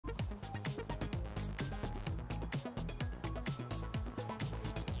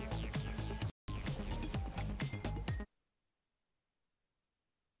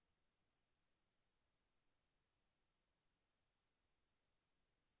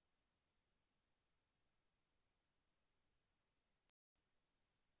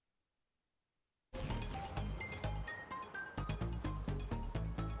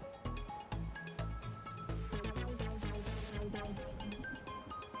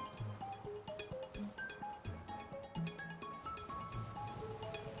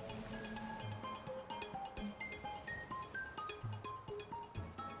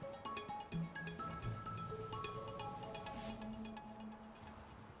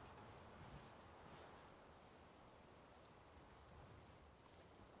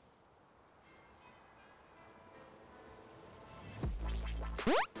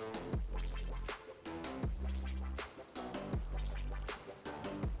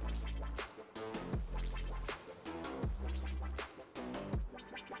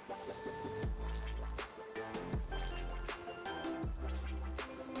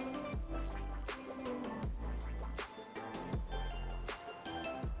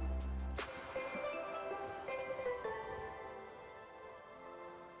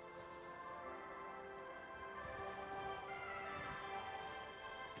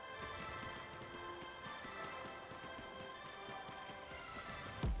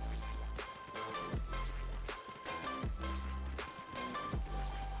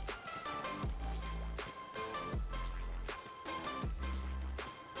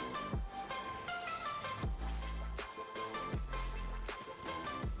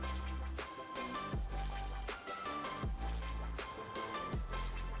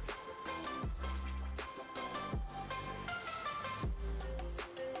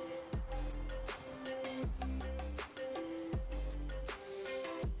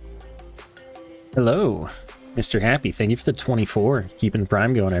Hello, Mr. Happy. Thank you for the 24. Keeping the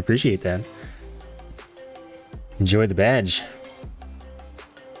Prime going. I appreciate that. Enjoy the badge.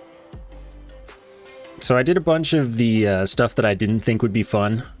 So I did a bunch of the stuff that I didn't think would be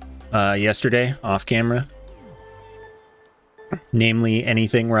fun yesterday off camera. Namely,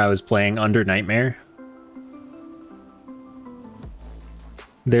 anything where I was playing under Nightmare.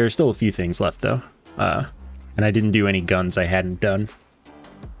 There's still a few things left though. And I didn't do any guns I hadn't done.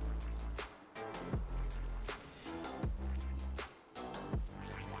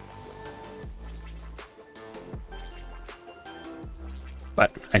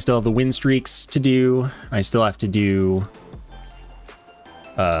 But I still have the win streaks to do. I still have to do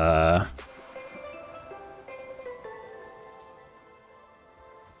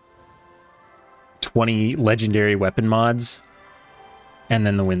 20 legendary weapon mods, and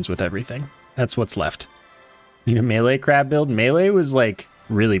then the wins with everything. That's what's left. You know, melee crab build. Melee was like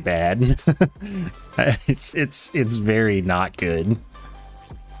really bad. it's very not good.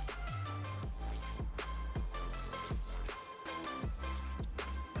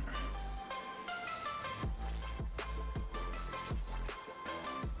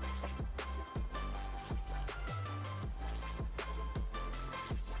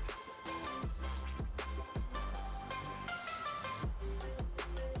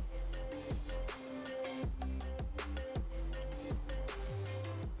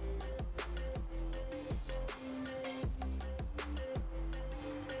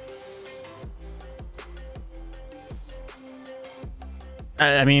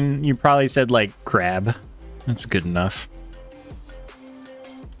 I mean, you probably said like crab. That's good enough.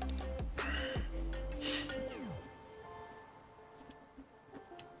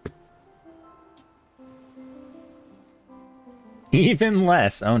 Even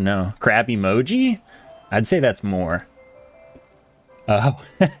less. Oh no. Crab emoji? I'd say that's more. Oh.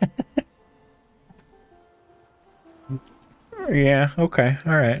 Yeah, okay.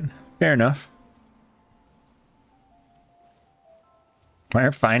 All right. Fair enough. Why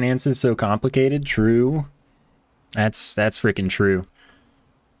are finances so complicated? True. That's freaking true.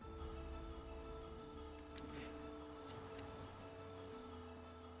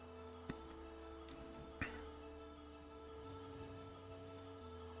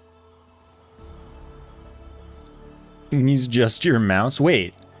 You can use just your mouse.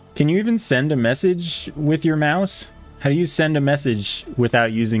 Wait, can you even send a message with your mouse? How do you send a message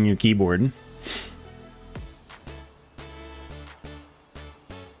without using your keyboard?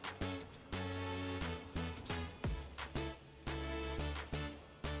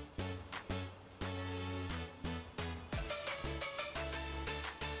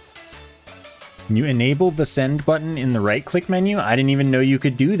 You enable the send button in the right click menu? I didn't even know you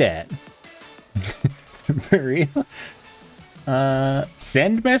could do that. For real?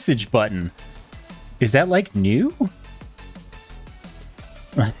 Send message button. Is that like new?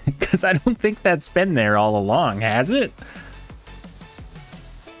 Because I don't think that's been there all along, has it?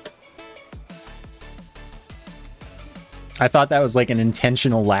 I thought that was like an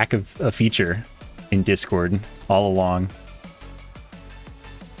intentional lack of a feature in Discord all along.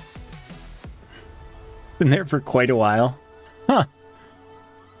 Been there for quite a while. Huh.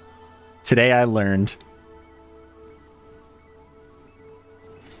 Today I learned.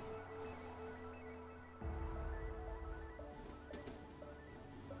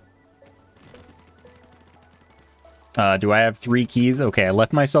 Do I have 3 keys? Okay, I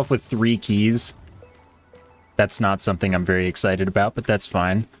left myself with 3 keys. That's not something I'm very excited about, but that's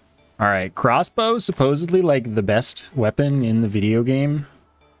fine. Alright, crossbow, supposedly like the best weapon in the video game.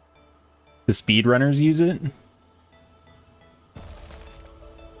 The speedrunners use it.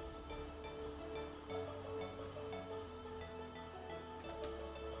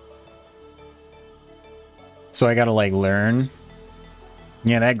 So I gotta like learn.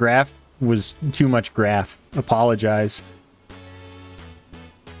 Yeah, that graph was too much graph. Apologize.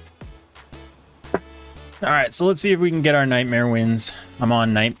 Alright, so let's see if we can get our nightmare wins. I'm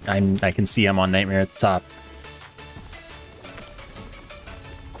on night. I can see I'm on nightmare at the top.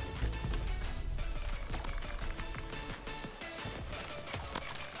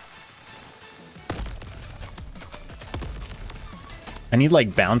 I need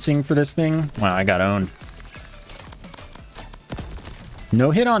like bouncing for this thing. Wow, I got owned.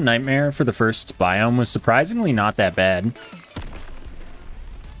 No hit on Nightmare for the first biome was surprisingly not that bad.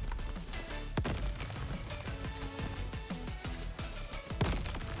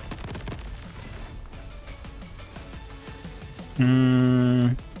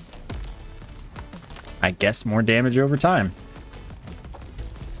 I guess more damage over time.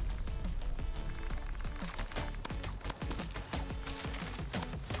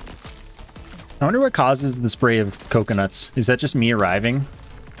 I wonder what causes the spray of coconuts. Is that just me arriving?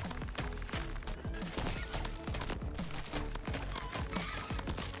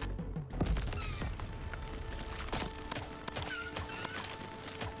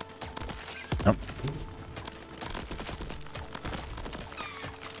 Nope.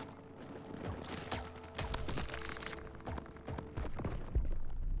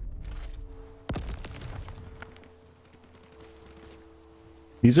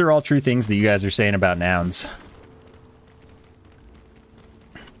 These are all true things that you guys are saying about nouns.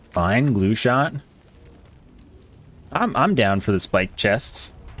 Fine, glue shot. I'm down for the spiked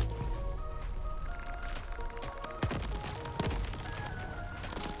chests.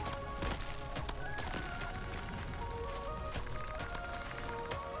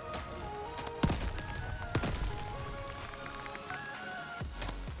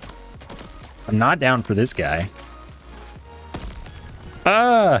 I'm not down for this guy.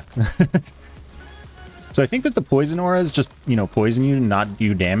 Ah! So I think that the poison auras just, you know, poison you and not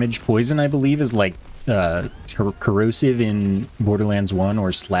do damage. Poison, I believe, is like corrosive in Borderlands 1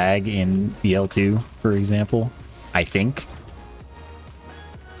 or slag in BL2, for example. I think.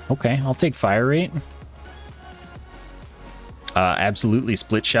 Okay, I'll take fire rate. Absolutely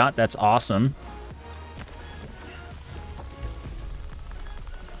split shot. That's awesome.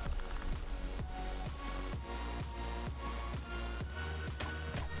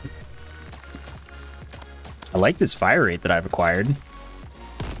 I like this fire rate that I've acquired.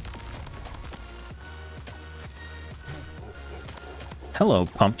 Hello,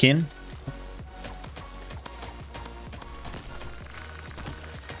 pumpkin.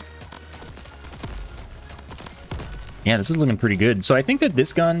 Yeah, this is looking pretty good. So I think that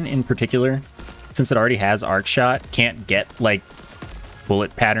this gun in particular, since it already has arc shot, can't get like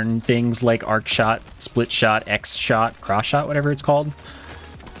bullet pattern things like arc shot, split shot, X shot, cross shot, whatever it's called.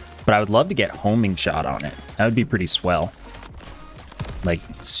 But I would love to get homing shot on it. That would be pretty swell. Like,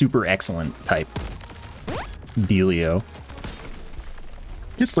 super excellent type dealio.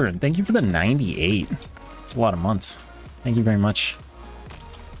 Gislerin, thank you for the 98. It's a lot of months. Thank you very much.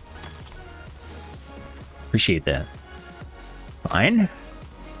 Appreciate that. Fine.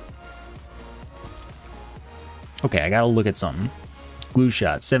 Okay, I gotta look at something. Glue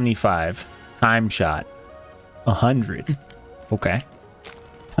shot, 75. Time shot, 100. Okay.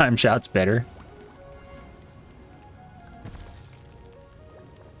 Time shot's better.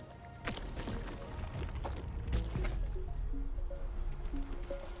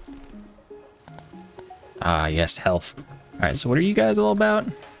 Ah, yes, health. Alright, so what are you guys all about?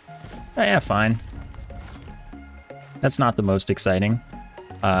 Oh, yeah, fine. That's not the most exciting.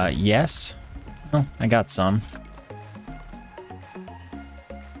 Yes. Oh, I got some.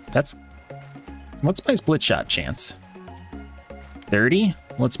 That's... What's my split shot chance? 30?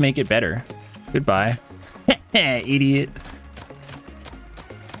 Let's make it better. Goodbye. Idiot.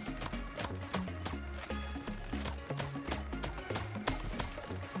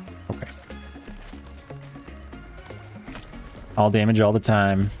 Okay. All damage all the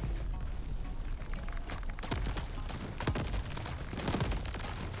time.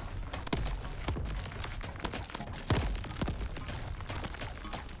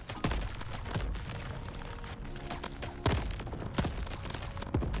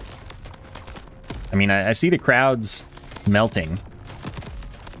 I mean, I see the crowds melting,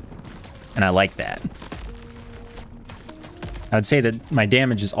 and I like that. I would say that my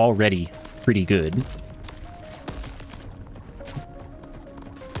damage is already pretty good.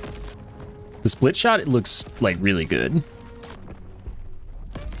 The split shot, it looks, like, really good.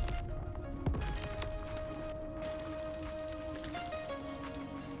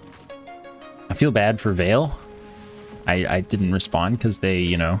 I feel bad for Vale. I didn't respond because they,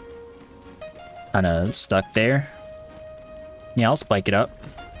 you know, kind of stuck there. Yeah, I'll spike it up.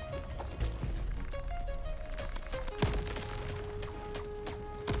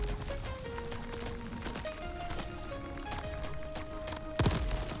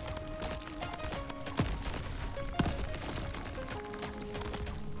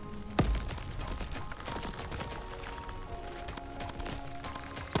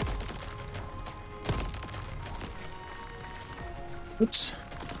 Oops.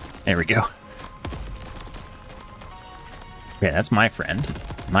 There we go. Okay, that's my friend.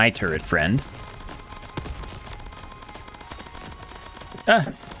 My turret friend.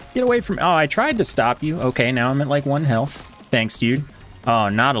 Get away from... Oh, I tried to stop you. Okay, now I'm at like 1 health. Thanks, dude. Oh,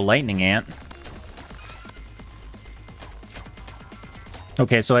 not a lightning ant.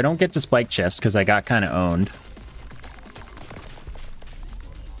 Okay, so I don't get to spike chest because I got kind of owned.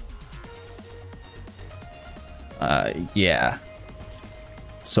 Yeah.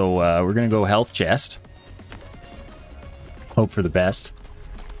 So we're gonna go health chest. Hope for the best.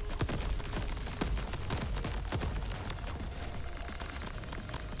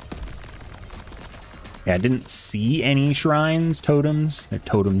 Yeah, I didn't see any shrines, totems. They're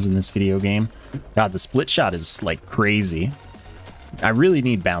totems in this video game. God, the split shot is like crazy. I really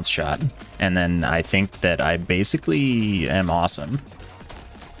need bounce shot. And then I think that I basically am awesome.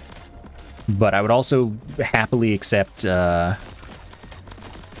 But I would also happily accept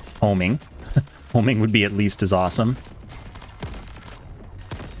homing. Homing would be at least as awesome.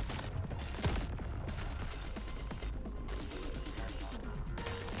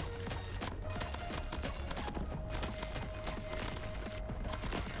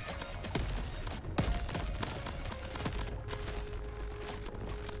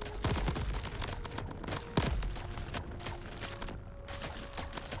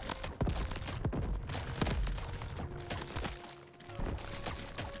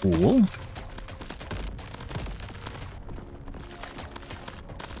 Cool.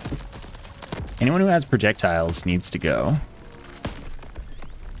 Anyone who has projectiles needs to go.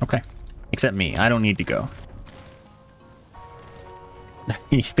 Okay. Except me. I don't need to go.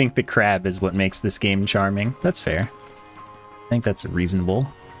 You think the crab is what makes this game charming? That's fair. I think that's a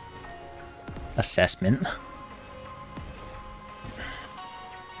reasonable assessment.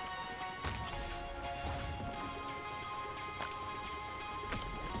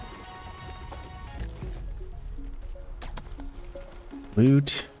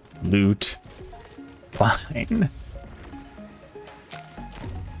 Loot, loot, fine.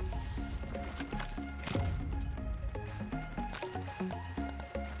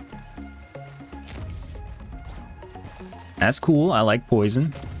 That's cool. I like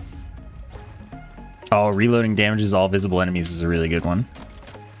poison. Oh, reloading damages all visible enemies is a really good one.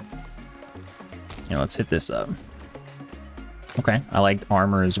 Yeah, let's hit this up. Okay, I like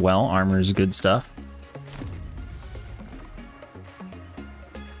armor as well. Armor is good stuff.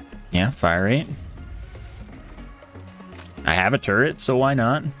 Yeah, fire rate. I have a turret, so why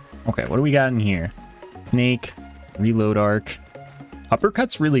not? Okay, what do we got in here? Snake, reload arc.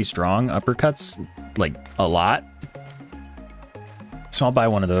 Uppercut's really strong. Uppercut's like a lot. So I'll buy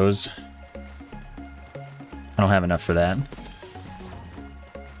one of those. I don't have enough for that.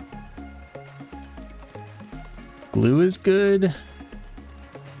 Glue is good.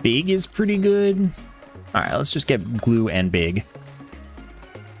 Big is pretty good. All right, let's just get glue and big.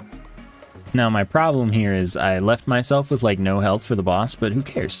 Now, my problem here is I left myself with, like, no health for the boss, but who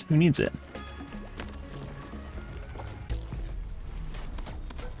cares? Who needs it?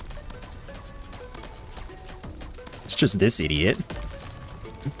 It's just this idiot.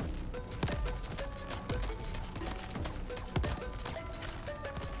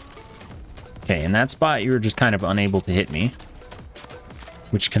 Okay, in that spot, you were just kind of unable to hit me,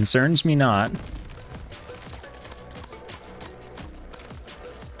 which concerns me not.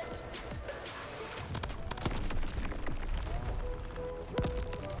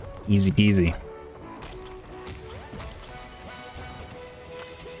 Easy peasy.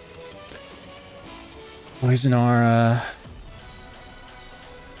 Poison aura.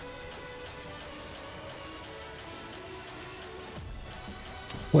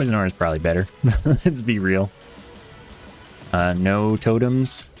 Poison aura is probably better. Let's be real. No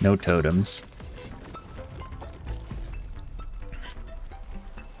totems. No totems.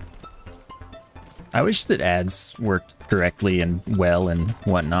 I wish that ads worked correctly and well and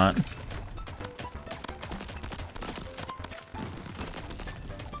whatnot.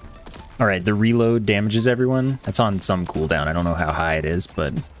 Alright, the reload damages everyone. That's on some cooldown. I don't know how high it is,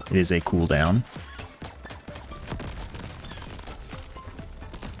 but it is a cooldown.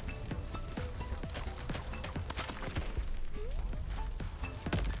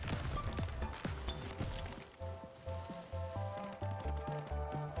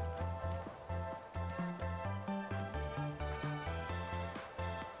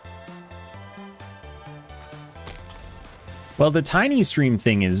 Well, the tiny stream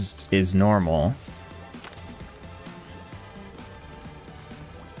thing is normal.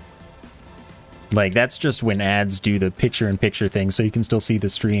 Like, that's just when ads do the picture-in-picture thing, so you can still see the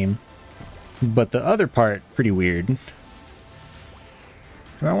stream. But the other part, pretty weird. Do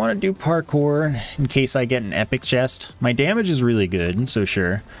I want to do parkour in case I get an epic chest? My damage is really good, so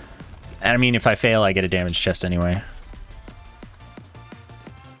sure. I mean, if I fail, I get a damage chest anyway.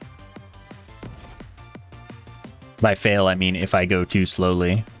 By fail, I mean if I go too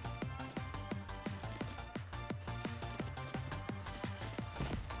slowly.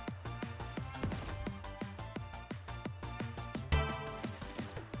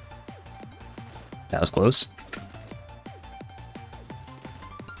 That was close.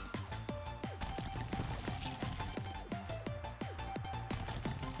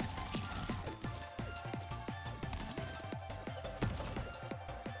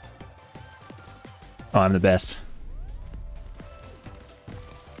 Oh, I'm the best.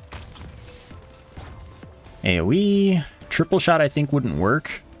 AoE. Triple shot I think wouldn't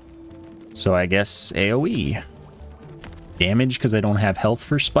work. So I guess AoE. Damage because I don't have health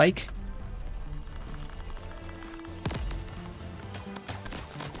for spike.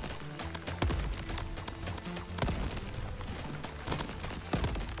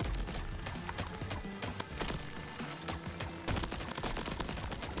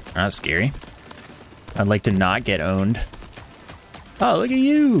 That's scary. I'd like to not get owned. Oh, look at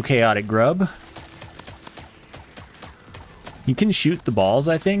you, Chaotic Grub. You can shoot the balls,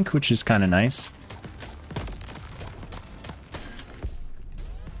 I think, which is kind of nice.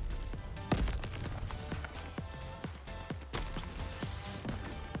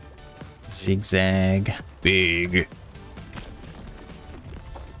 Zigzag. Big.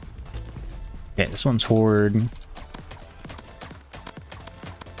 Okay, this one's Horde.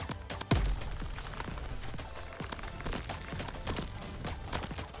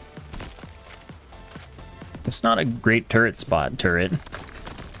 It's not a great turret spot, turret.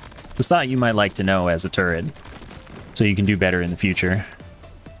 Just thought you might like to know as a turret, so you can do better in the future.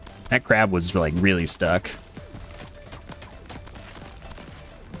 That crab was like really stuck.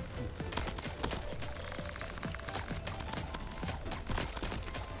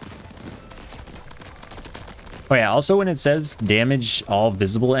 Oh yeah, also when it says damage all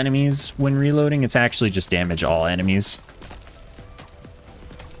visible enemies when reloading, it's actually just damage all enemies.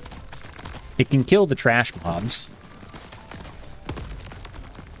 It can kill the trash mobs.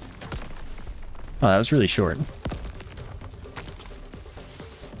 Oh, that was really short.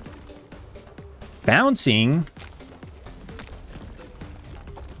 Bouncing?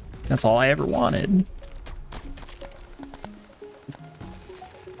 That's all I ever wanted.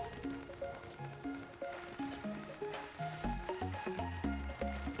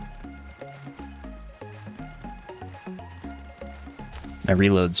 My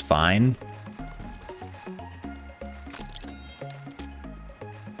reload's fine.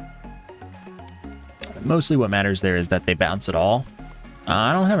 Mostly what matters there is that they bounce at all.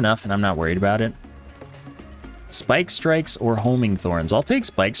 I don't have enough and I'm not worried about it. Spike strikes or homing thorns. I'll take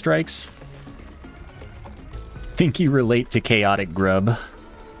spike strikes. Think you relate to Chaotic Grub.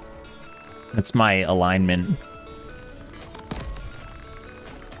 That's my alignment.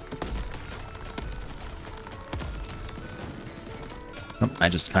 Oh, I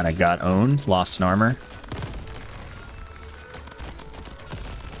just kind of got owned, lost an armor.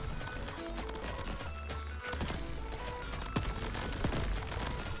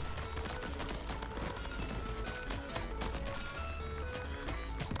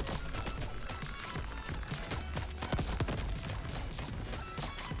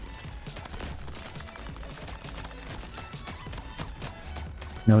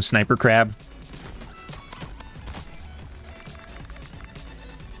 No sniper crab.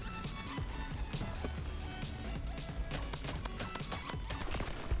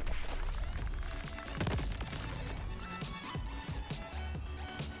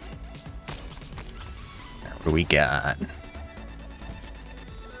 What do we got?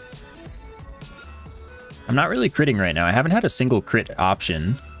 I'm not really critting right now. I haven't had a single crit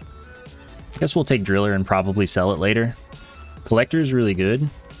option. I guess we'll take Driller and probably sell it later. Collector's really good.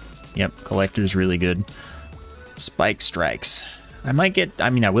 Yep, Collector's really good. Spike strikes. I might get, I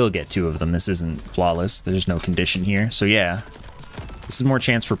mean, I will get 2 of them. This isn't flawless. There's no condition here. So yeah, this is more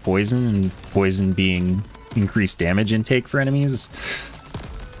chance for poison, and poison being increased damage intake for enemies,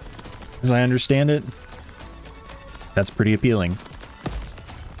 as I understand it. That's pretty appealing.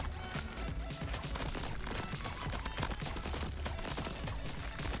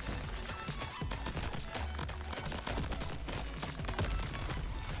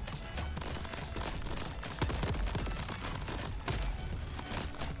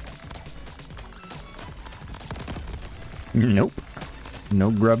 Nope. No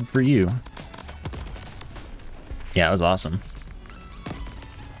grub for you. Yeah, it was awesome.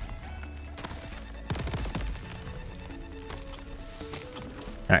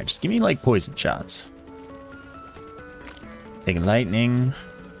 Alright, just give me like poison shots. Taking lightning.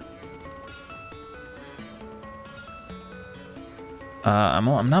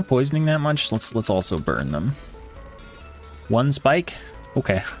 I'm not poisoning that much. Let's also burn them. 1 spike?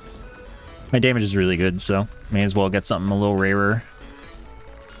 Okay. My damage is really good, so may as well get something a little rarer.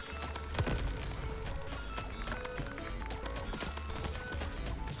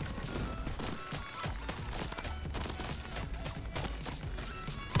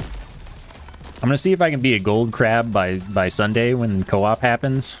 I'm gonna see if I can be a gold crab by Sunday when co-op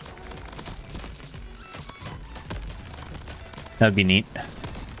happens. That'd be neat.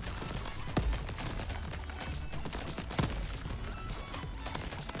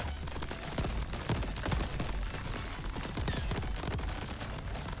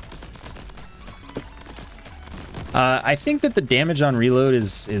 I think that the damage on reload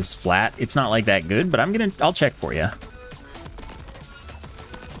is flat. It's not like that good, but I'll check for you.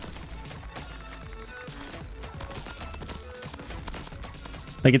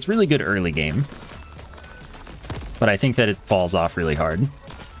 Like, it's really good early game, but I think that it falls off really hard,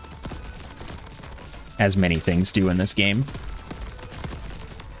 as many things do in this game.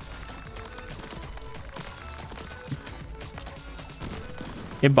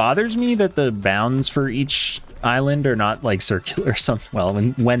 It bothers me that the bounds for each island are not like circular. Well,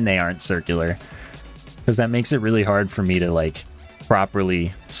 when they aren't circular, because that makes it really hard for me to like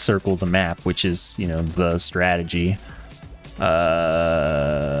properly circle the map, which is, you know, the strategy.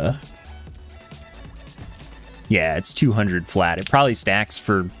 Yeah, it's 200 flat. It probably stacks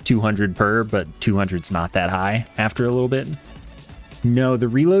for 200 per, but 200's not that high after a little bit. No, the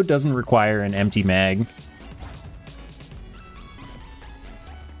reload doesn't require an empty mag.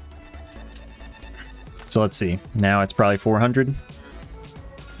 So let's see. Now it's probably 400.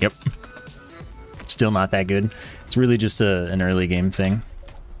 Yep. Still not that good. It's really just an early game thing.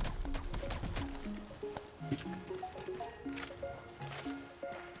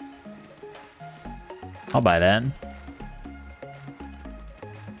 I'll buy that.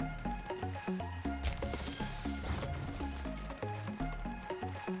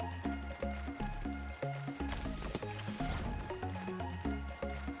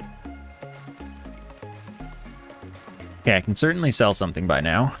 Okay, I can certainly sell something by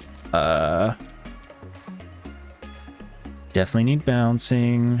now. Definitely need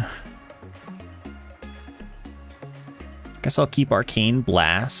bouncing. Guess I'll keep Arcane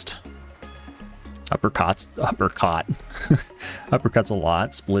Blast. Uppercut. Uppercut's a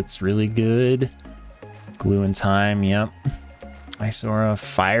lot. Split's really good. Glue in Time, yep. Isora,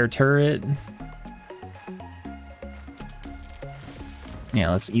 Fire Turret.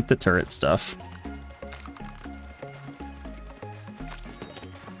 Yeah, let's eat the turret stuff.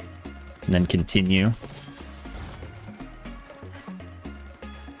 And then continue.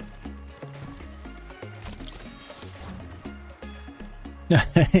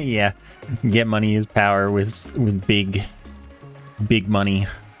 Yeah, get money is power with big money.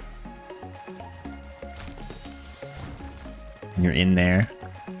 You're in there.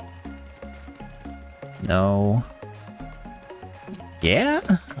 No. Yeah?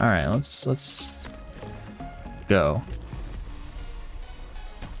 All right, let's go.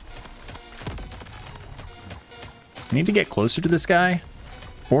 I need to get closer to this guy,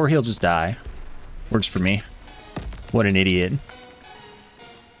 or he'll just die. Works for me. What an idiot.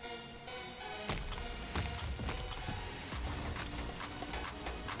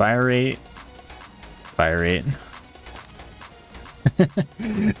 Fire rate. Fire rate.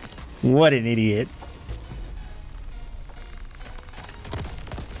 What an idiot.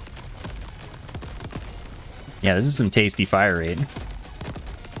 Yeah, this is some tasty fire rate.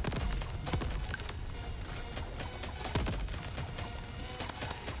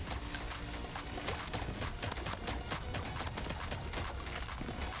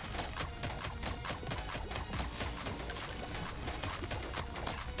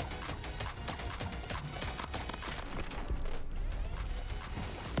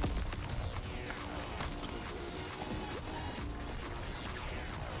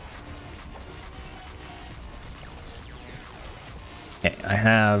 Okay, I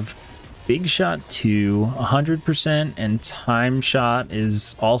have Big Shot 2, 100%, and Time Shot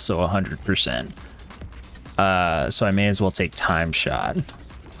is also 100%. So I may as well take Time Shot.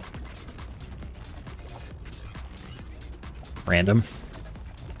 Random.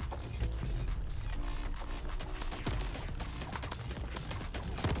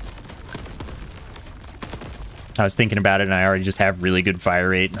 I was thinking about it, and I already just have really good fire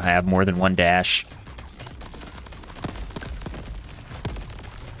rate. I have more than one dash.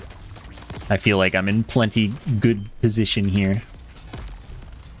 I feel like I'm in plenty good position here.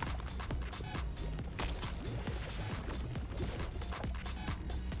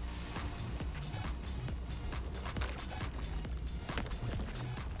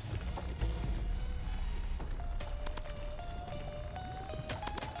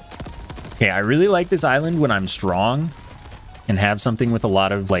 Okay, I really like this island when I'm strong and have something with a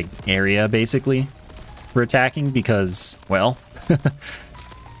lot of, like, area, basically, for attacking because, well,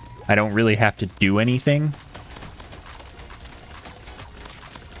 I don't really have to do anything.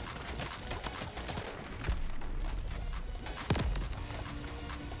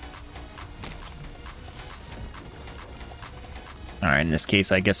 All right, in this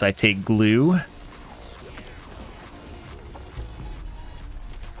case, I guess I take glue.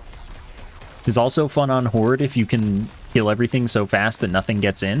 It's also fun on Horde if you can kill everything so fast that nothing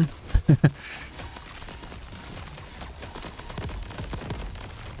gets in.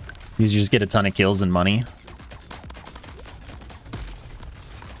 You just get a ton of kills and money.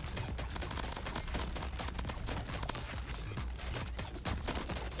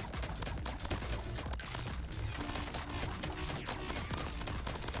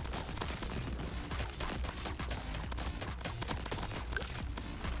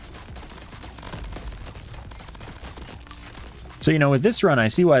 So, you know, with this run, I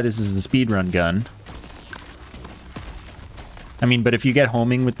see why this is the speedrun gun. I mean, but if you get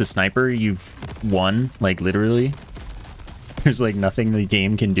homing with the sniper, you've won, like, literally. There's, like, nothing the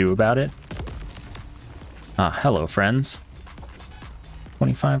game can do about it. Ah, hello, friends.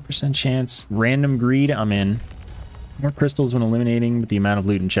 25% chance. Random greed, I'm in. More crystals when eliminating, but the amount of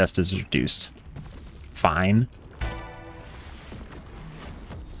loot and chest is reduced. Fine.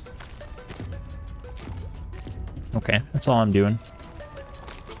 Okay, that's all I'm doing.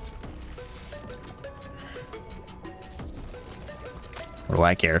 What do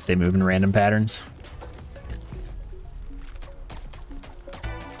I care if they move in random patterns?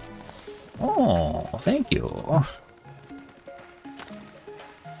 Oh, thank you.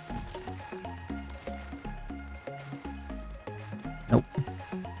 Nope.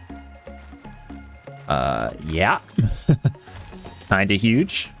 Yeah. Kinda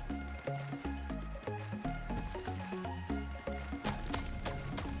huge.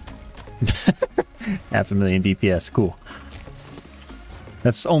 $500,000 DPS, cool.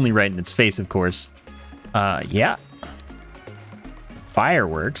 That's only right in its face, of course. Yeah.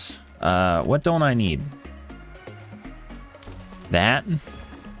 Fireworks. What don't I need? That.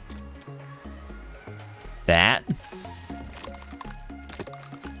 That.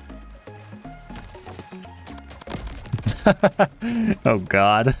 Oh,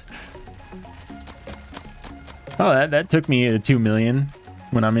 God. Oh, that took me to 2 million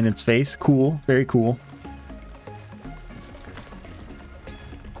when I'm in its face. Cool. Very cool.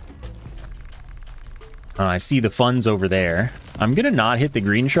 I see the funds over there. I'm gonna not hit the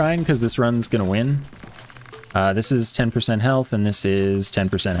green shrine because this run's gonna win. This is 10% health and this is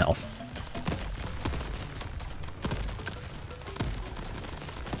 10% health.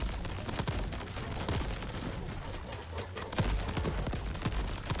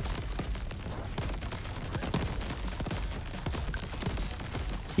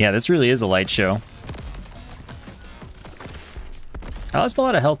 Yeah, this really is a light show. I lost a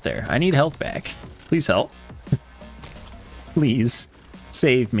lot of health there. I need health back. Please help. Please.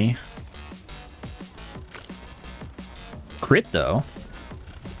 Save me. Crit, though.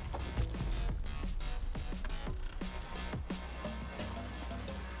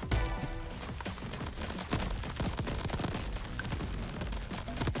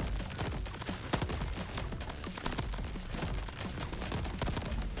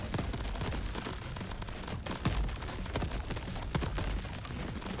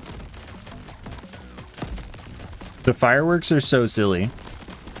 The fireworks are so silly.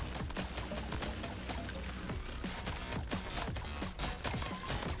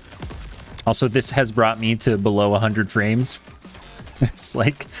 Also, this has brought me to below 100 frames. It's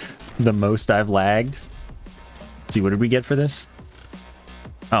like the most I've lagged. Let's see, what did we get for this?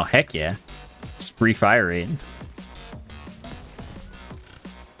 Oh, heck yeah. It's free fire rate.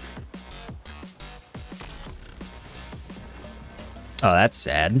 Oh, that's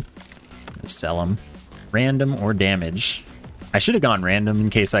sad. Sell them. Random or damage. I should have gone random in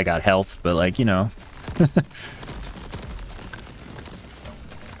case I got health, but like, you know. I'm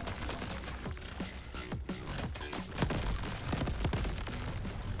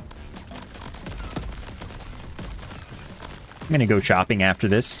gonna go shopping after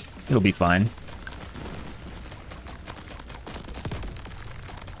this. It'll be fine.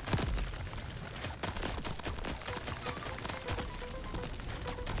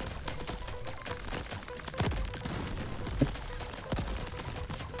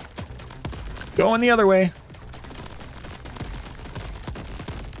 Going the other way.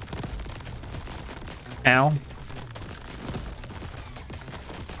 Ow.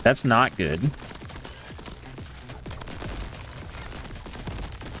 That's not good.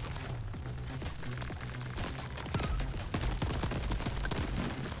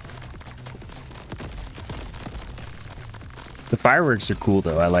 The fireworks are cool,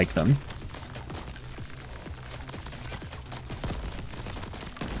 though. I like them.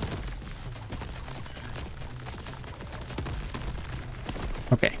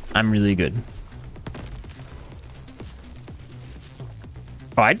 Okay, I'm really good.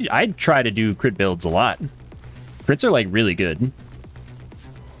 Oh, I'd try to do crit builds a lot. Crits are, like, really good.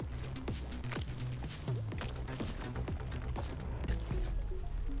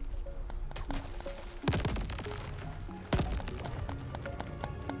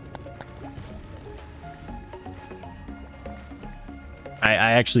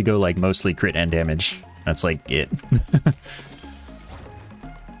 I actually go like mostly crit and damage. That's like it.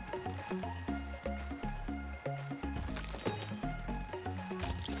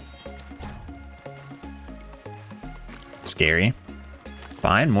 Scary.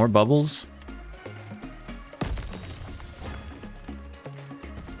 Fine, more bubbles.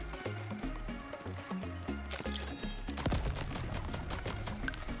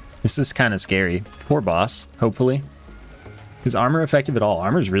 This is kind of scary. Poor boss, hopefully. Is armor effective at all?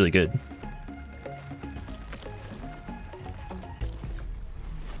 Armor's really good.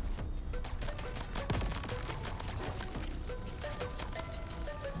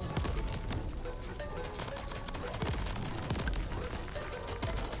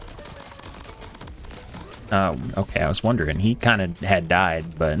 Oh, okay, I was wondering. He kind of had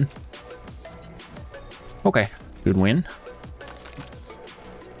died, but... Okay, good win.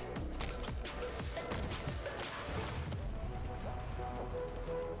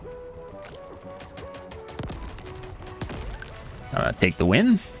 Take the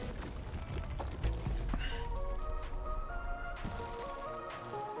win.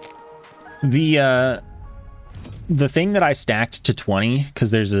 The thing that I stacked to 20, because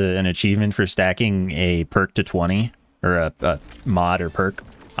there's an achievement for stacking a perk to 20, or a mod or perk,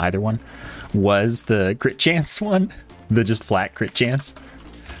 either one, was the crit chance one, the just flat crit chance.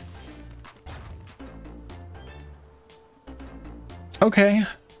 Okay,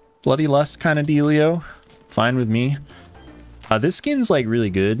 Bloody Lust kind of dealio, fine with me. This skin's like really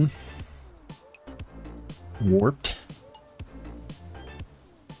good. Warped.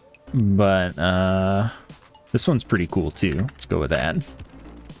 But this one's pretty cool too. Let's go with that.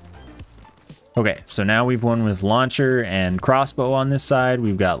 Okay, so now we've won with launcher and crossbow on this side.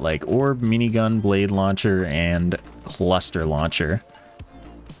 We've got like orb, minigun, blade launcher, and cluster launcher.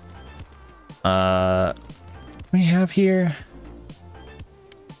 We have here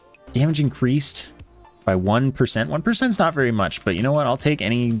damage increased by 1%. 1%'s not very much, but you know what? I'll take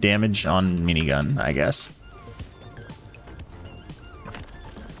any damage on minigun, I guess.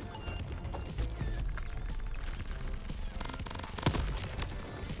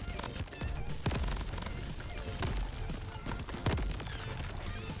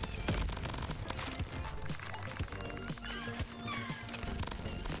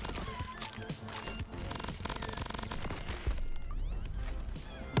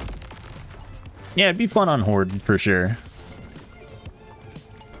 Yeah, it'd be fun on Horde, for sure.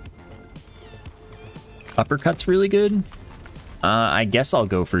 Uppercut's really good. I guess I'll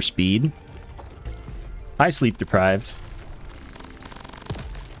go for speed. I sleep deprived.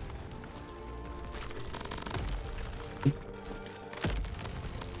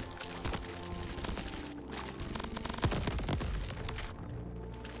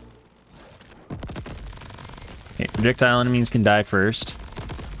 Okay, projectile enemies can die first.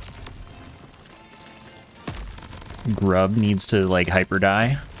 Grub needs to like hyper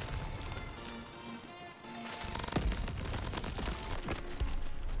die.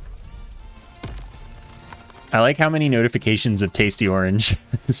 I like how many notifications of Tasty Orange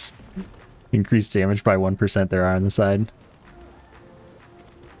increased damage by 1% there are on the side.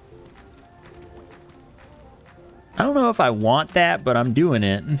 I don't know if I want that, but I'm doing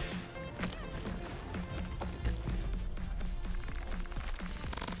it.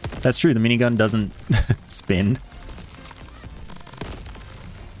 That's true, the minigun doesn't spin.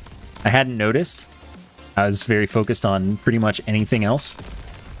 I hadn't noticed. I was very focused on pretty much anything else.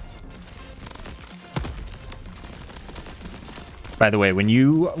 By the way, when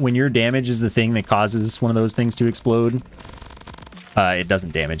your damage is the thing that causes one of those things to explode, it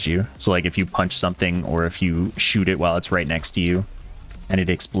doesn't damage you. So like if you punch something or if you shoot it while it's right next to you and it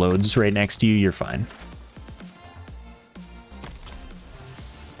explodes right next to you, you're fine.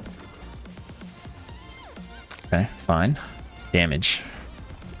 Okay, fine. Damage.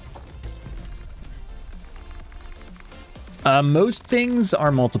 Most things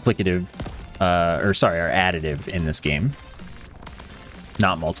are multiplicative, are additive in this game.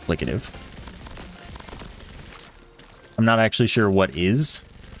 Not multiplicative. I'm not actually sure what is.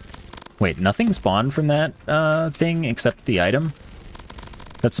 Wait, nothing spawned from that thing except the item?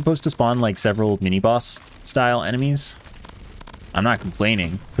 That's supposed to spawn like several mini-boss style enemies. I'm not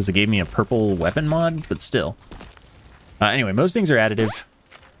complaining, because it gave me a purple weapon mod, but still. Anyway, most things are additive,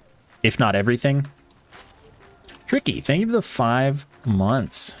 if not everything. Tricky, thank you for the 5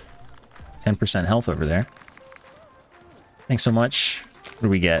 months. 10% health over there. Thanks so much. What do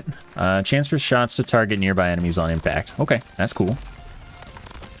we get? Chance for shots to target nearby enemies on impact. Okay, that's cool.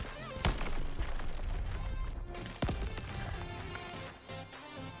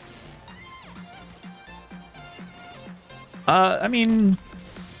 I mean,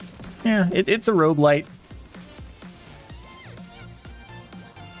 yeah, it's a roguelite.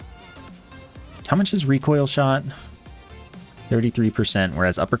 How much is recoil shot? 33%,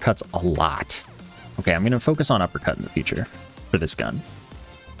 whereas uppercut's a lot. Okay, I'm going to focus on uppercut in the future for this gun,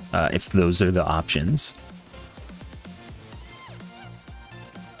 if those are the options.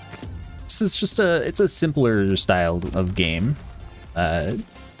 This is just it's a simpler style of game,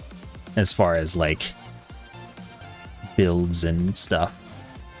 as far as like builds and stuff,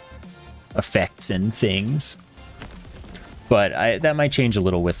 effects and things. But that might change a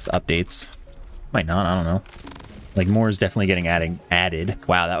little with updates. Might not, I don't know. Like, more is definitely getting added.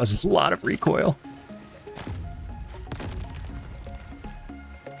 Wow, that was a lot of recoil.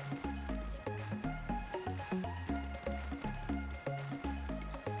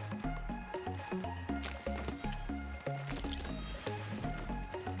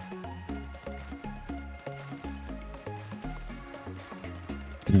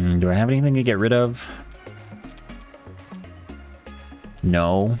 Do I have anything to get rid of?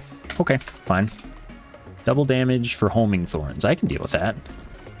 No. Okay, fine. Double damage for homing thorns. I can deal with that.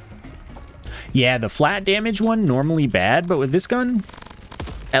 Yeah, the flat damage one, normally bad, but with this gun,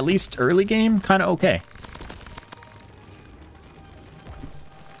 at least early game, kind of okay.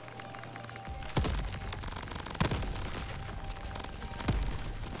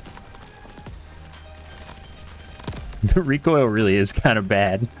 The recoil really is kind of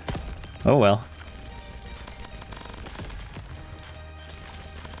bad. Oh well.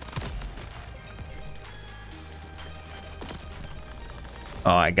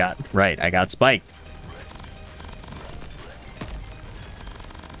 Oh, I got spiked.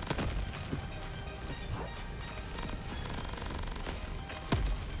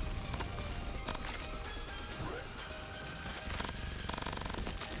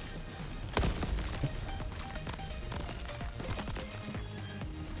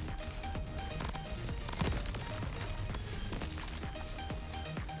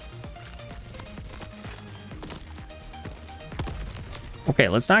 Okay,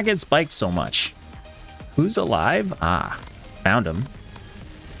 let's not get spiked so much. Who's alive? Ah, found him.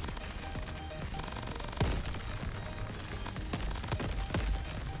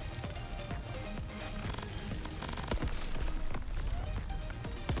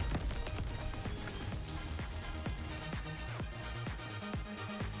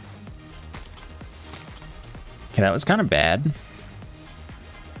 Okay, that was kind of bad.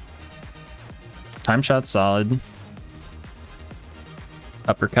 Time shot solid.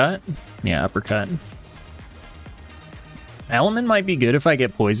 Uppercut? Yeah, uppercut. Element might be good if I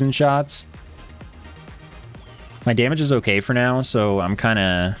get poison shots. My damage is okay for now, so I'm kind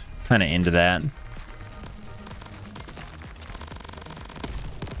of into that.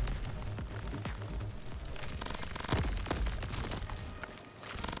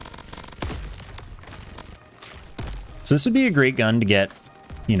 So this would be a great gun to get,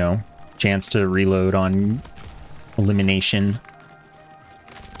 you know, chance to reload on elimination.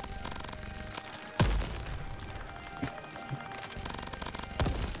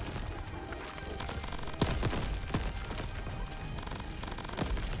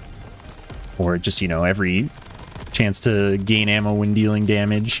 Or just, you know, every chance to gain ammo when dealing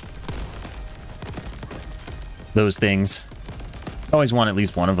damage. Those things. Always want at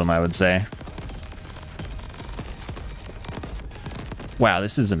least one of them, I would say. Wow,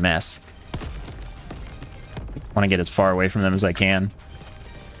 this is a mess. Want to get as far away from them as I can.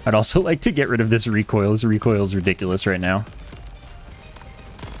 I'd also like to get rid of this recoil. This recoil is ridiculous right now.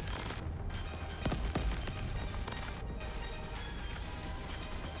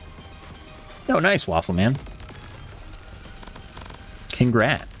 Oh, nice, Waffle Man.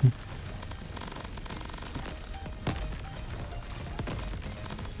 Congrats.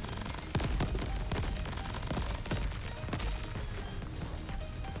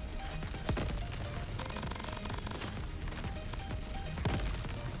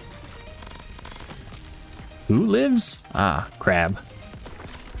 Who lives? Ah, crab.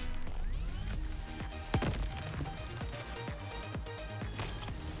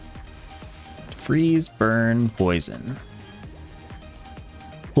 Freeze, burn, poison.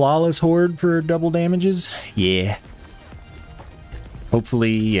 Flawless horde for double damages? Yeah.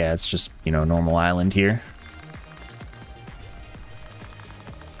 Hopefully, yeah, it's just, you know, normal island here.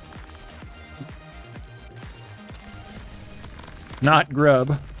 Not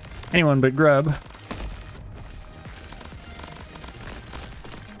grub. Anyone but grub.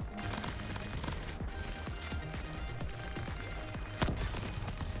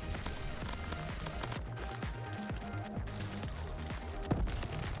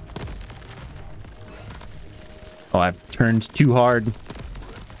 Oh, I've turned too hard.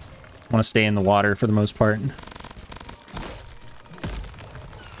 I want to stay in the water for the most part.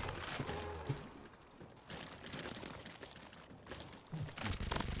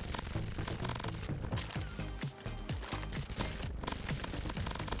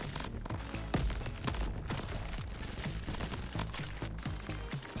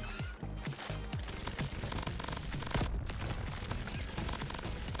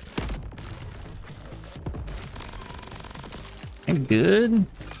 Good.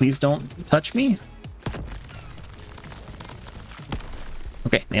 Please don't touch me.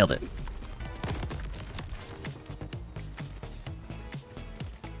 Okay, nailed it.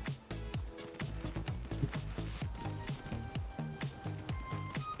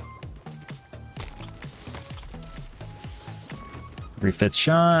 Every fifth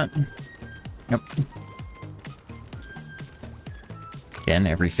shot. Yep. Again,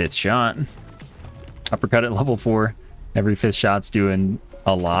 every fifth shot. Uppercut at level 4. Every fifth shot's doing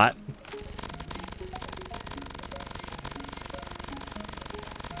a lot.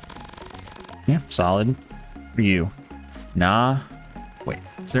 Yeah, solid. For you. Nah. Wait,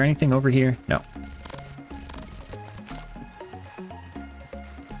 is there anything over here? No.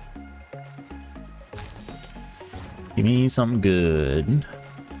 Give me something good.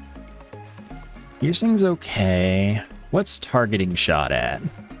 Piercing's okay. What's targeting shot at?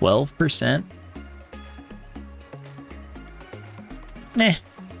 12%? Eh.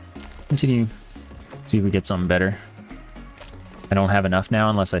 Continue. See if we get something better. I don't have enough now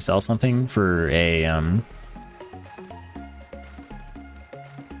unless I sell something for a,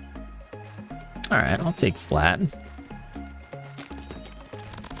 Alright, I'll take flat.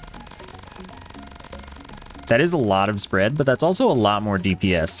 That is a lot of spread, but that's also a lot more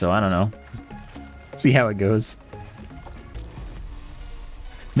DPS, so I don't know. See how it goes.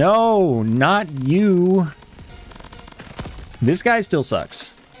 No, not you. This guy still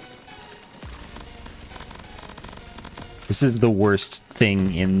sucks. This is the worst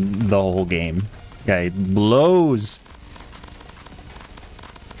thing in the whole game. Guy blows.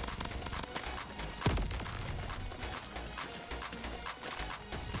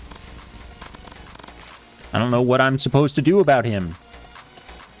 I don't know what I'm supposed to do about him.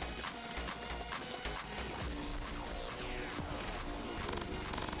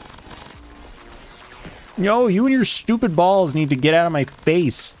 Yo, you and your stupid balls need to get out of my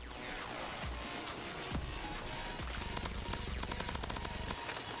face.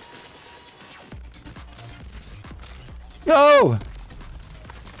 Yo!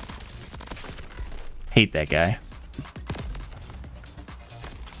 Hate that guy.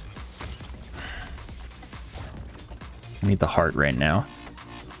 I need the heart right now.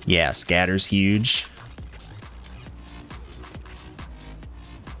 Yeah, scatter's huge.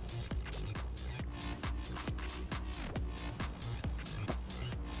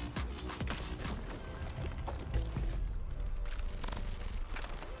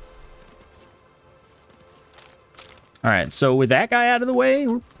 All right, so with that guy out of the way,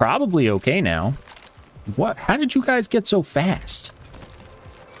 we're probably okay now. What? How did you guys get so fast?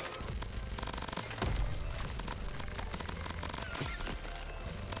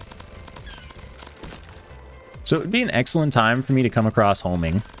 So it would be an excellent time for me to come across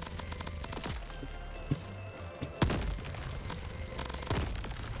homing.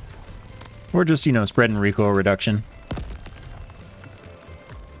 Or just, you know, spread and recoil reduction.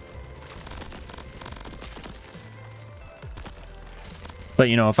 But,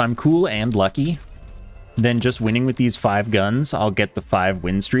 you know, if I'm cool and lucky, then just winning with these 5 guns, I'll get the 5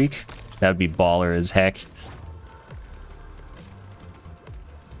 win streak. That would be baller as heck.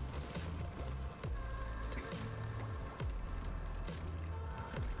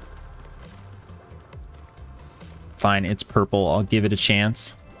 Fine, it's purple. I'll give it a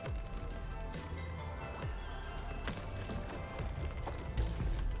chance.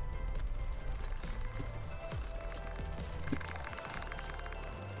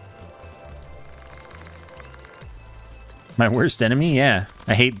 My worst enemy? Yeah.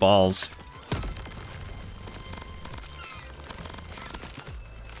 I hate balls.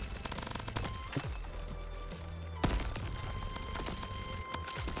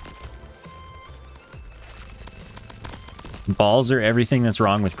 Balls are everything that's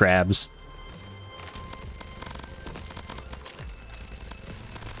wrong with crabs.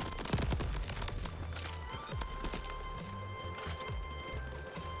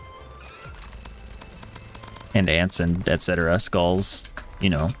 And ants and etc. Skulls, you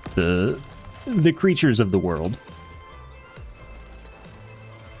know, the creatures of the world.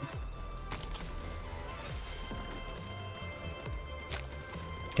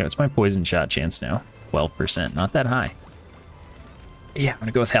 Okay, what's my poison shot chance now? 12%, not that high. Yeah, I'm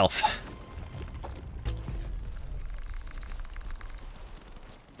gonna go with health.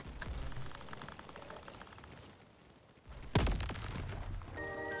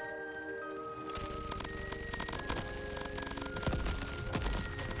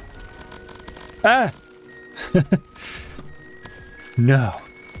 Ah! No.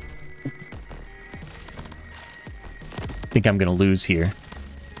 I think I'm gonna lose here.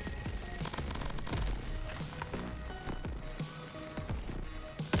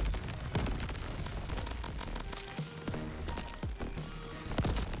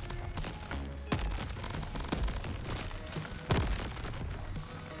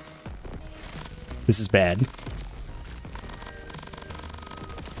 This is bad.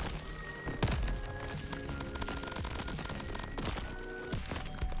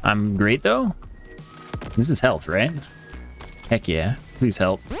 I'm great, though. This is health, right? Heck yeah. Please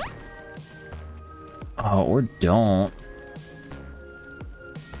help. Oh, or don't.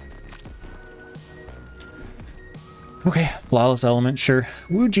 Okay, flawless element, sure.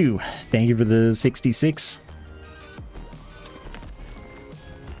 Would you? Thank you for the 66.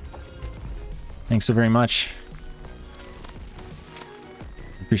 Thanks so very much.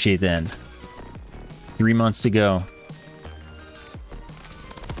 Appreciate that. 3 months to go.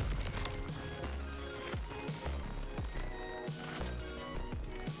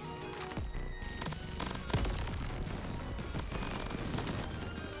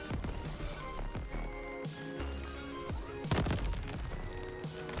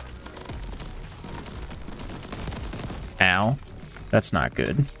 Ow. That's not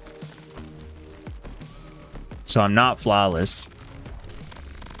good. So I'm not flawless.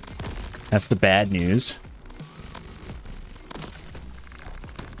 That's the bad news.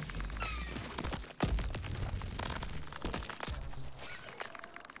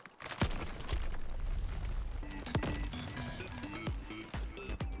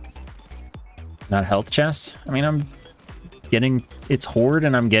 Not health chest? I mean, I'm getting... It's horde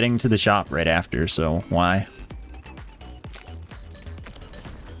and I'm getting to the shop right after, so why?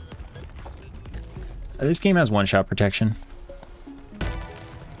 This game has one-shot protection.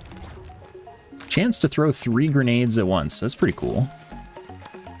 Chance to throw 3 grenades at once. That's pretty cool.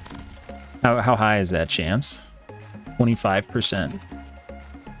 How high is that chance? 25%.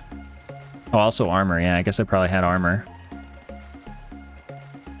 Oh, also armor. Yeah, I guess I probably had armor.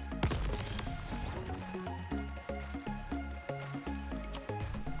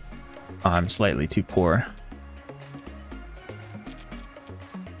 Oh, I'm slightly too poor.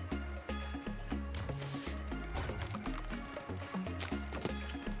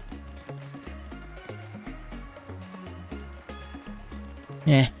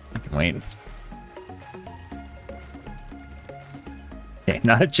 Eh, I can wait. Okay,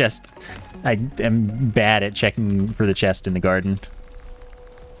 not a chest. I am bad at checking for the chest in the garden.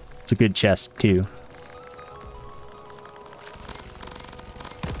 It's a good chest, too.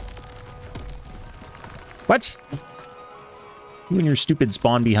 What? You and your stupid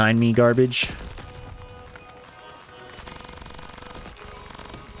spawn behind me garbage.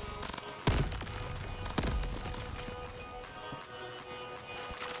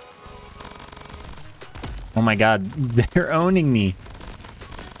 Oh my god, they're owning me.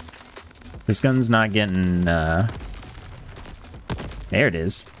 This gun's not getting, There it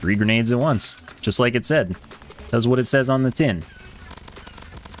is. 3 grenades at once. Just like it said. Does what it says on the tin.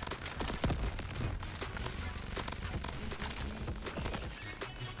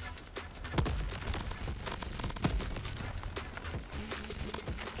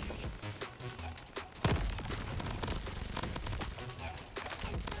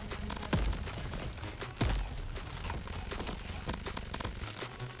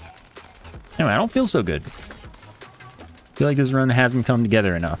 Anyway, I don't feel so good. I feel like this run hasn't come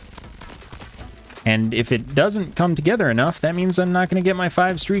together enough. And if it doesn't come together enough, that means I'm not going to get my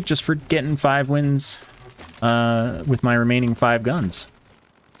 5 streak just for getting 5 wins with my remaining 5 guns.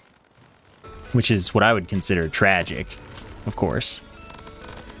 Which is what I would consider tragic, of course.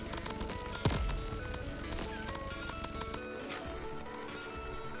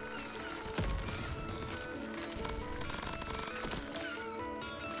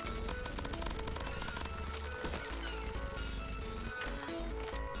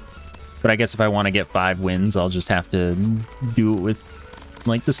 But I guess if I want to get 5 wins, I'll just have to do it with,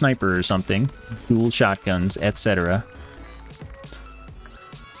 like, the sniper or something. Dual shotguns, etc.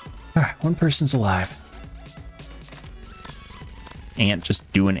 Alright, 1 person's alive. Ant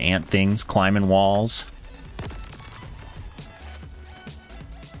just doing ant things, climbing walls.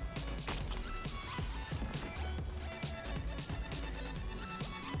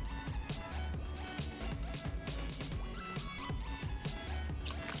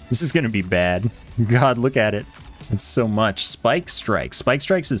 This is gonna be bad. God, look at it. It's so much. Spike Strikes. Spike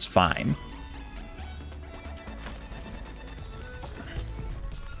Strikes is fine.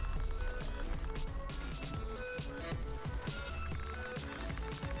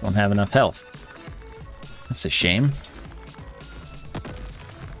 Don't have enough health. That's a shame.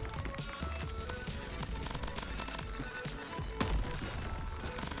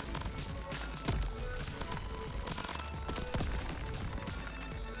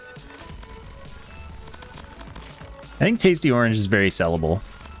 I think Tasty Orange is very sellable.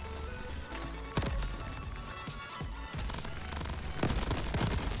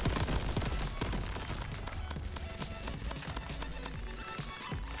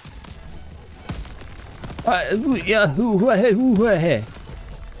 I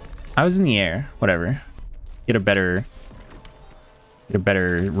was in the air. Whatever. Get a better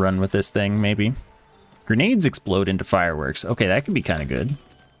run with this thing, maybe. Grenades explode into fireworks. Okay, that could be kind of good.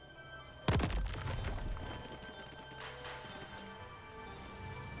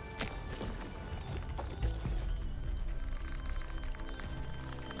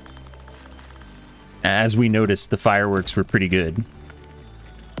 As we noticed, the fireworks were pretty good.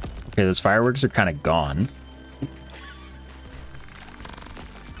 Okay, those fireworks are kind of gone.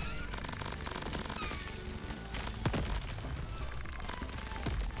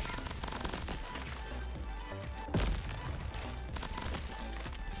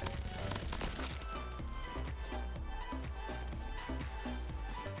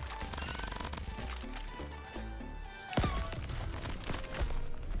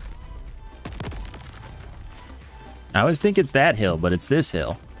 I always think it's that hill, but it's this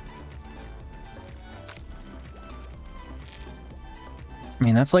hill. I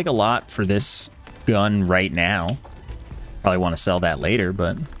mean, that's like a lot for this gun right now. Probably want to sell that later,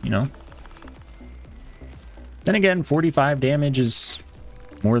 but, you know. Then again, 45 damage is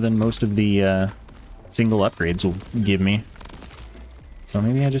more than most of the single upgrades will give me. So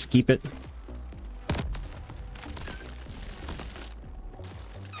maybe I just keep it.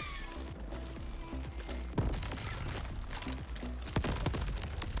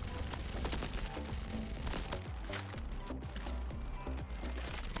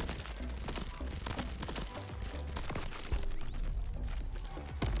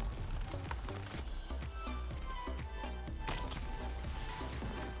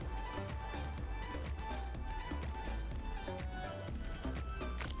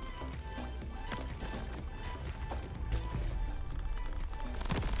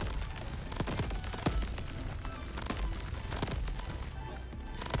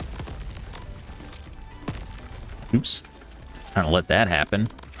 Oops. Trying to let that happen.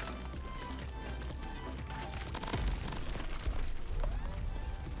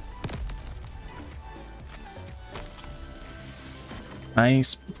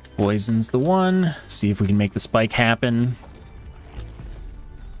 Ice poisons the one. See if we can make the spike happen.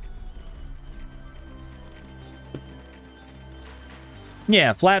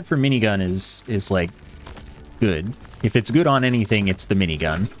 Yeah, flat for minigun is like good. If it's good on anything, it's the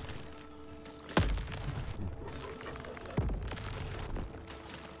minigun.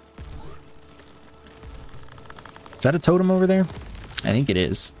 Is that a totem over there? I think it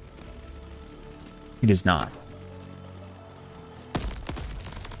is. It is not.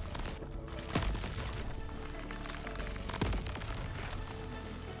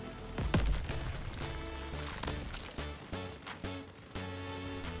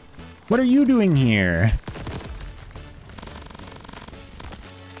 What are you doing here?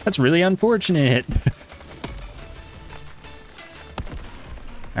 That's really unfortunate.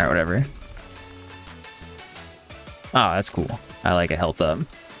 Alright, whatever. Oh, that's cool. I like a health up.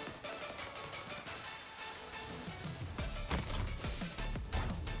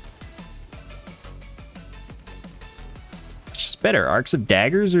 It's just better, arcs of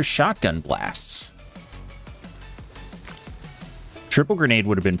daggers or shotgun blasts? Triple grenade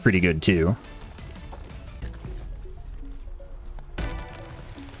would have been pretty good too.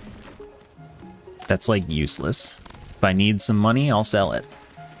 That's like useless. If I need some money, I'll sell it.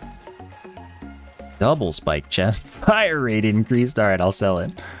 Double spike chest. Fire rate increased. All right, I'll sell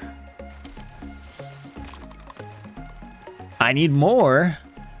it. I need more.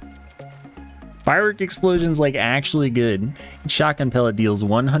 Firework explosion's like actually good. Shotgun pellet deals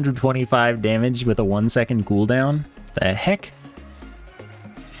 125 damage with a 1-second cooldown. The heck?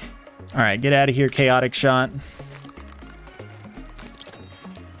 All right, get out of here, chaotic shot.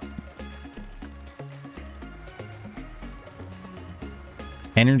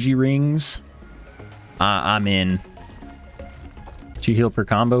 Energy rings. I'm in. 2 heal per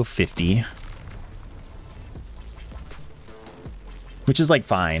combo, 50. which is like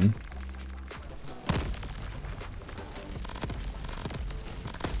fine.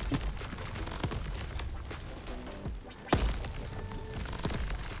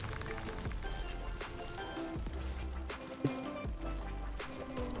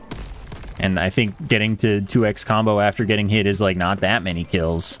 And I think getting to 2x combo after getting hit is like not that many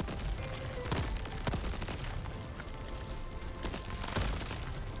kills.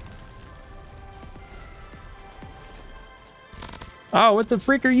 Oh, what the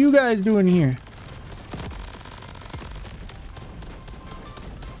frick are you guys doing here?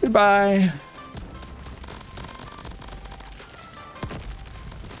 Goodbye.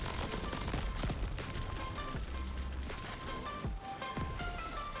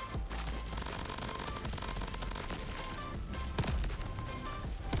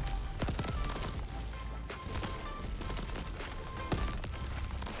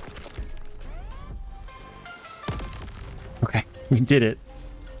 We did it.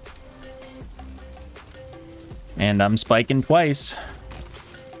 And I'm spiking twice.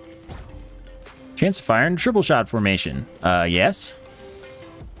 Chance of fire in triple shot formation. Yes.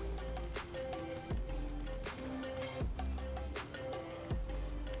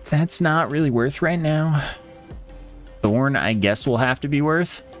 That's not really worth right now. Thorn, I guess, will have to be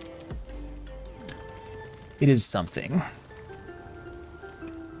worth. It is something.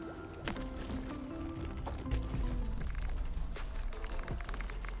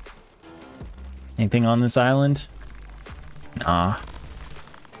 Anything on this island? Nah.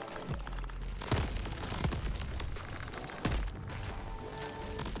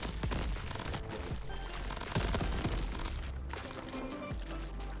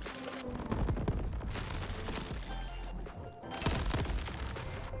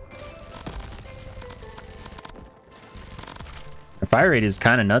 The fire rate is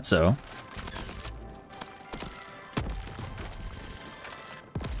kind of nutso.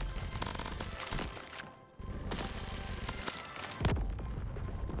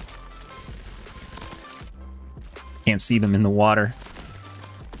 Can't see them in the water.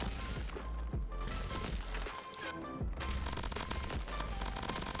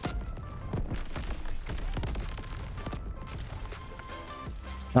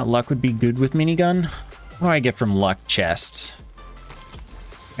 Thought luck would be good with minigun. What do I get from luck chests?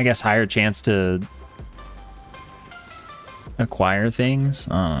 I guess higher chance to acquire things.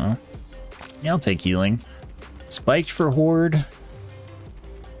 I don't know. Yeah, I'll take healing. Spiked for horde.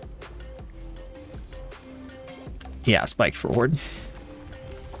 Yeah, spiked for horde.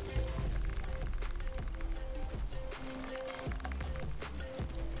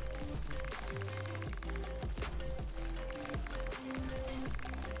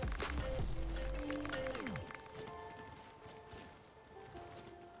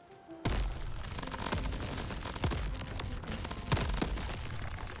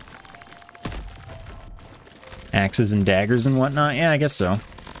 Axes and daggers and whatnot? Yeah, I guess so.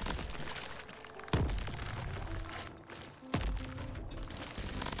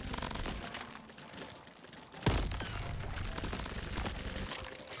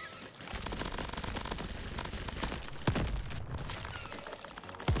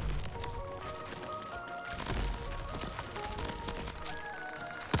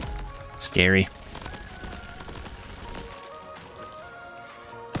 Scary.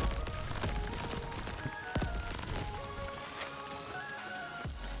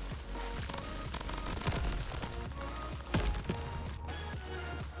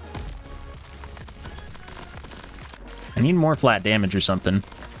 I need more flat damage or something.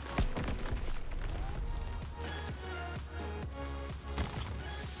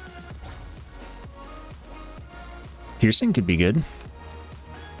 Piercing could be good.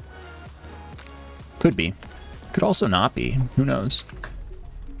 Could be. Could also not be. Who knows?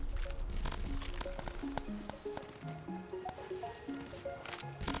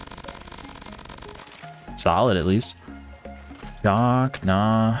 Solid, at least. Shock,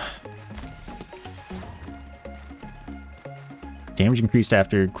 nah. Damage increased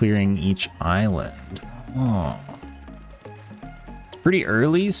after clearing each island. Oh. It's pretty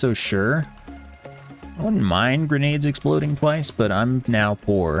early, so sure. I wouldn't mind grenades exploding twice, but I'm now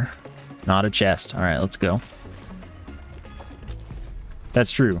poor. Not a chest. All right, let's go.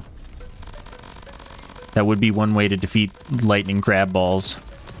 That's true. That would be one way to defeat lightning crab balls.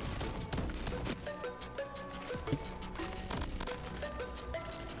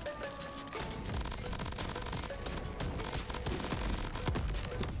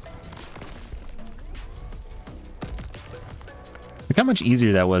 Look how much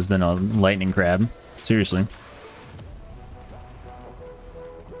easier that was than a lightning crab. Seriously.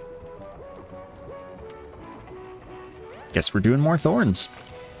 Guess we're doing more thorns.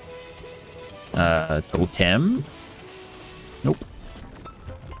 Totem? Nope.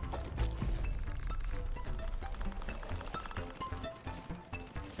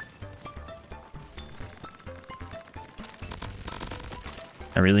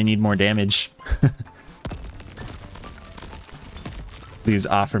 I really need more damage. Please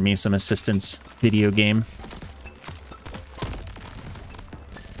offer me some assistance, video game.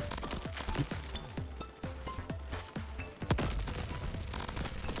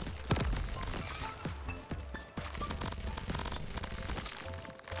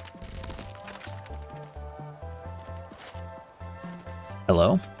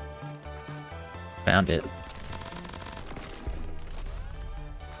 Hello? Found it.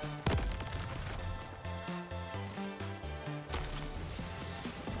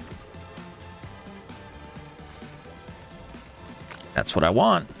 That's what I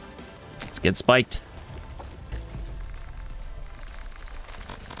want. Let's get spiked.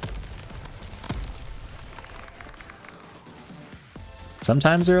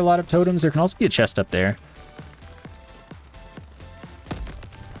 Sometimes there are a lot of totems. There can also be a chest up there.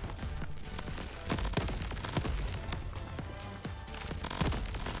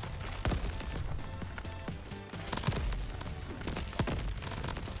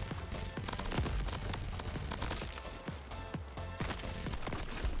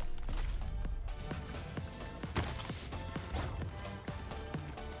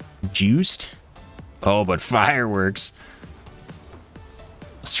 Juiced? Oh, but fireworks.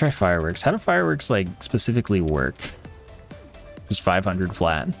 Let's try fireworks. How do fireworks, like, specifically work? Just 500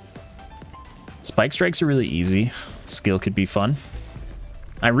 flat. Spike strikes are really easy. Skill could be fun.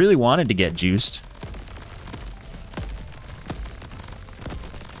 I really wanted to get juiced.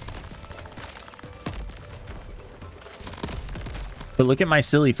 But look at my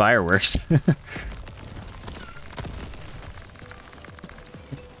silly fireworks.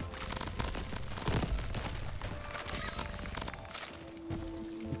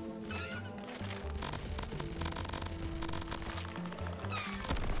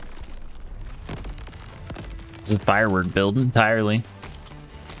 It's a firework build entirely.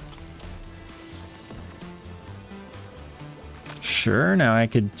 Sure, now I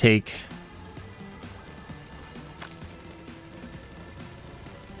could take...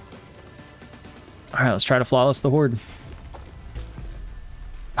 Alright, let's try to flawless the horde.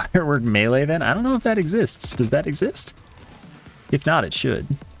 Firework melee then? I don't know if that exists. Does that exist? If not, it should.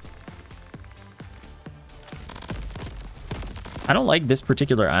 I don't like this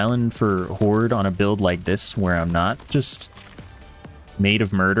particular island for horde on a build like this where I'm not just made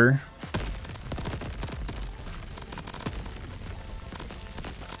of murder.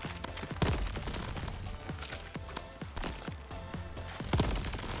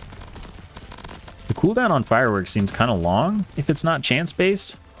 The cooldown on fireworks seems kind of long if it's not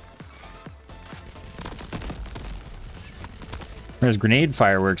chance-based. Whereas grenade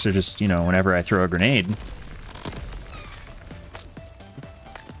fireworks are just, you know, whenever I throw a grenade.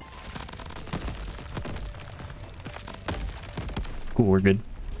 Cool, we're good.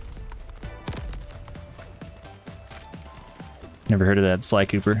 Never heard of that, Sly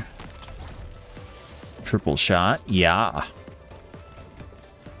Cooper. Triple shot, yeah.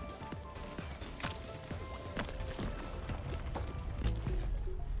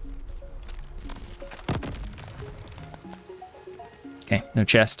 Okay, no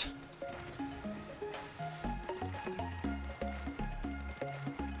chest.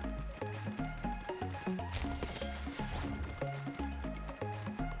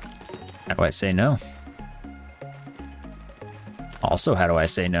 How do I say no? Also, how do I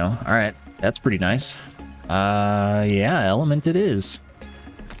say no? All right, that's pretty nice. Yeah, element it is.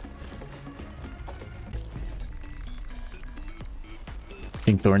 I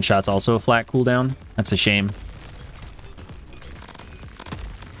think Thorn Shot's also a flat cooldown. That's a shame.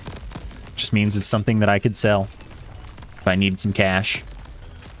 Just means it's something that I could sell if I needed some cash.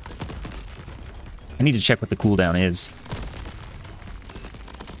 I need to check what the cooldown is.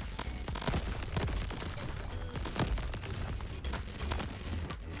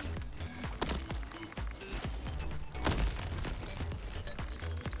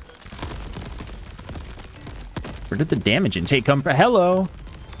 Where did the damage intake come from? Hello!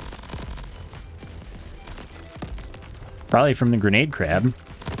 Probably from the grenade crab.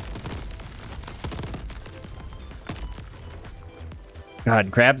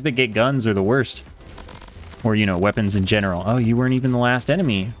 God, crabs that get guns are the worst. Or, you know, weapons in general. Oh, you weren't even the last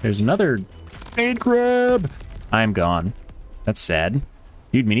enemy. There's another grenade crab! I'm gone. That's sad.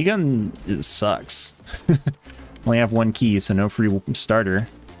 Dude, minigun sucks. Only have one key, so no free starter.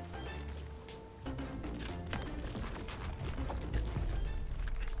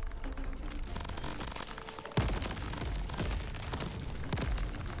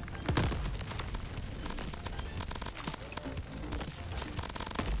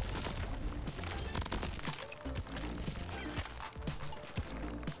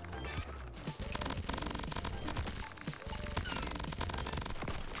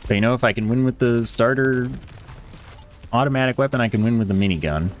 But you know, if I can win with the starter automatic weapon, I can win with the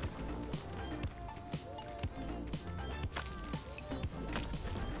minigun.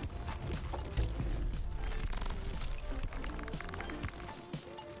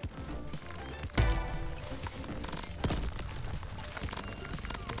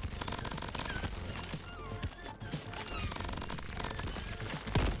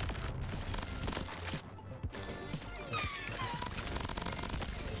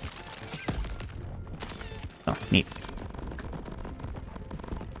 Oh, neat.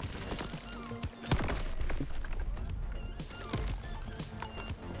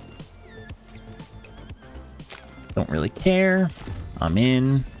 Don't really care. I'm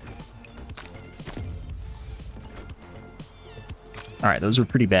in. All right, those were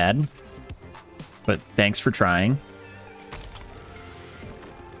pretty bad, but thanks for trying.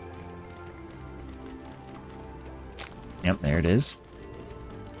 Yep, there it is.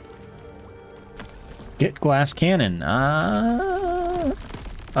 Get glass cannon.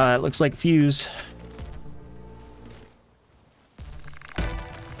 It looks like fuse.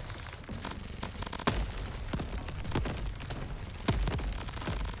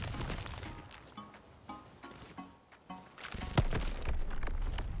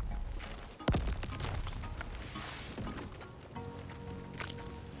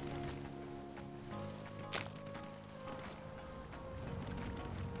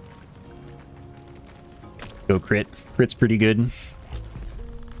 Go crit. Crit's pretty good.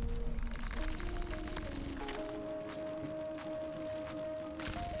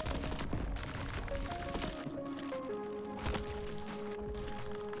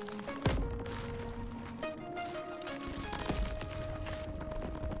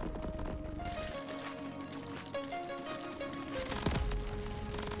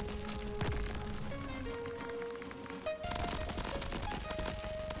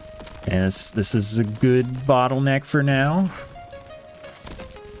 Yes, this is a good bottleneck for now.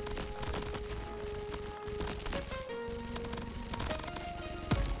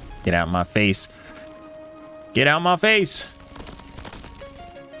 Get out my face. Get out my face.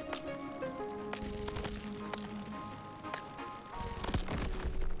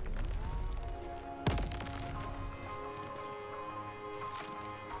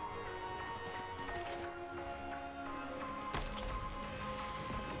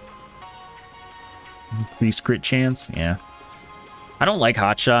 Increased crit chance, yeah. I don't like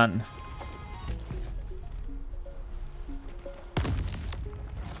hotshot.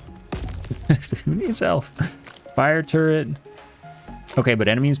 Who needs health? Fire turret. Okay, but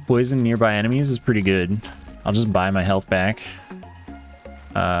enemies poison nearby enemies is pretty good. I'll just buy my health back.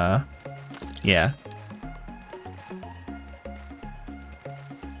 Yeah.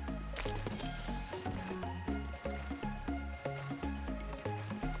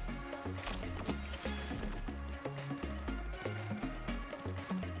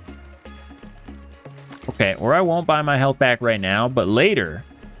 Okay, or I won't buy my health back right now, but later,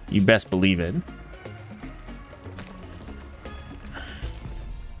 you best believe it.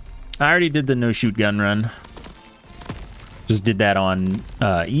 I already did the no-shoot gun run. Just did that on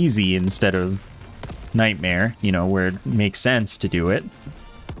easy instead of nightmare, you know, where it makes sense to do it.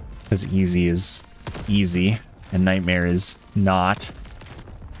 Because easy is easy, and nightmare is not.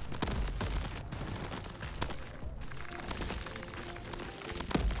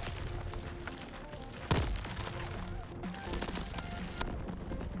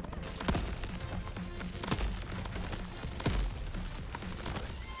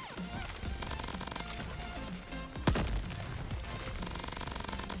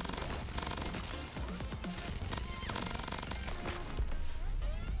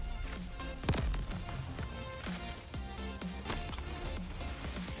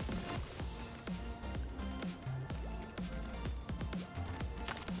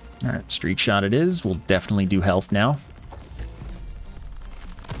 Alright, streak shot it is. We'll definitely do health now.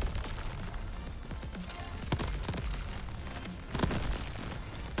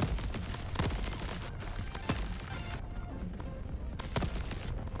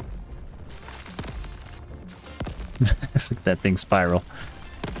 Look at that thing spiral.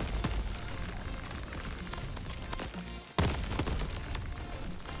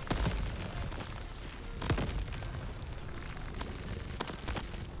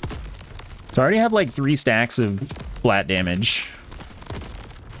 So I already have like 3 stacks of flat damage,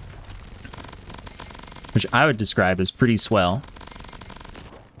 which I would describe as pretty swell.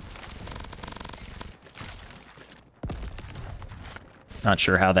 Not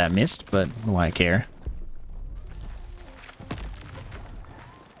sure how that missed, but why care?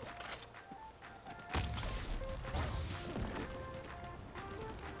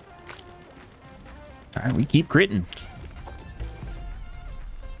 All right, we keep critting.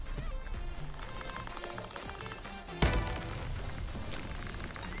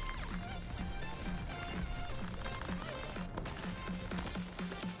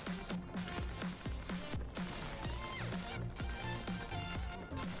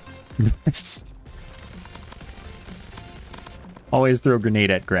 Always throw a grenade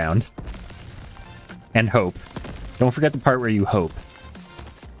at ground. And hope. Don't forget the part where you hope.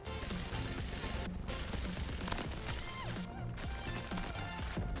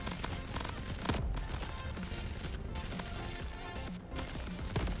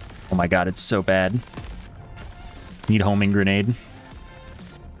 Oh my god, it's so bad. Need homing grenade.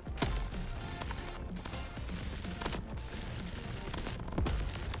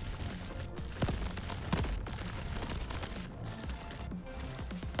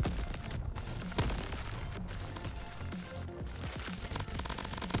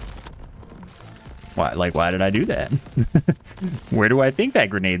 Why, like, why did I do that? Where do I think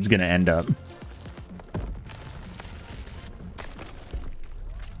that grenade's gonna end up?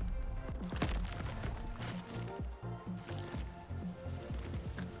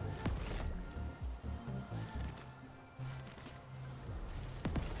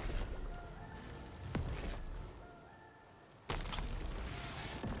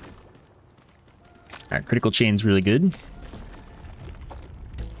 Alright, critical chain's really good.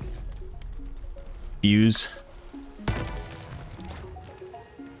 Fuse.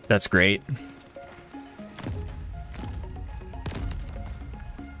 That's great.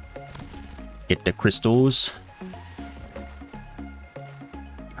 Get the crystals.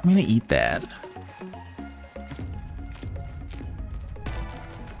 I'm gonna eat that.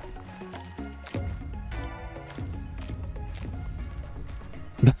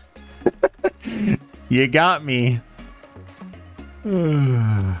 You got me.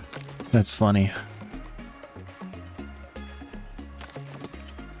 That's funny.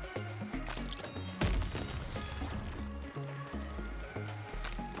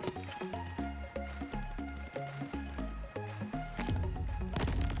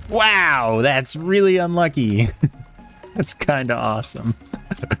 Wow, that's really unlucky. That's kind of awesome.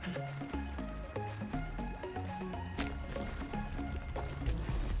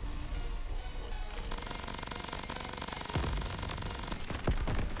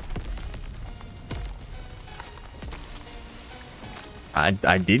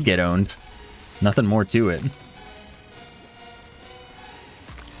 I did get owned. Nothing more to it.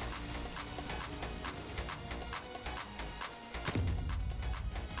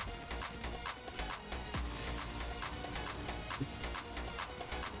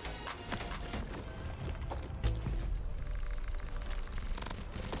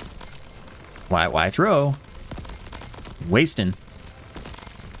 Why throw? Wasting.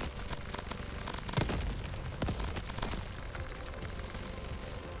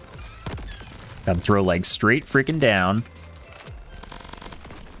 Gotta throw like straight freaking down.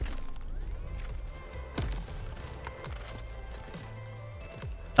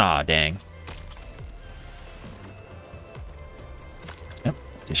 Aw, dang. Yep,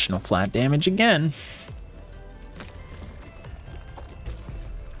 additional flat damage again.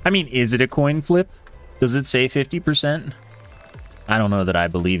 I mean, is it a coin flip? Does it say 50%? I don't know that I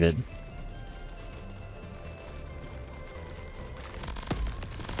believe it.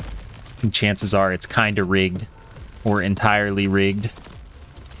 And chances are it's kind of rigged or entirely rigged.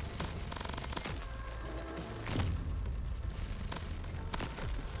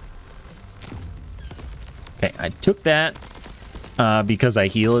 Okay, I took that because I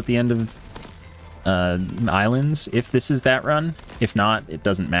heal at the end of islands, if this is that run. If not, it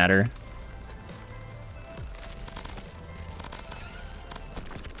doesn't matter.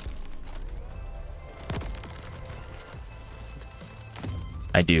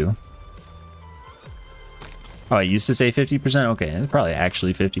 I do. Oh, I used to say 50%? Okay, it's probably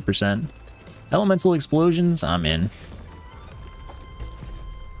actually 50%. Elemental explosions, I'm in.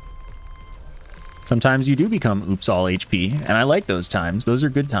 Sometimes you do become oops all HP, and I like those times. Those are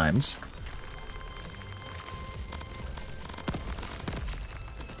good times.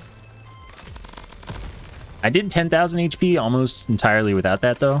 I did 10,000 HP almost entirely without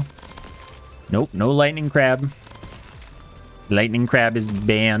that, though. Nope, no lightning crab. Lightning crab is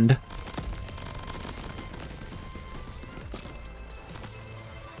banned.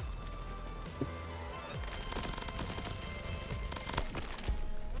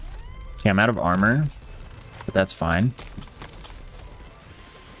 Okay, I'm out of armor, but that's fine.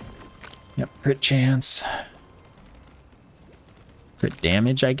 Yep, crit chance. Crit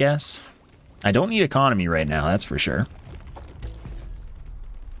damage, I guess. I don't need economy right now, that's for sure.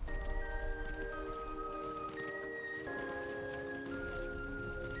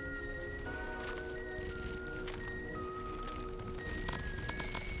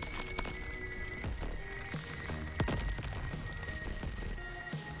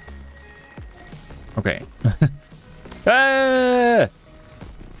 Okay. Ah!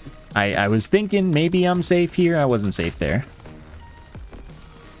 I was thinking maybe I'm safe here. I wasn't safe there.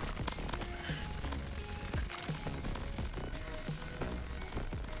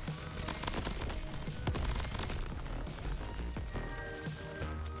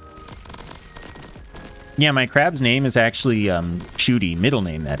 Yeah, my crab's name is actually Shooty. Middle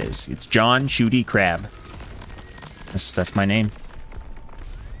name, that is. It's John Shooty Crab. That's my name.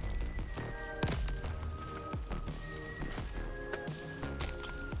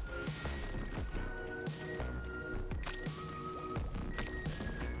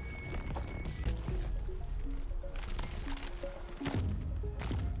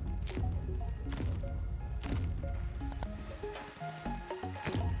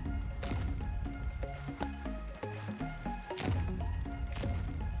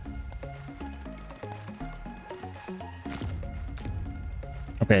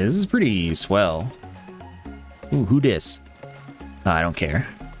 Okay, this is pretty swell. Ooh, who dis? Oh, I don't care.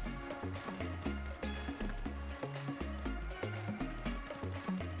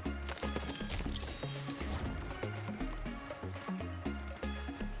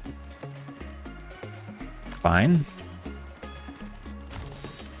 Fine.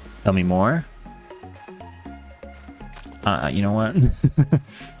 Tell me more. You know what?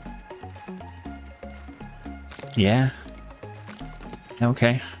 Yeah.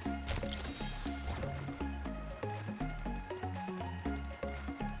 Okay.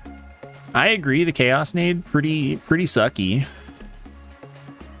 I agree, the Chaos Nade, pretty sucky.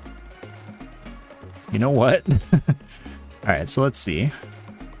 You know what? Alright, so let's see.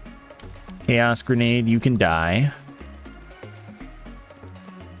 Chaos Grenade, you can die.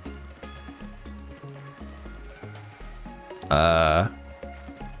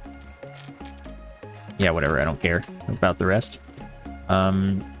 Yeah, whatever, I don't care about the rest.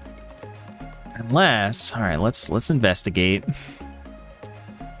 Unless, all right, let's investigate.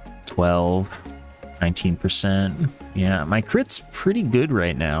 12, 19%. Yeah, my crit's pretty good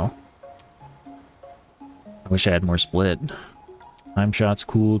right now. I wish I had more split. Time shot's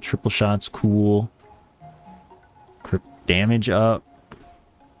cool, triple shot's cool. Crit damage up.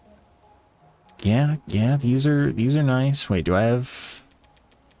 Yeah, these are nice. Wait, do I have...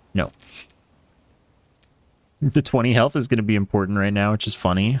 No. The 20 health is going to be important right now, which is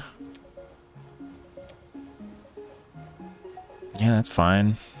funny. Yeah, that's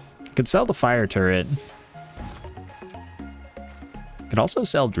fine. Could sell the fire turret. Could also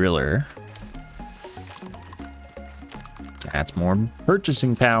sell driller. That's more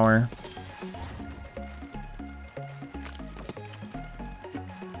purchasing power.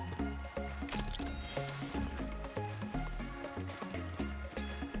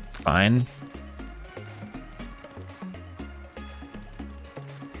 Fine.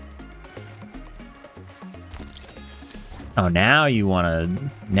 Oh, now you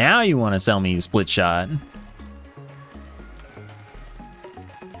wanna sell me split shot.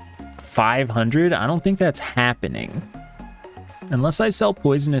 500? I don't think that's happening. Unless I sell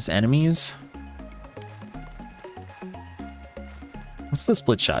poisonous enemies. What's the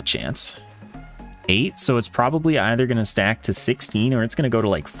split shot chance? 8, so it's probably either gonna stack to 16 or it's gonna go to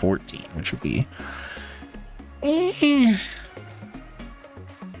like 14, which would be...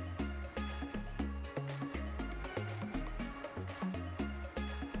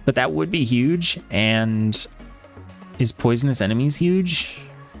 But that would be huge, and is poisonous enemies huge?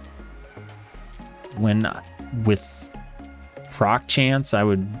 When with proc chance, I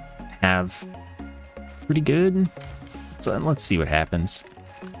would have pretty good. So let's see what happens.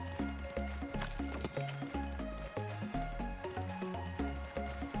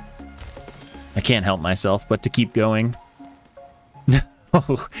 I can't help myself but to keep going. No,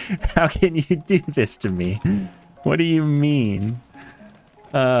 how can you do this to me? What do you mean?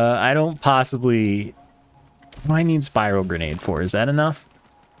 I don't possibly... What do I need spiral grenade for? Is that enough?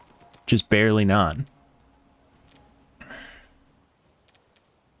 Just barely not.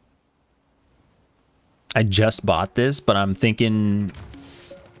 I just bought this, but I'm thinking...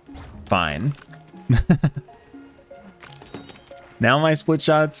 Fine. Now my split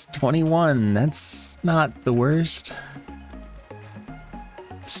shot's 21. That's not the worst.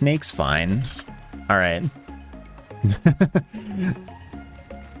 Snake's fine. Alright.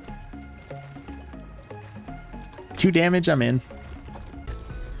 2 damage, I'm in.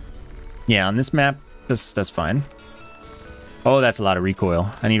 Yeah, on this map, that's fine. Oh, that's a lot of recoil.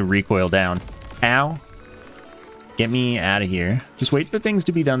 I need to recoil down. Ow. Get me out of here. Just wait for things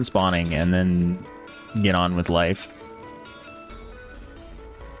to be done spawning and then get on with life.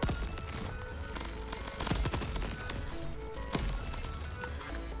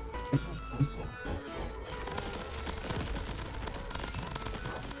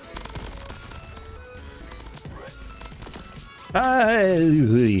 How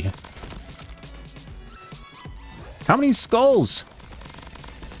many skulls?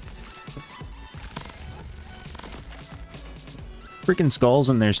 Freaking skulls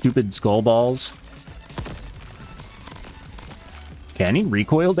and their stupid skull balls. Okay, I need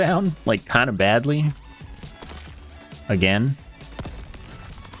recoil down, like, kind of badly. Again.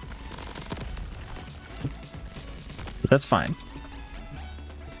 But that's fine.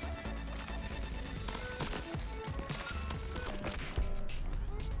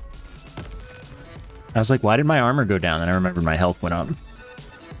 I was like, why did my armor go down? And I remembered my health went up.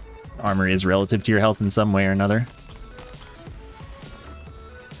 Armor is relative to your health in some way or another.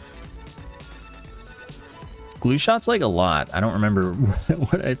 Glue shot's like a lot. I don't remember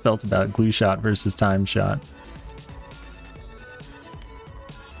what I felt about glue shot versus time shot.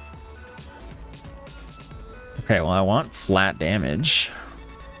 Okay, well, I want flat damage.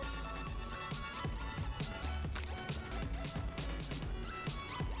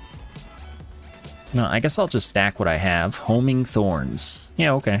 No, I guess I'll just stack what I have. Homing thorns.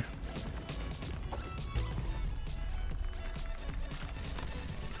 Yeah, okay.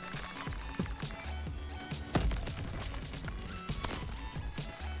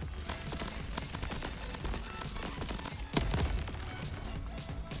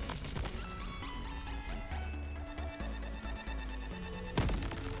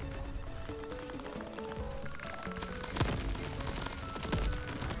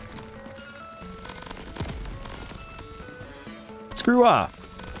 Screw off.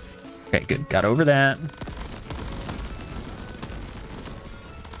 Okay, good. Got over that.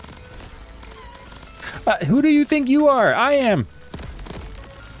 Who do you think you are? I am.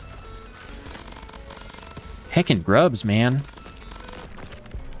 Heckin' grubs, man.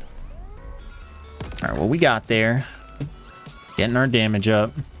 All right, well, we got there. Getting our damage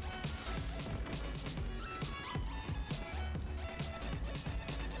up.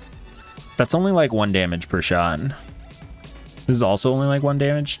 That's only like 1 damage per shot. This is also only like 1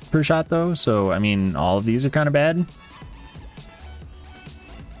 damage per shot, though, so, I mean, all of these are kind of bad.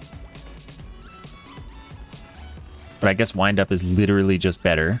 But I guess wind up is literally just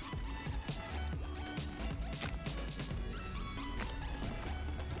better.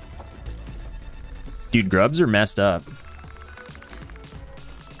 Dude, grubs are messed up.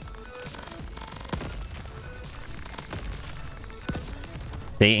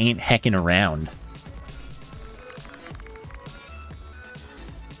 They ain't hecking around.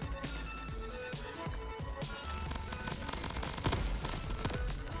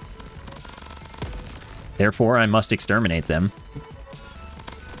 Therefore, I must exterminate them.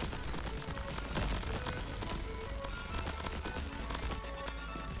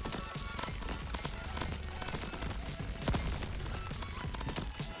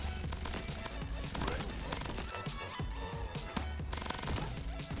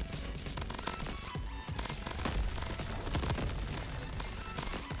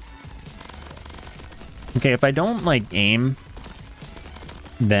 Okay, if I don't, like, aim,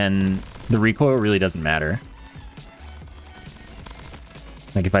 then the recoil really doesn't matter.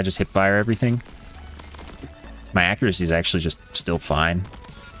 Like, if I just hip fire everything, my accuracy is actually just still fine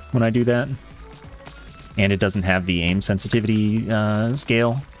when I do that. And it doesn't have the aim sensitivity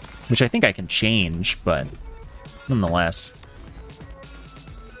scale, which I think I can change, but nonetheless.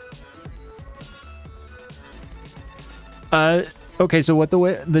 Okay, so what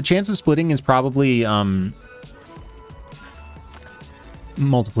the chance of splitting is probably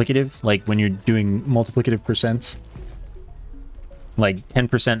multiplicative, like when you're doing multiplicative percents. Like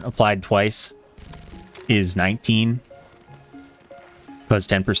 10% applied twice is 19, because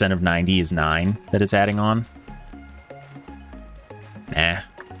 10% of 90 is 9 that it's adding on. Nah.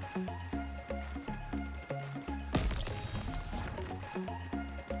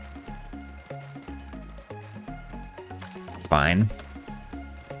 Fine.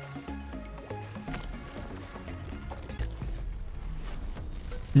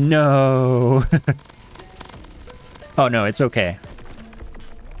 No. Oh, no, it's okay.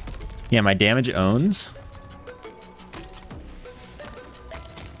 Yeah, my damage owns.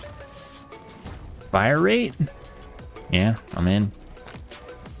 Fire rate? Yeah, I'm in.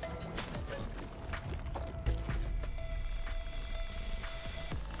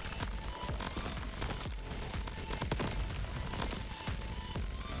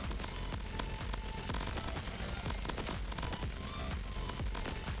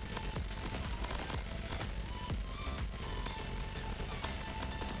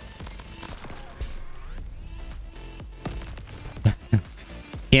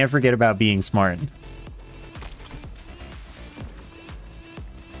 Can't forget about being smart.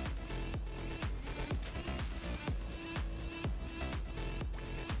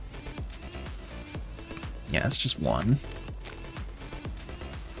 Yeah, it's just one.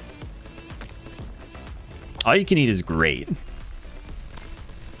 All you can eat is great.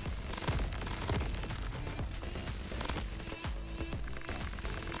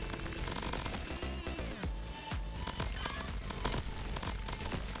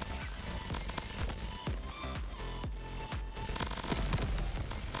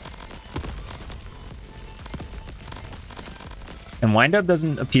 And Wind Up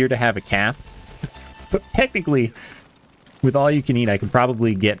doesn't appear to have a cap. So technically, with all you can eat, I could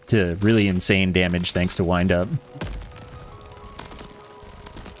probably get to really insane damage thanks to Wind Up.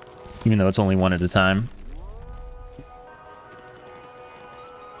 Even though it's only one at a time.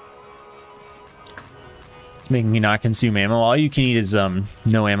 It's making me not consume ammo. All you can eat is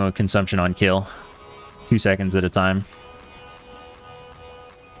no ammo consumption on kill. 2 seconds at a time.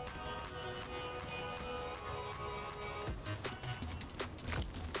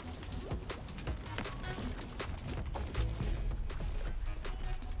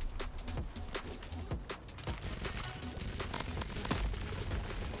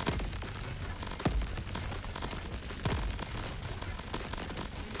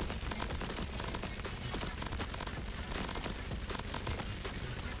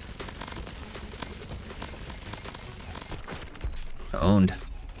 Owned.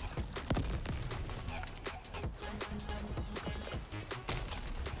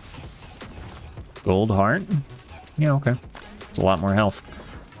 Gold heart? Yeah, okay. It's a lot more health.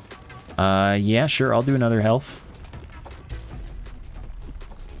 Yeah, sure, I'll do another health.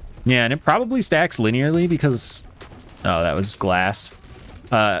 Yeah, and it probably stacks linearly because... Oh, that was glass.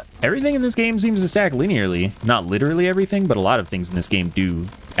 Everything in this game seems to stack linearly. Not literally everything, but a lot of things in this game do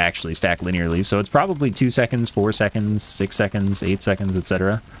actually stack linearly. So it's probably 2 seconds, 4 seconds, 6 seconds, 8 seconds,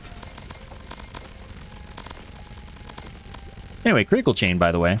 etc. Anyway, critical chain,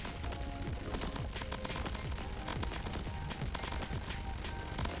 by the way.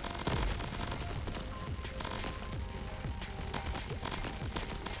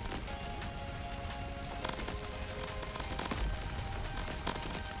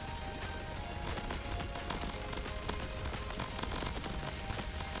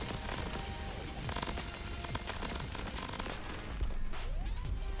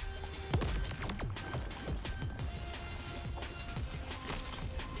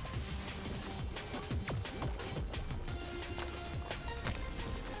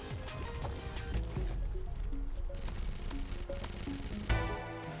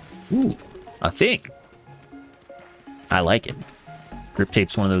 Ooh, a thing. I like it. Grip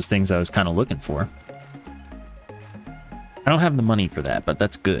tape's one of those things I was kind of looking for. I don't have the money for that, but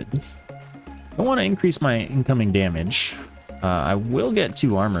that's good. I want to increase my incoming damage. I will get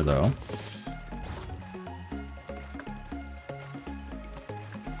 2 armor, though.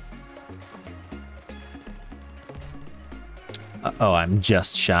 Oh, I'm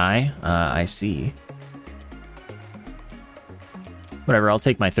just shy. I see. Whatever, I'll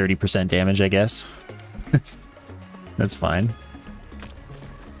take my 30% damage, I guess. That's fine.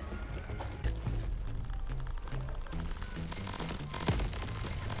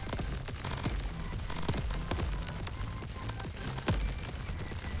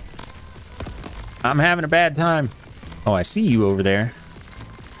 I'm having a bad time. Oh, I see you over there.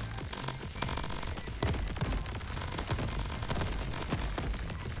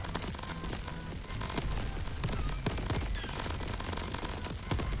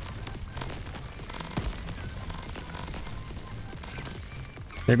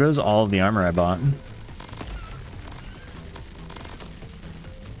 There goes all of the armor I bought.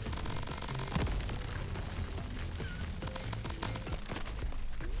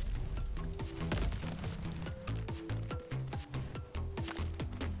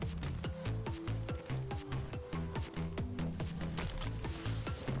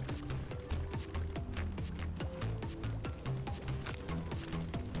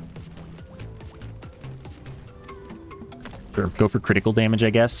 Sure, go for critical damage, I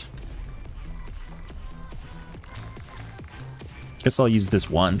guess. Guess I'll use this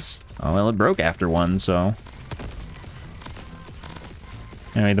once. Oh, well, it broke after one, so...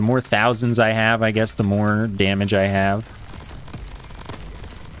 Anyway, the more thousands I have, I guess the more damage I have.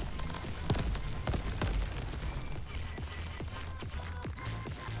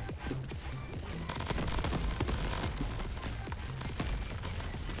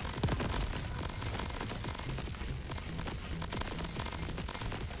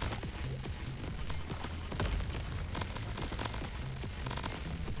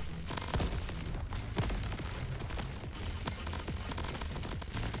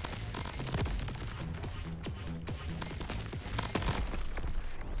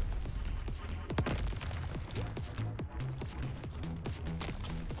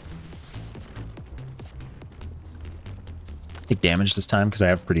 Take damage this time because I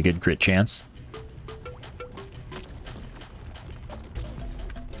have a pretty good crit chance.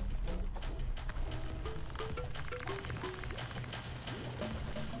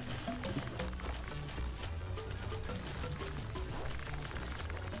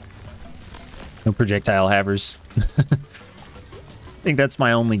 No projectile havers. I think that's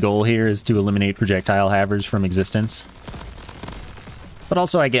my only goal here, is to eliminate projectile havers from existence. But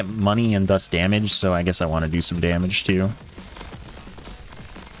also I get money and thus damage, so I guess I want to do some damage too.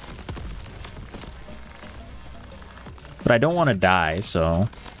 But I don't want to die, so...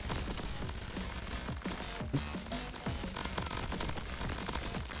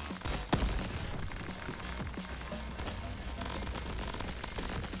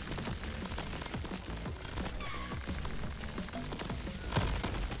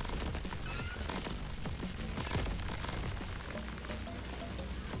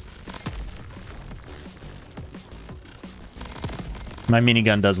 My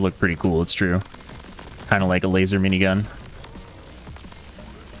minigun does look pretty cool, it's true. Kind of like a laser minigun.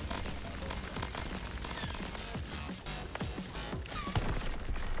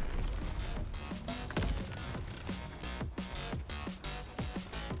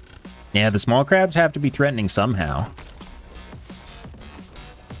 Yeah, the small crabs have to be threatening somehow.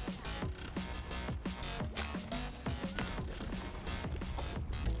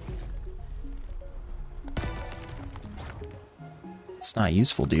 It's not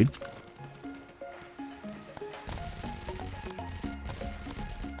useful, dude.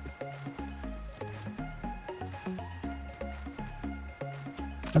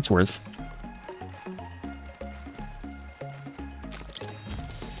 That's worth.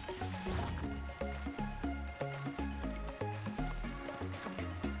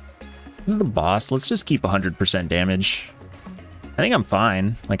 This is the boss. Let's just keep 100% damage. I think I'm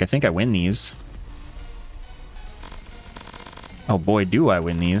fine. Like, I think I win these. Oh boy, do I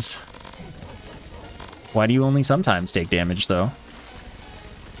win these. Why do you only sometimes take damage, though?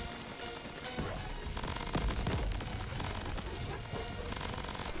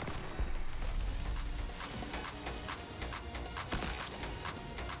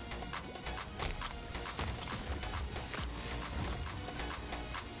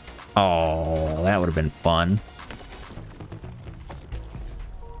 Oh, that would have been fun.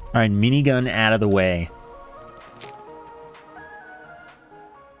 All right, minigun out of the way.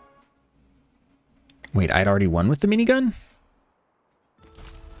 Wait, I'd already won with the minigun?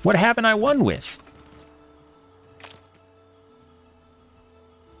 What haven't I won with?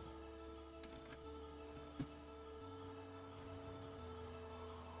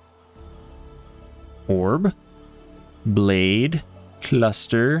 Orb, blade,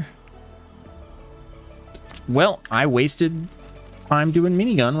 cluster. Well, I wasted time doing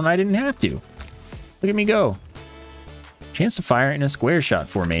minigun when I didn't have to. Look at me go. Chance to fire in a square shot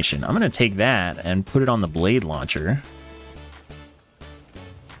formation. I'm going to take that and put it on the blade launcher.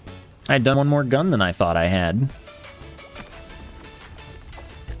 I had done one more gun than I thought I had.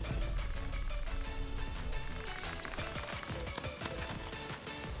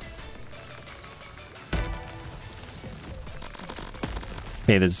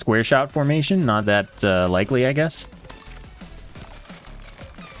 Okay, there's a square shot formation. Not that likely, I guess.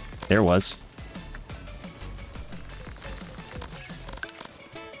 There was.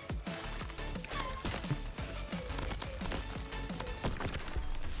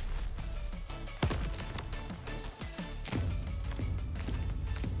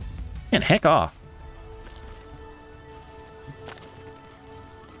 And heck off.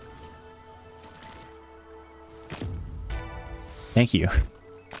 Thank you.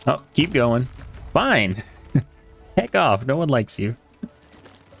 Oh, keep going. Fine. Heck off. No one likes you.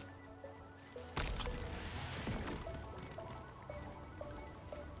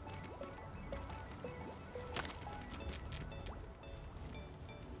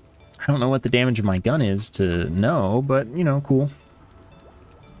 I don't know what the damage of my gun is to know, but, you know, cool.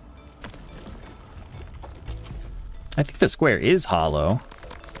 I think the square is hollow.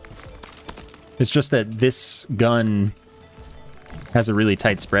 It's just that this gun has a really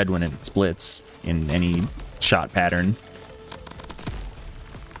tight spread when it splits in any shot pattern.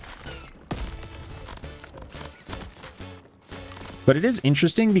 But it is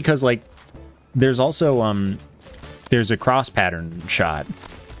interesting because, like, there's also, there's a cross pattern shot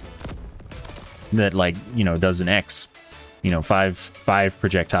that, like, you know, does an X, you know, five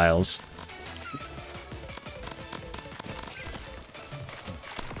projectiles.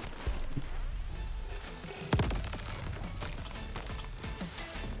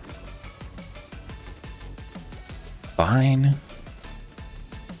 Fine.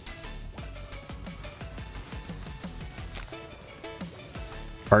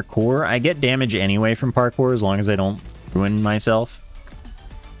 Parkour. I get damage anyway from parkour as long as I don't ruin myself.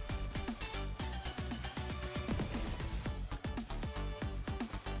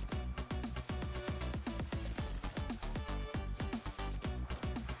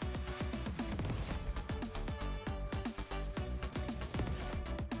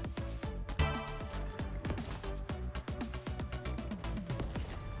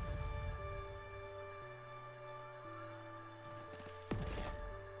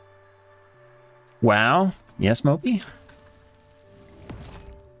 Wow. Yes, Mopey?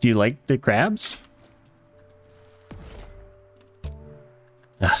 Do you like the crabs?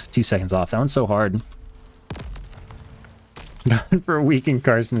 Ugh, 2 seconds off. That one's so hard. For a week in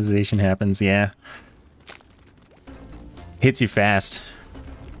carcinization happens, yeah. Hits you fast.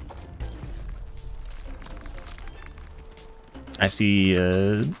 I see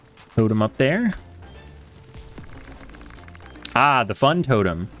a totem up there. Ah, the fun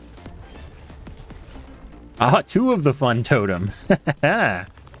totem. Ah, 2 of the fun totem.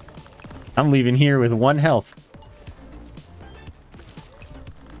 I'm leaving here with 1 health.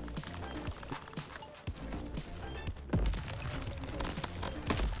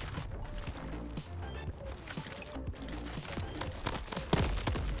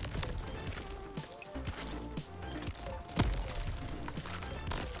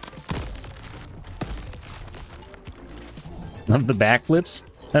 Love the backflips.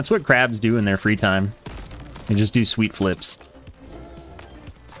 That's what crabs do in their free time. They just do sweet flips.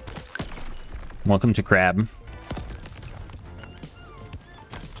 Welcome to crab.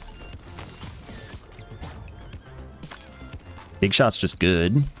 Big shot's just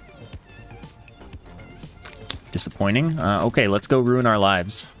good. Disappointing. Okay, let's go ruin our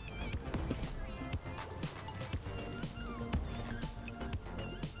lives.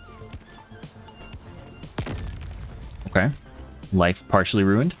 Okay. Life partially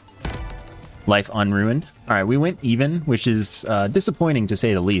ruined. Life unruined. All right, we went even, which is disappointing to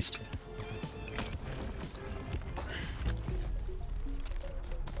say the least.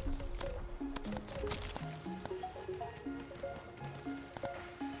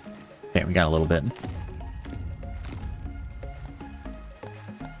 Okay, we got a little bit.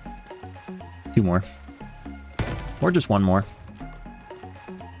 2 more. Or just 1 more.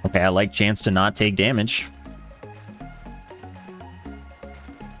 Okay, I like chance to not take damage.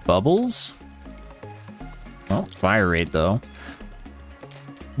 Bubbles? Well, fire rate, though.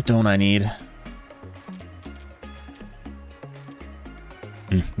 What don't I need?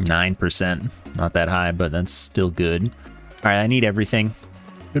 9%. Not that high, but that's still good. All right, I need everything.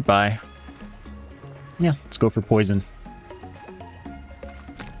 Goodbye. Yeah, let's go for poison.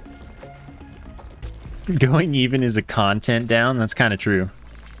 Going even is a content down? That's kind of true.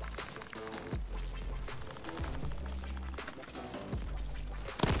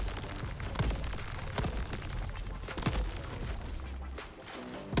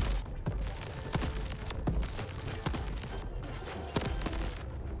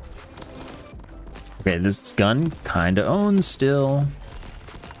 Okay, this gun kind of owns still.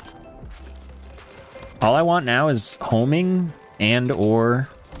 All I want now is homing and or,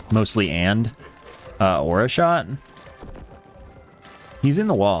 mostly and, aura shot. He's in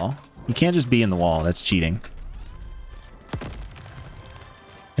the wall. You can't just be in the wall, that's cheating. How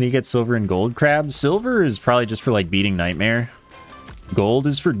do you get silver and gold crabs? Silver is probably just for like beating Nightmare. Gold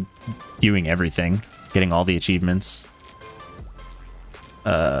is for doing everything, getting all the achievements.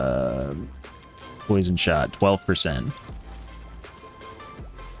 Poison shot, 12%.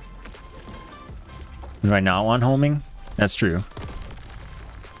 Do I not want homing? That's true.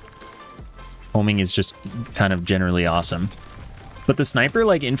 Homing is just kind of generally awesome. But the sniper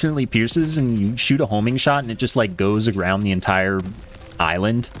like infinitely pierces and you shoot a homing shot and it just like goes around the entire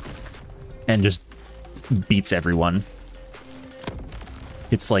island and just beats everyone.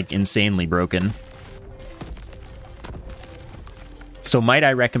 It's like insanely broken. So might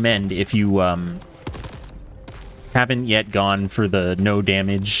I recommend, if you haven't yet gone for the no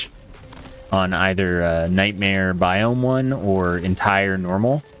damage on either Nightmare Biome one or entire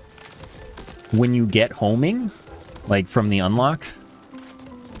normal, when you get homing, like from the unlock,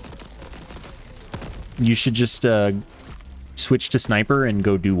 you should just switch to sniper and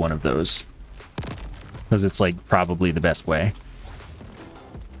go do one of those. Because it's like probably the best way.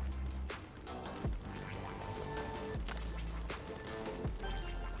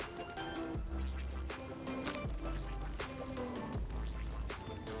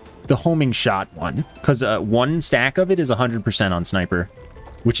 The homing shot one, because 1 stack of it is 100% on sniper,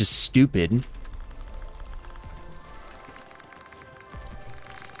 which is stupid.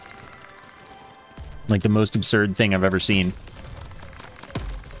 Like the most absurd thing I've ever seen.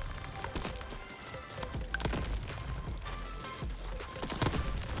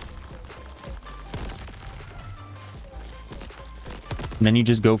 And then you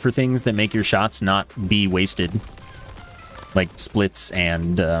just go for things that make your shots not be wasted. Like splits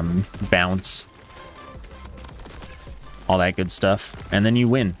and bounce. All that good stuff. And then you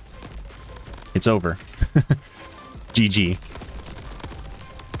win. It's over. GG.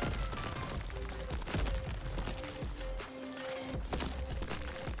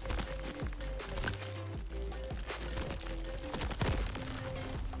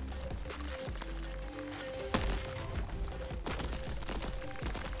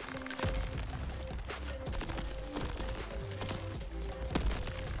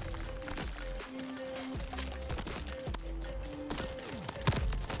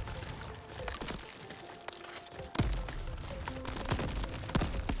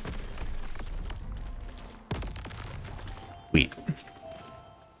 Sweet.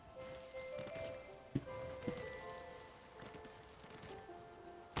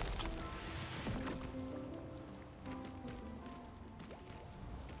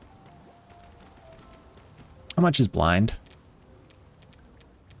 How much is blind?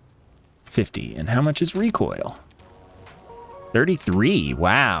 50. And how much is recoil? 33.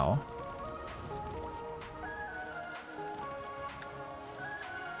 Wow.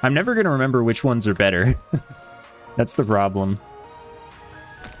 I'm never going to remember which ones are better. That's the problem.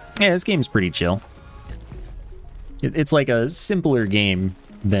 Yeah, this game's pretty chill. It's like a simpler game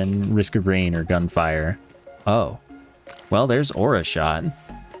than Risk of Rain or Gunfire. Oh. Well, there's Aura Shot.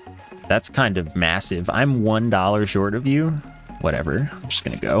 That's kind of massive. I'm $1 short of you. Whatever. I'm just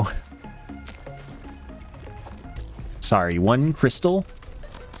gonna go. Sorry, 1 crystal?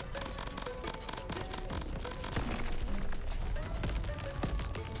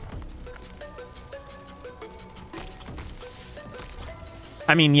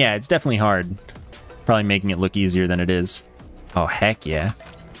 I mean, yeah, it's definitely hard. Probably making it look easier than it is. Oh, heck yeah.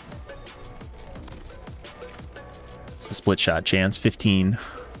 It's the split shot chance, 15.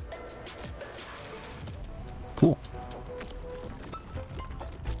 Cool.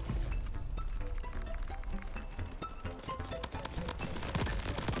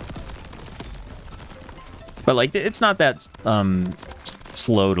 But, like, it's not that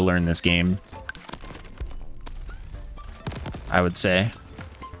slow to learn this game, I would say.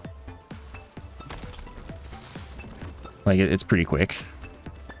 Like, it's pretty quick.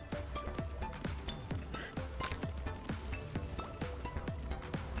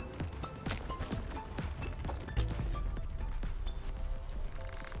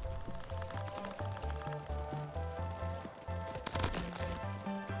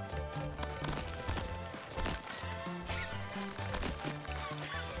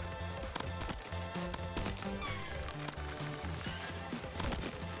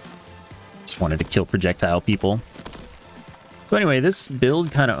 Just wanted to kill projectile people. So anyway, this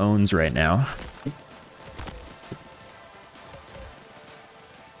build kind of owns right now.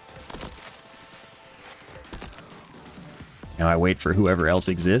 Now I wait for whoever else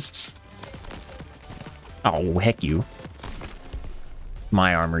exists. Oh, heck you.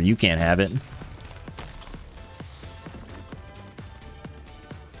 My armor, you can't have it.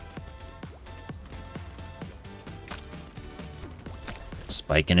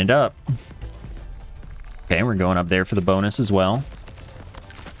 Spiking it up. Okay, we're going up there for the bonus as well.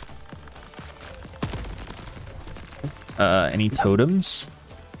 Any totems?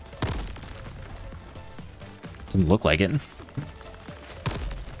 Doesn't look like it.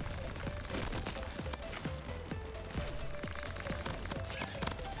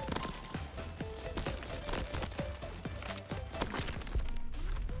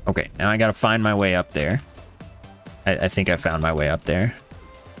 Okay, now I gotta find my way up there. I think I found my way up there.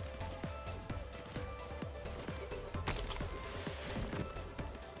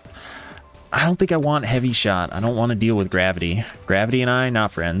 I don't think I want heavy shot. I don't want to deal with gravity. Gravity and I,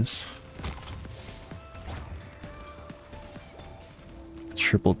 not friends.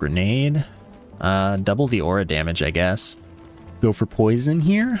 Triple grenade. Double the aura damage, I guess. Go for poison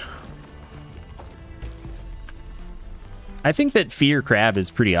here. I think that Fear Crab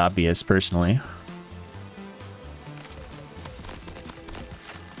is pretty obvious, personally.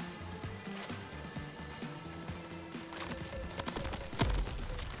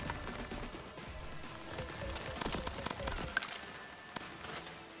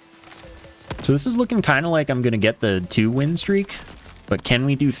 So this is looking kind of like I'm going to get the 2-win streak, but can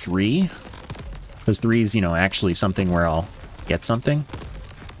we do 3? Because 3 is, you know, actually something where I'll get something.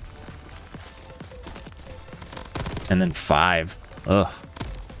 And then 5. Ugh.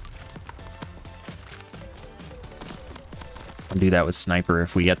 I'll do that with Sniper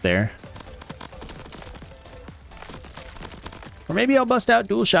if we get there. Or maybe I'll bust out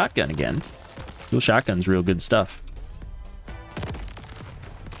Dual Shotgun again. Dual Shotgun's real good stuff.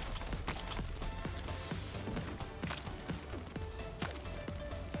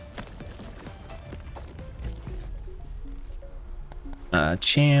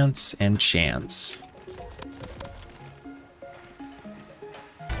 Chance and chance.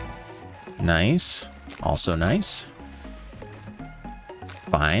 Nice. Also nice.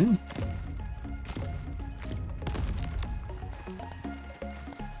 Fine.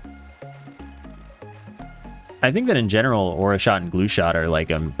 I think that in general, Aura Shot and Glue Shot are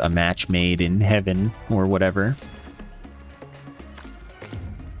like a match made in heaven or whatever.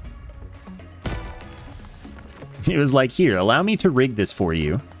 It was like, here, allow me to rig this for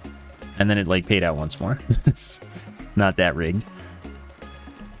you. And then it like paid out once more. It's not that rigged.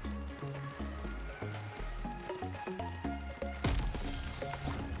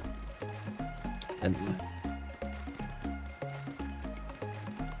 And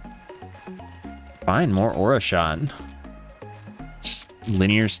fine, more Aura Shot. Just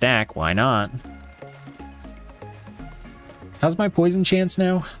linear stack, why not? How's my poison chance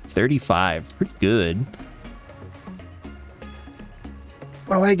now? 35, pretty good.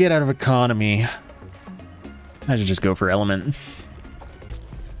 What do I get out of economy? I should just go for element.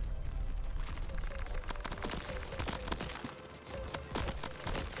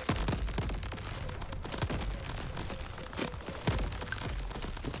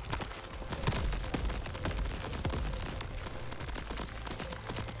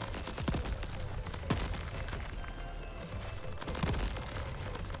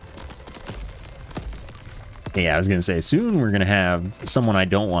 Yeah, I was gonna say, soon we're gonna have someone I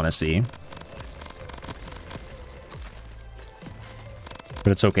don't want to see.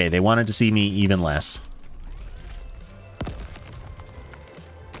 But it's okay, they wanted to see me even less.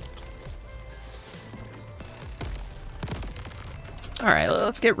 Alright,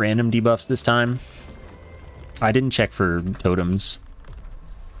 let's get random debuffs this time. I didn't check for totems.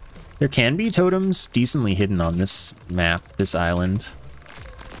 There can be totems decently hidden on this map, this island.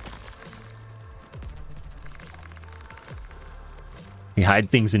 We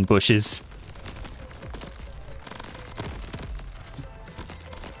hide things in bushes.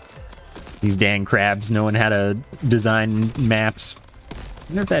 These dang crabs knowing how to design maps. I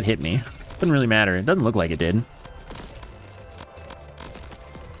wonder if that hit me. Doesn't really matter. It doesn't look like it did.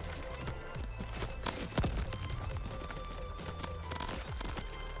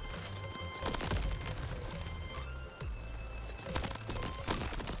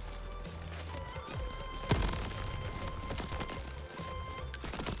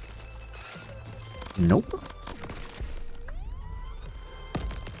 Nope.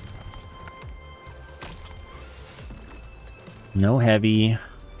 No heavy,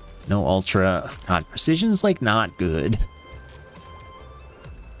 no ultra. God, precision's like not good.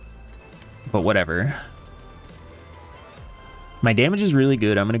 But whatever. My damage is really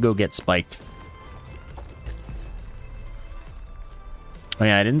good. I'm gonna go get spiked. Oh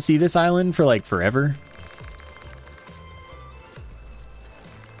yeah, I didn't see this island for like forever.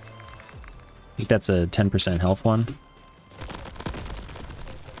 I think that's a 10% health one.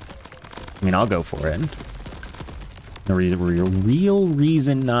 I mean, I'll go for it. No real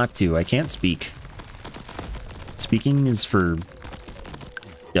reason not to. I can't speak. Speaking is for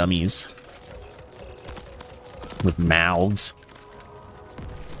dummies. With mouths.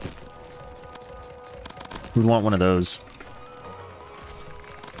 Who'd want one of those?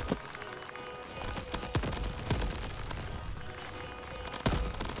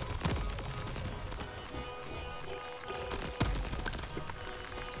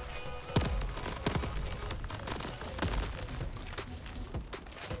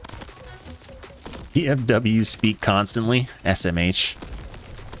 PFW speak constantly. SMH.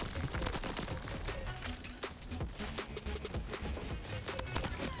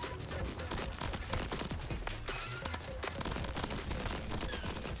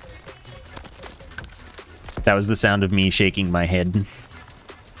 That was the sound of me shaking my head.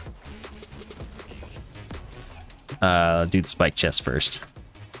 Do the spike chest first.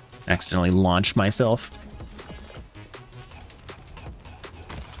 Accidentally launched myself.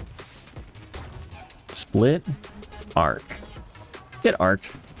 Split. Arc. Get arc.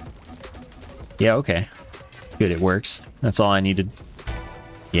 Yeah, okay. Good, it works. That's all I needed.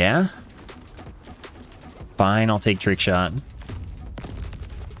 Yeah? Fine, I'll take trick shot.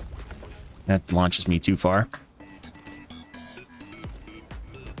 That launches me too far.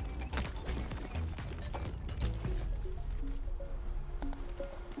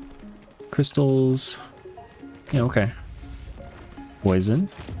 Crystals. Yeah, okay. Poison.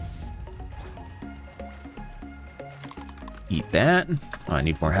 Eat that. Oh, I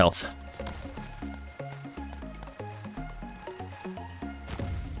need more health.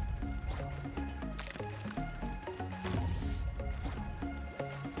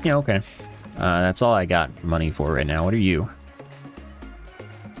 Yeah, okay. That's all I got money for right now. What are you?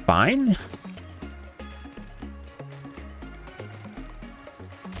 fine.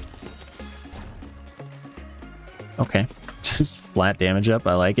 Okay, just flat damage up.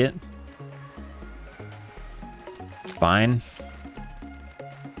 I like it. Fine.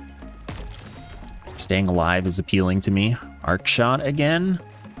 Staying alive is appealing to me. Arc shot again.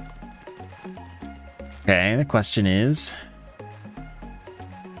 Okay, the question is...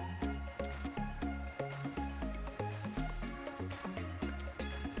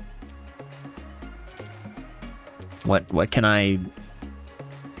 What can I...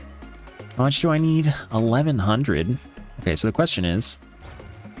 How much do I need? 1,100. Okay, so the question is...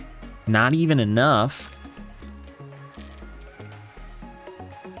 Not even enough.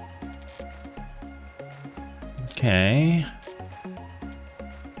 Okay.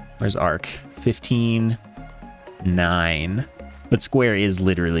 Where's arc? 15, 9. But square is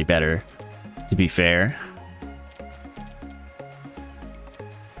literally better, to be fair.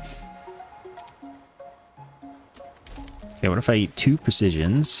 Okay, what if I eat 2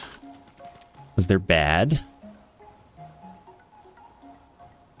 precisions? Was there bad?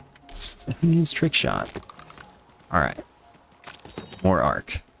 Who needs trick shot? Alright. More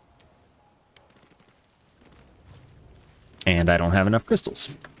arc. And I don't have enough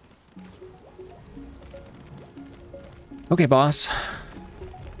crystals. Okay, boss.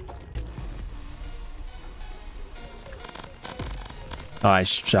 Oh, I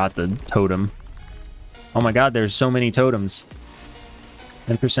shot the totem. Oh my god, there's so many totems.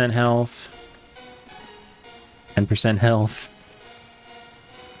 10% health. 10% health.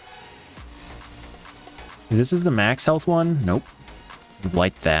 This is the max health one? Nope.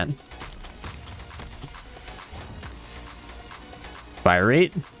 Like that. Fire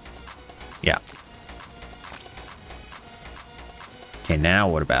rate? Yeah. Okay, now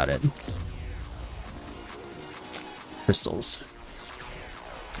what about it? Crystals.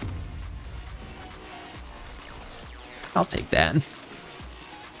 I'll take that.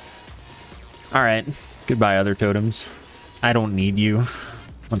 Alright. Goodbye, other totems. I don't need you.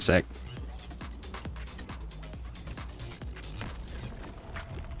 One sec.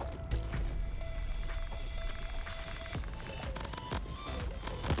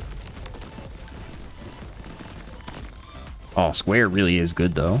 Oh, square really is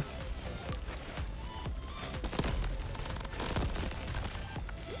good, though.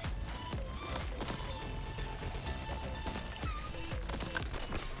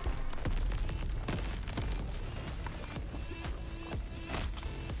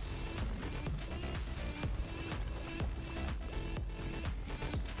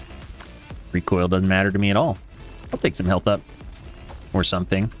 Recoil doesn't matter to me at all. I'll take some health up. Or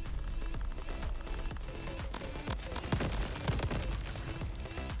something.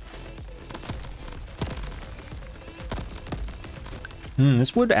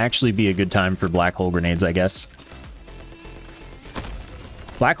 This would actually be a good time for black hole grenades, I guess.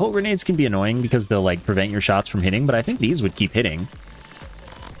 Black hole grenades can be annoying because they'll, like, prevent your shots from hitting, but I think these would keep hitting.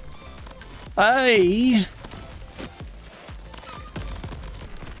 I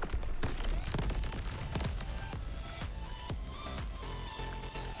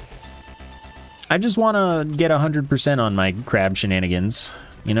just want to get 100% on my crab shenanigans,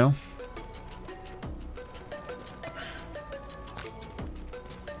 you know?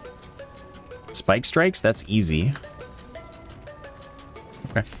 Spike strikes? That's easy.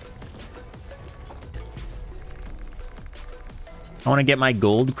 Okay. I want to get my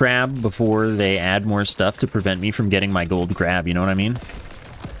gold crab before they add more stuff to prevent me from getting my gold crab, you know what I mean?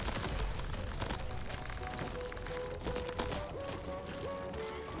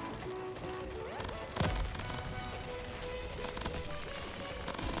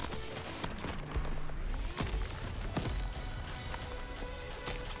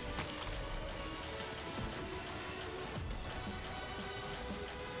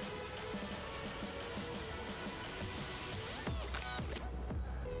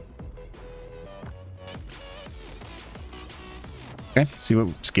 Okay, see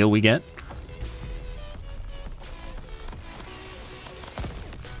what skill we get.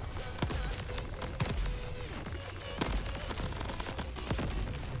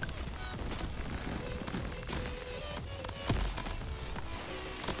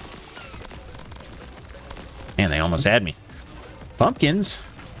 Man, they almost had me. Pumpkins.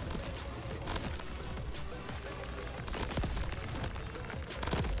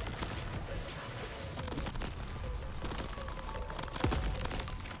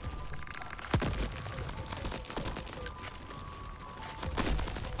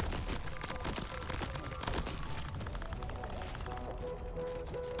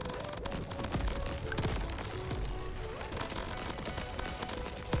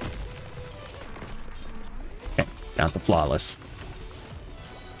 Got the flawless.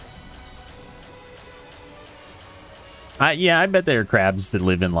 Yeah, I bet there are crabs that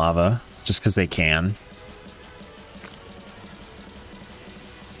live in lava just because they can.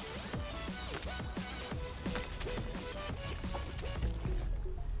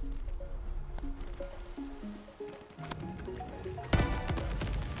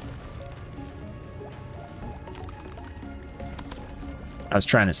 I was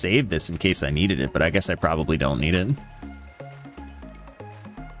trying to save this in case I needed it, but I guess I probably don't need it.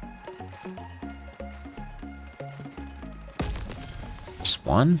 Just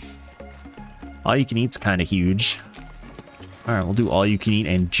one? All you can eat's kind of huge. All right, we'll do all you can eat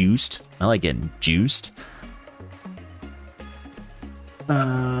and juiced. I like getting juiced.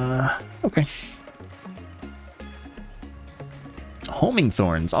 Okay. Homing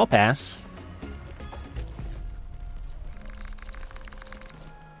thorns, I'll pass.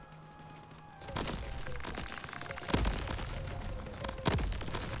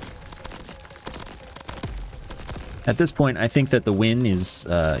 At this point, I think that the win is,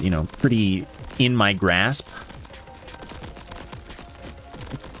 you know, pretty in my grasp.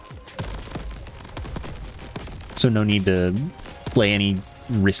 So no need to play any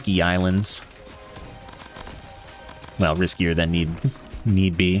risky islands. Well, riskier than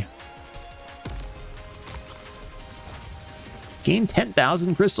need be. Gain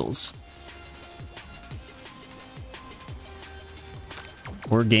 10,000 crystals.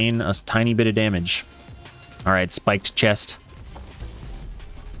 Or gain a tiny bit of damage. All right, spiked chest.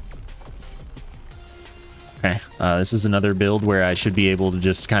 Okay, this is another build where I should be able to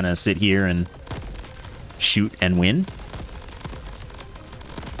just kind of sit here and shoot and win.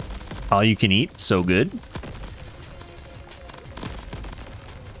 All you can eat, so good.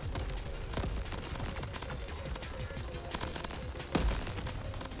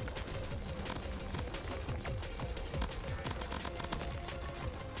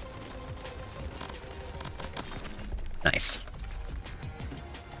 Nice.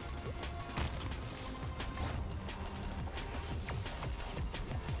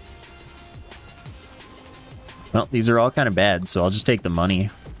 Well, these are all kind of bad, so I'll just take the money.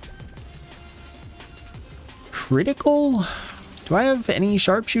 Critical? Do I have any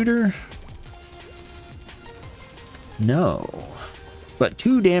sharpshooter? No. But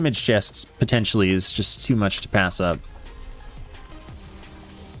 2 damage chests potentially is just too much to pass up.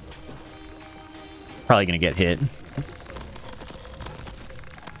 Probably gonna get hit.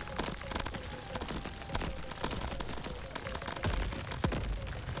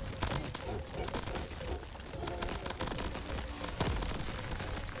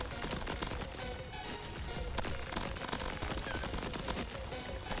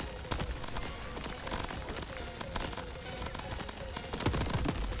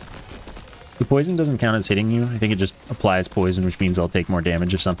 The poison doesn't count as hitting you. I think it just applies poison, which means I'll take more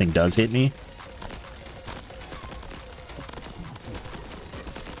damage if something does hit me.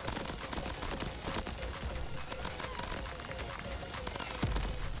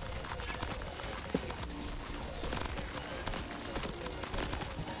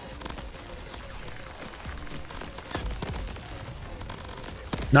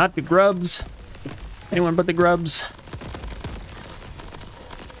 Not the grubs. Anyone but the grubs.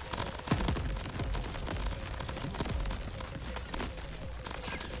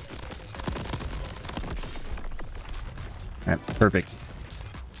 All right, perfect.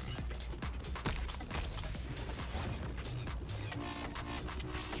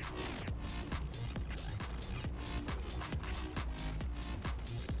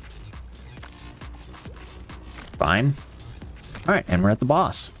 Fine. All right, and we're at the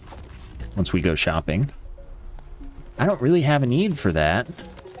boss. Once we go shopping. I don't really have a need for that.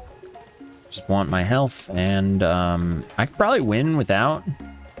 Just want my health, and I could probably win without.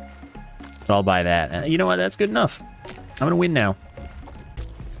 But I'll buy that. You know what? That's good enough. I'm gonna win now.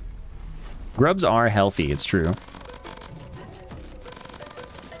 Grubs are healthy, it's true.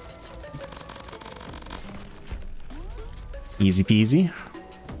 Easy peasy.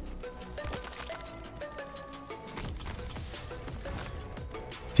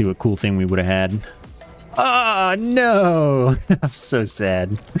 See what cool thing we would have had. Oh, no! I'm so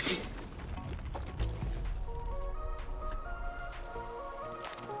sad.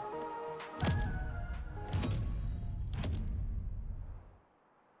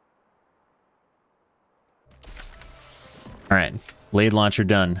 All right, blade launcher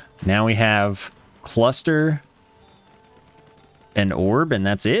done. Now we have cluster, an orb, and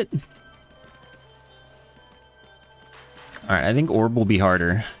that's it. All right, I think orb will be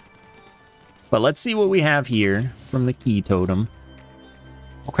harder. But let's see what we have here from the key totem.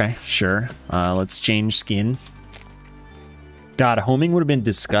 Okay, sure. Let's change skin. God, homing would have been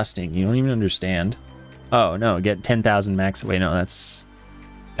disgusting. You don't even understand. Oh, no, get 10,000 max. Wait, no, that's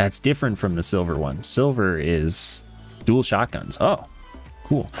different from the silver one. Silver is dual shotguns. Oh,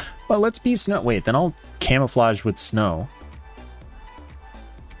 cool. Well, let's be snow. Wait, then I'll camouflage with snow.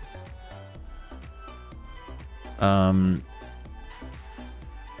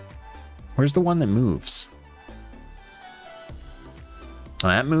 Where's the one that moves? Oh,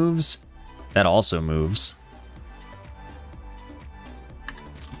 that moves. That also moves.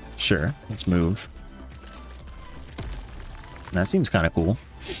 Sure, let's move. That seems kind of cool.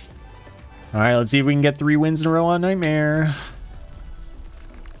 All right, let's see if we can get 3 wins in a row on Nightmare.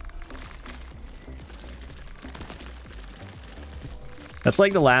 That's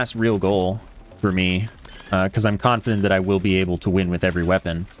like the last real goal for me, because I'm confident that I will be able to win with every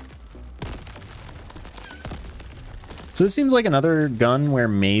weapon. So this seems like another gun where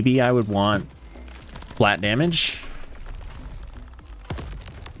maybe I would want flat damage.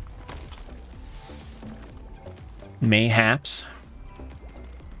 Mayhaps.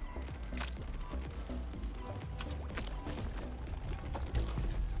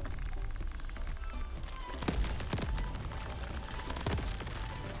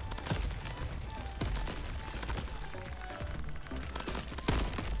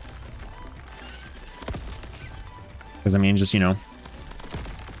 Because, I mean, just, you know,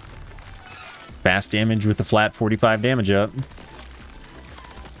 fast damage with the flat 45 damage up.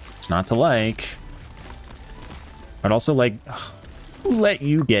 It's not to like. I'd also like, who let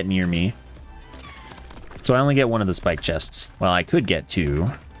you get near me? So I only get one of the spike chests. Well, I could get 2.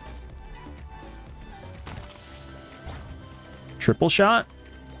 Triple shot?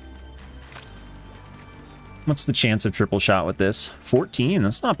 What's the chance of triple shot with this? 14,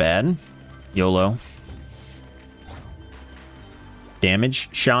 that's not bad. YOLO.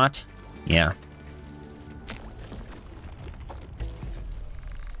 Damage shot? Yeah.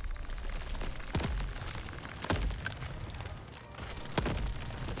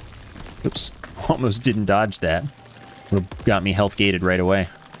 Oops. Almost didn't dodge that. Would have got me health gated right away.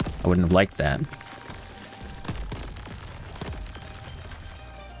 I wouldn't have liked that.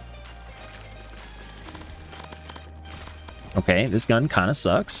 Okay, this gun kind of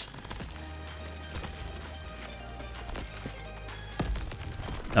sucks.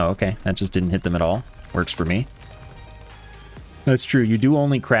 Oh, okay. That just didn't hit them at all. Works for me. That's true. You do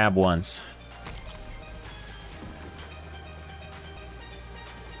only crab once.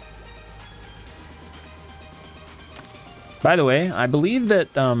 By the way, I believe that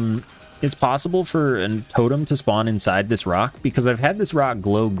it's possible for a totem to spawn inside this rock, because I've had this rock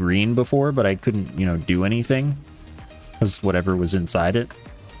glow green before, but I couldn't, you know, do anything because whatever was inside it.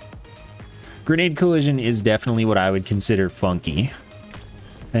 Grenade collision is definitely what I would consider funky.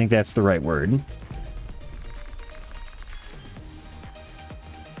 I think that's the right word.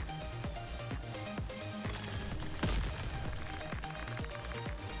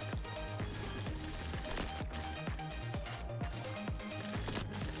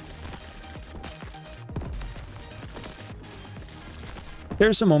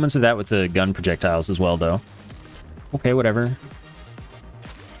 There's some moments of that with the gun projectiles as well, though. Okay, whatever.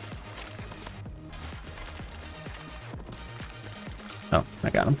 Oh, I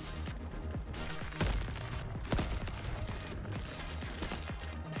got him.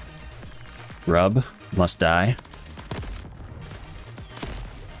 Rub, must die.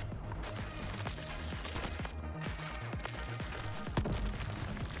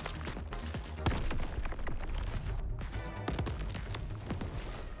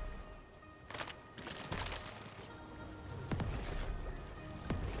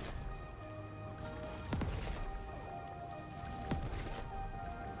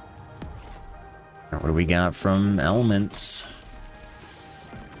 What do we got from elements?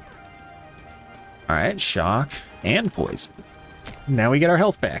 All right, shock and poison. Now we get our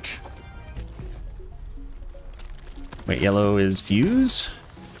health back. Wait, yellow is fuse.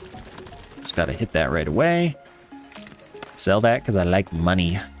 Just gotta hit that right away. Sell that because I like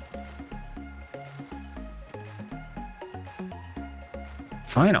money.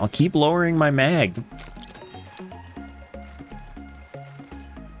 Fine, I'll keep lowering my mag.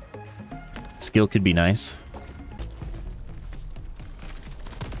 Skill could be nice.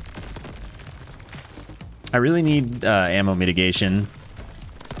 I really need ammo mitigation.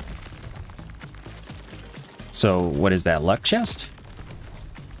 So what is that, luck chest?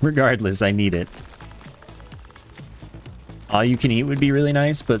 Regardless, I need it. All you can eat would be really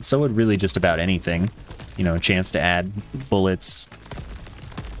nice, but so would really just about anything. You know, a chance to add bullets.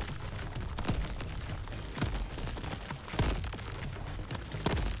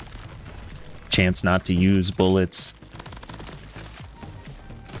 Chance not to use bullets.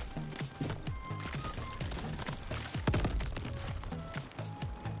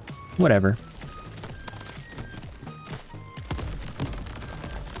 whatever.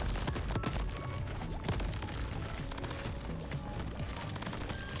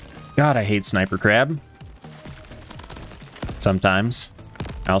 God, I hate sniper crab. Sometimes.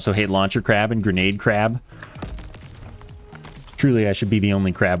 I also hate launcher crab and grenade crab. Truly, I should be the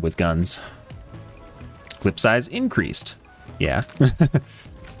only crab with guns. Clip size increased. Yeah.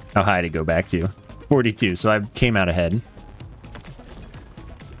 How high to go back to? 42, so I came out ahead.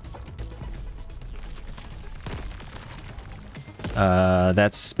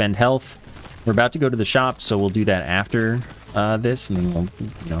 That's spend health. We're about to go to the shop, so we'll do that after this, and we'll,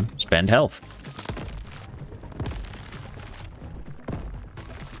 you know, spend health.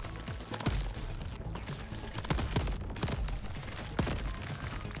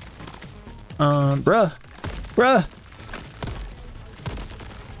 Bruh.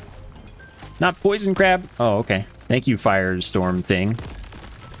 Not poison crab. Oh, okay. Thank you, firestorm thing.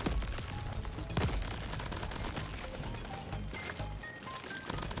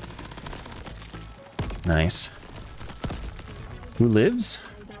 Nice. Who lives?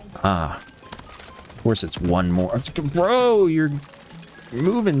 Ah. Of course it's one more. Bro, you're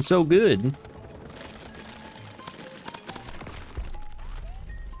moving so good.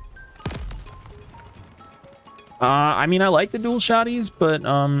 I mean, I like the dual shotties, but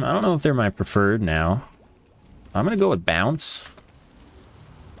I don't know if they're my preferred now. I'm gonna go with bounce.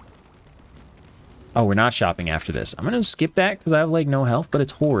 Oh, we're not shopping after this. I'm gonna skip that because I have like no health, but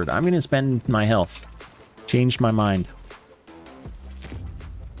it's horde. I'm gonna spend my health. Changed my mind.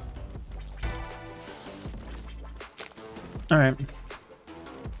 All right.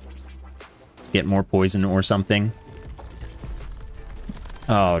 Let's get more poison or something.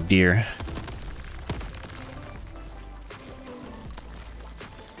 Oh dear.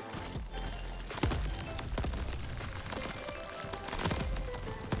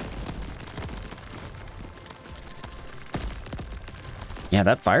 Yeah,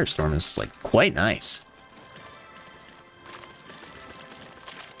 that firestorm is like quite nice.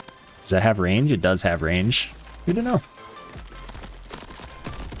 Does that have range? It does have range. Good to know.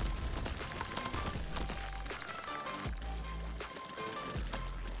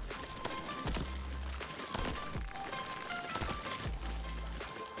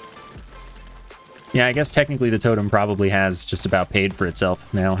 Yeah, I guess technically the totem probably has just about paid for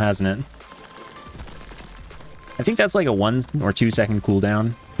itself now, hasn't it? I think that's like a 1 or 2 second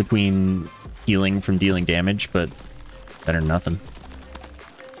cooldown between healing from dealing damage, but better than nothing.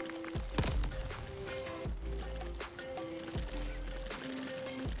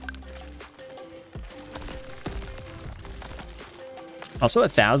 Also,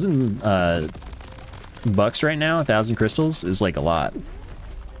 1,000 bucks right now, 1,000 crystals is like a lot.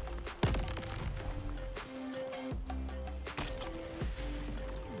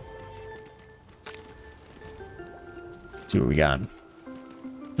 See what we got.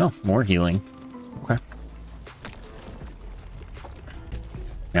 Oh, more healing. Okay.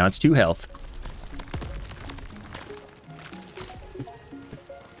 Now it's 2 health.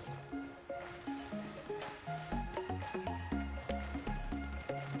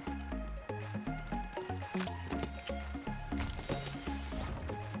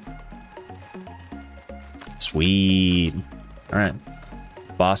 Sweet. All right.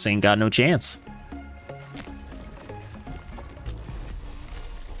 Boss ain't got no chance.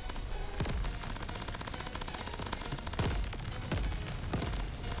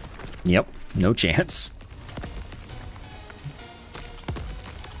 Yep, no chance.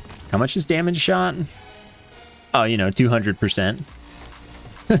 How much is damage shot? Oh, you know, 200%.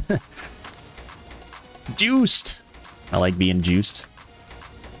 Juiced. I like being juiced.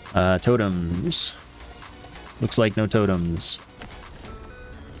 Totems. Looks like no totems.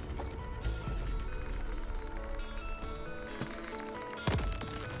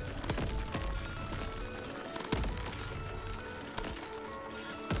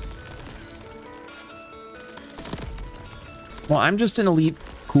 Well, I'm just an elite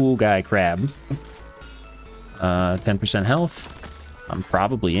cool guy crab. 10% health. I'm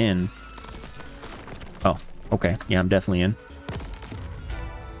probably in. Oh, okay. Yeah, I'm definitely in.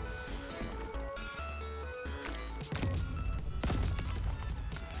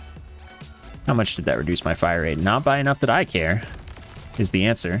 How much did that reduce my fire rate? Not by enough that I care, is the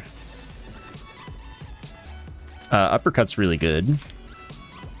answer. Uppercut's really good.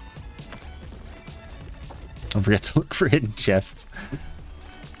 Don't forget to look for hidden chests.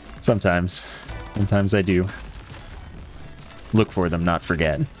 Sometimes. Sometimes I do. Look for them, not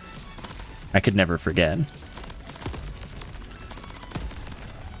forget. I could never forget.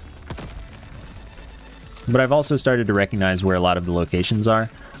 But I've also started to recognize where a lot of the locations are.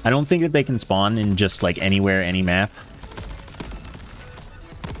 I don't think that they can spawn in just like anywhere, any map.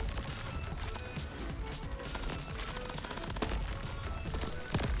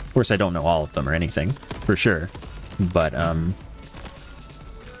 Of course, I don't know all of them or anything, for sure. But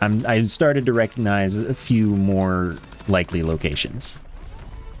I started to recognize a few more likely locations.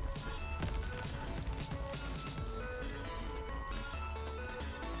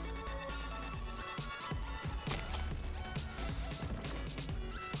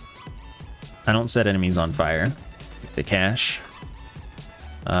 I don't set enemies on fire. The cash.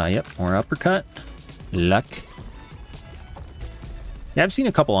 Yep, more uppercut. Luck. Yeah, I've seen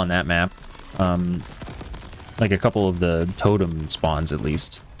a couple on that map. Like a couple of the totem spawns, at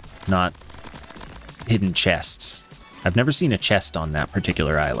least. Not hidden chests. I've never seen a chest on that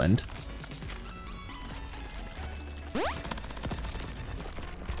particular island.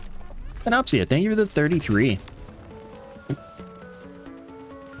 Panopsia, thank you for the 33.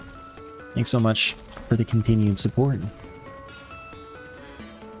 Thanks so much for the continued support.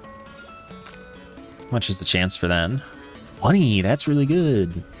 How much is the chance for that? 20, that's really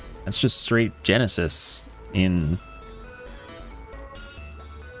good. That's just straight Genesis in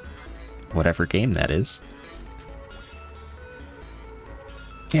whatever game that is.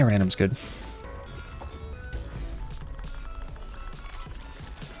 Yeah, random's good.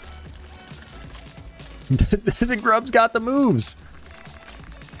 The grub's got the moves.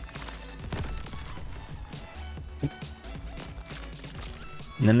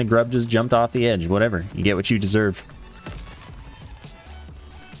 And then the grub just jumped off the edge. Whatever. You get what you deserve.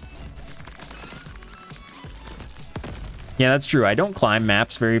 Yeah, that's true. I don't climb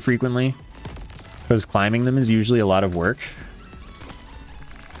maps very frequently, because climbing them is usually a lot of work.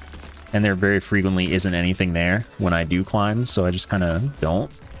 And there very frequently isn't anything there when I do climb, so I just kind of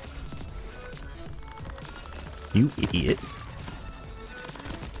don't. You idiot.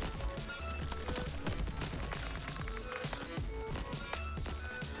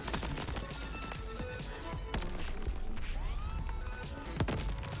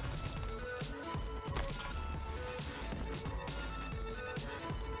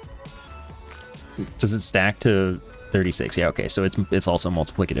 Does it stack to 36? Yeah, okay, so it's also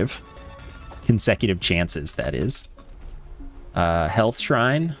multiplicative. Consecutive chances, that is. Health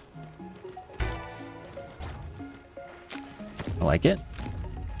shrine. I like it.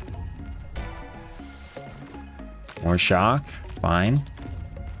 More shock, fine.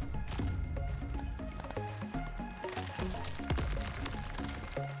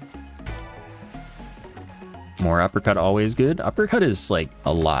 More uppercut, always good. Uppercut is like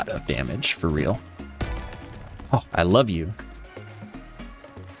a lot of damage, for real. Oh, I love you.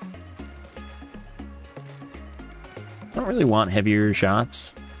 I don't really want heavier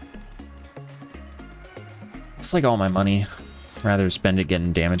shots. It's like all my money. Rather spend it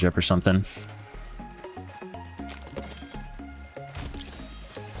getting damage up or something.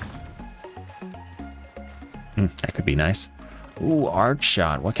 That could be nice. Ooh, arc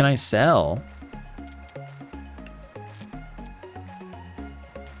shot. What can I sell?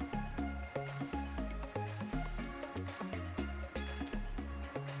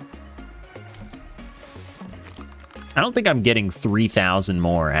 I don't think I'm getting 3,000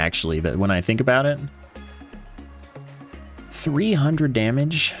 more, actually, but when I think about it. 300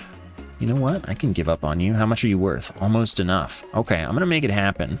 damage? You know what? I can give up on you. How much are you worth? Almost enough. Okay, I'm gonna make it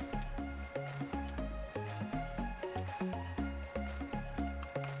happen.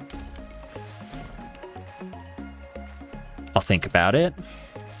 I'll think about it.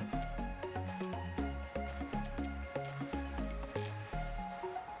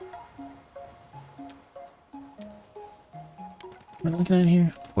 What am I looking at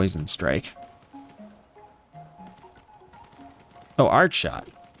here? Poison strike. Oh, arc shot.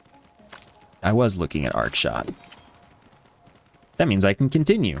 I was looking at arc shot. That means I can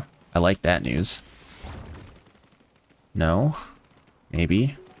continue. I like that news. No.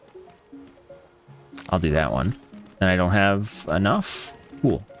 Maybe. I'll do that one. And I don't have enough?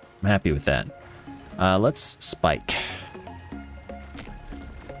 Cool. I'm happy with that. Let's spike.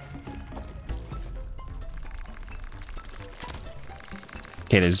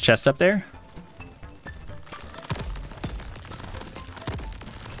 Okay, there's a chest up there.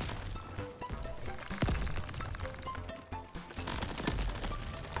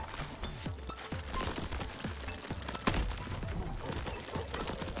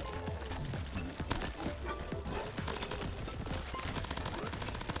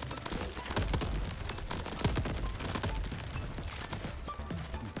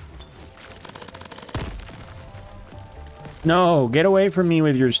 No, get away from me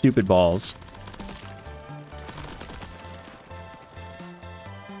with your stupid balls.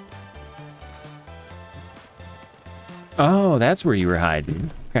 Oh, that's where you were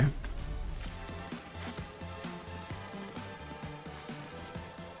hiding. Okay.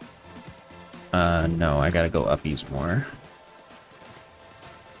 No, I gotta go up east more.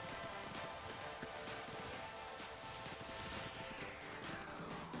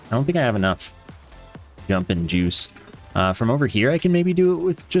 I don't think I have enough jumping juice. From over here, I can maybe do it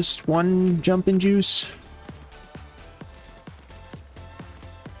with just one jumping juice.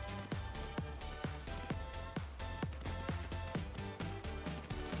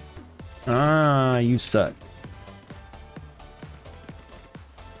 Ah, you suck.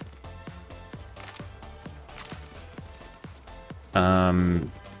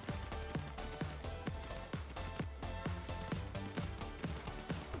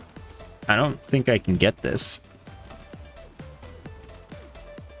 I don't think I can get this.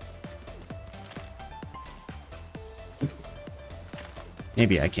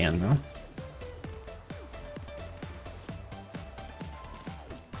 Maybe I can, though.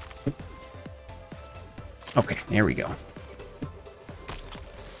 Okay, there we go.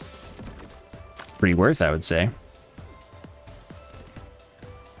 Pretty worth, I would say.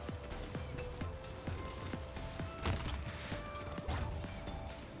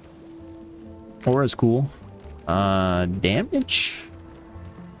 Aura's cool. Damage?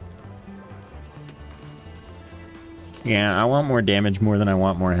 Yeah, I want more damage more than I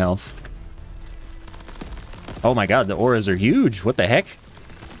want more health. Oh my god, the auras are huge. What the heck?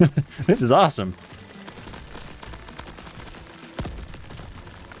 This is awesome.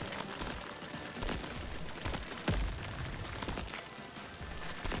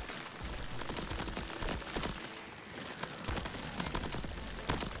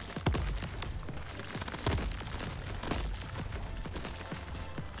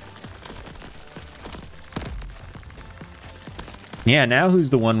 Yeah, now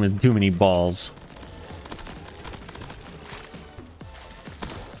who's the one with too many balls?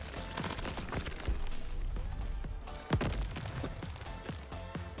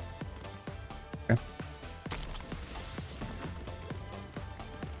 Okay.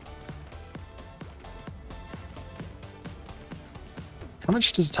 How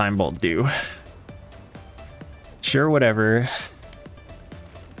much does Time Bolt do? Sure, whatever.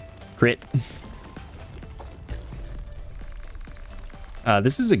 Crit.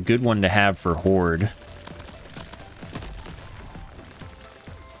 This is a good one to have for Horde.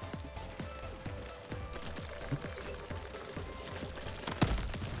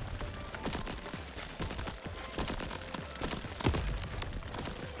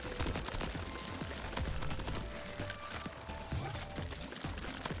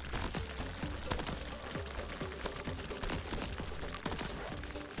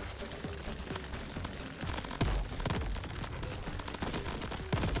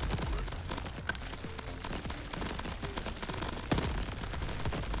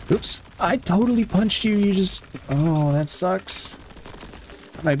 Oops, I totally punched you. You just... Oh, that sucks.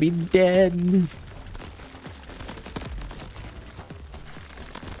 I might be dead.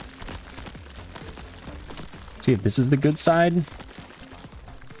 See if this is the good side.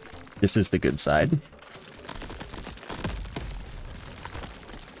 This is the good side.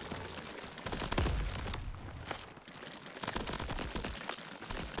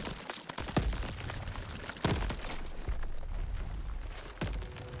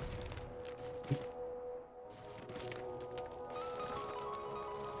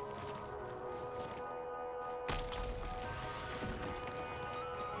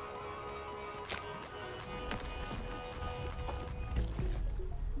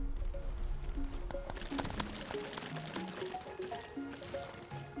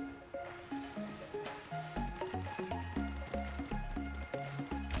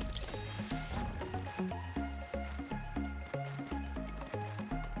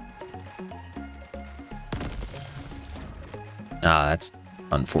 Ah, that's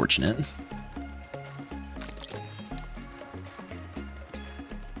unfortunate.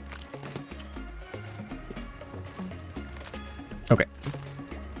 Okay.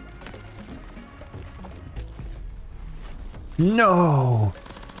 No!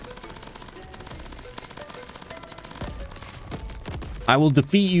 I will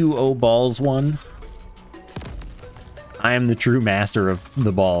defeat you, oh balls one. I am the true master of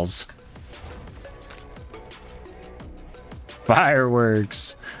the balls.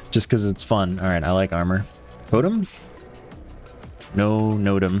 Fireworks! Just because it's fun. Alright, I like armor. Totem? No,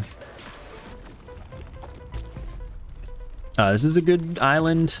 Notem. This is a good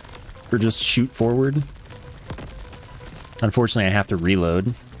island for just shoot forward. Unfortunately, I have to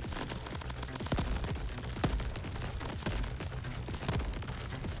reload.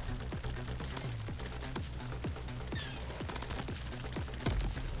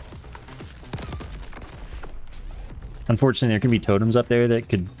 Unfortunately, there can be totems up there that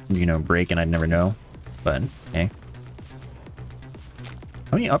could, you know, break and I'd never know. But, hey.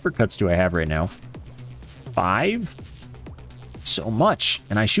 How many uppercuts do I have right now? 5? So much,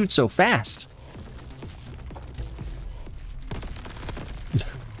 and I shoot so fast.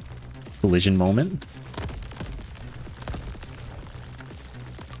 Collision moment.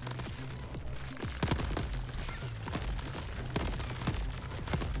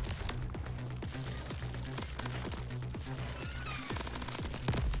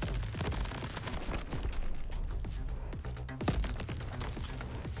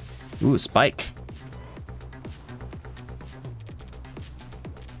 Ooh, spike.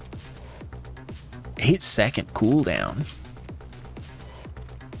 Eight-second cooldown.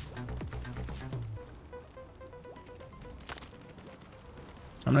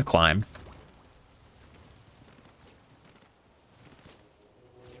 I'm gonna climb.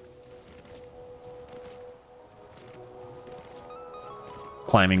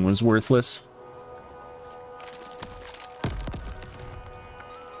 Climbing was worthless.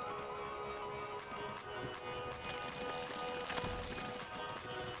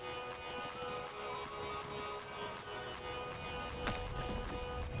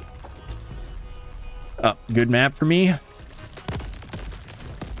 Oh, good map for me.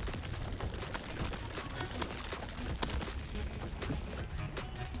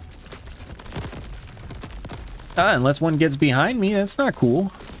 Unless one gets behind me, that's not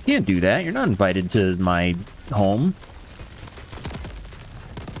cool. You can't do that. You're not invited to my home.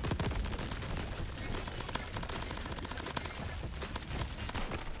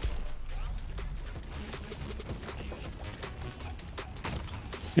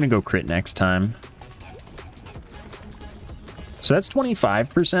 Gonna go crit next time. So that's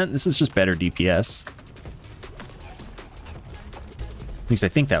 25%. This is just better DPS. At least I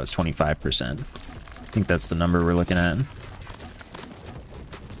think that was 25%. I think that's the number we're looking at.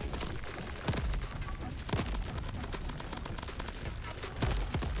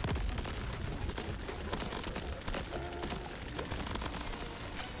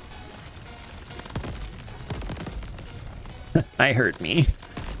 I hurt me.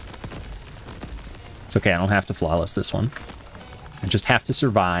 It's okay, I don't have to flawless this one. I just have to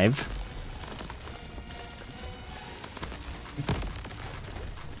survive.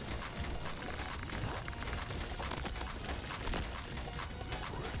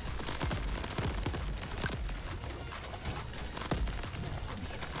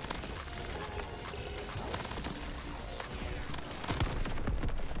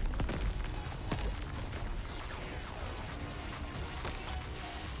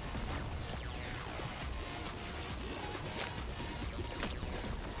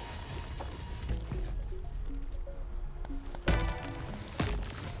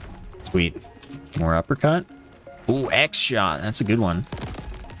 Sweet. More uppercut. Ooh, X shot. That's a good one.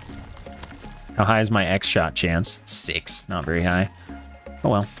 How high is my X shot chance? 6. Not very high. Oh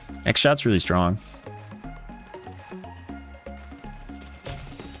well. X shot's really strong.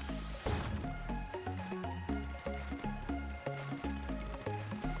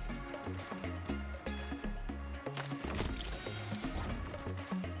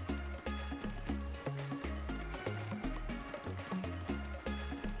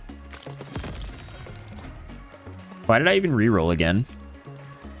 Why did I even reroll again?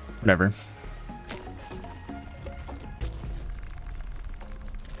 Whatever.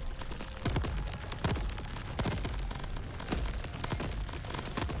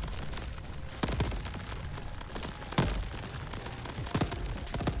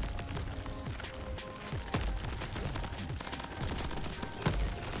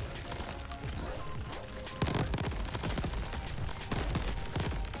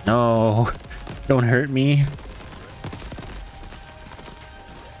 No, don't hurt me.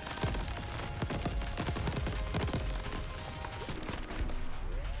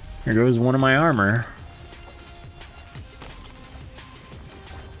 Here goes one of my armor.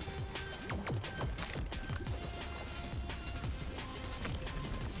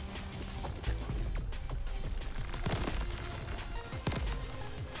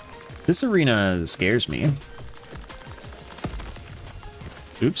 This arena scares me.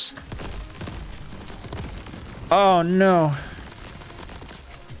 Oops. Oh no.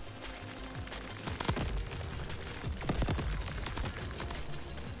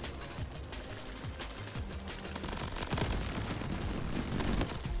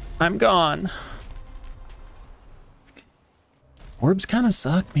 I'm gone. Orbs kind of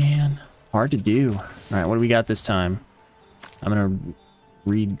suck, man. Hard to do. All right, what do we got this time? I'm gonna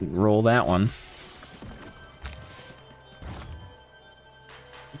re-roll that one.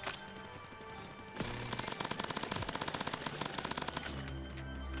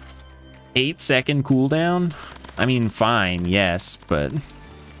 8-second cooldown? I mean, fine, yes, but...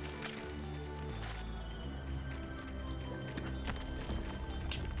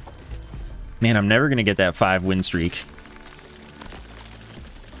 Man, I'm never gonna get that 5 win streak.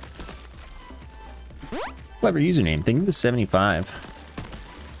 Clever username. Think of the 75.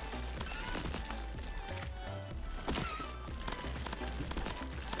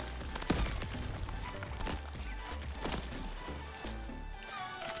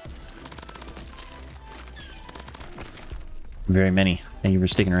 Very many. Thank you for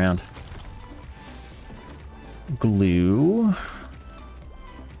sticking around. Glue.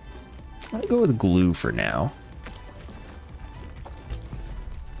 I'm gonna go with glue for now.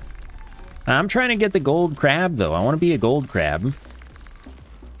 I'm trying to get the gold crab, though. I want to be a gold crab.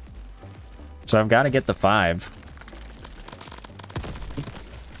 So I've got to get the 5.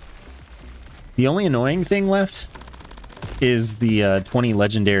 The only annoying thing left is the 20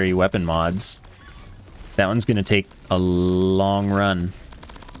 legendary weapon mods. That one's going to take a long run.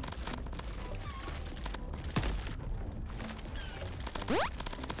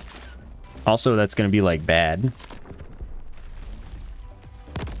 Also, that's going to be, like, bad.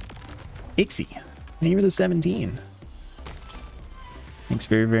 Ixie, thank you for the 17. Thanks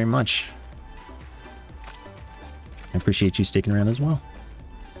very, very much. I appreciate you sticking around as well.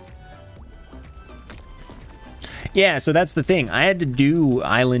 Yeah, so that's the thing. I had to do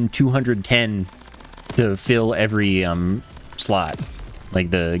Island 210 to fill every slot. Like,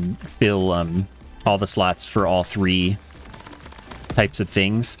 fill all the slots for all 3 types of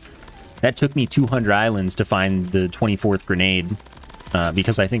things. That took me 200 islands to find the 24th grenade.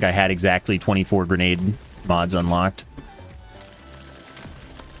 Because I think I had exactly 24 grenade mods unlocked.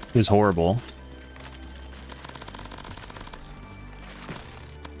 It was horrible.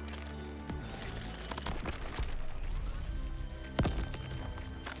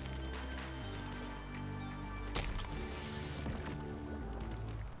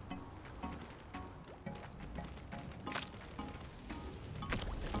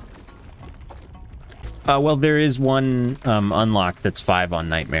 Well, there is one unlock that's 5 on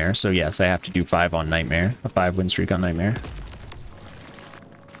Nightmare, so yes, I have to do 5 on Nightmare. A 5 win streak on Nightmare.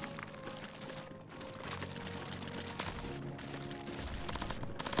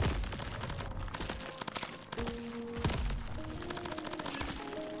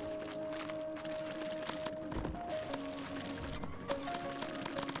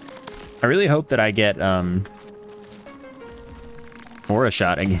 I really hope that I get Aura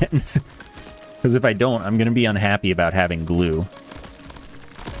Shot again. Because if I don't, I'm going to be unhappy about having glue.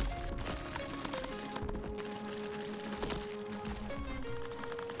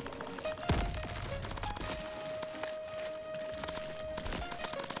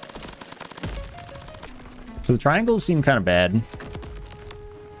 So the triangles seem kind of bad.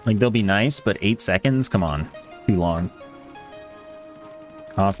 Like, they'll be nice, but 8 seconds? Come on. Too long.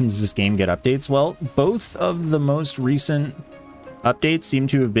 How often does this game get updates? Well, both of the most recent updates seem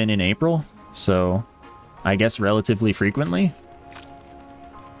to have been in April. So, I guess relatively frequently.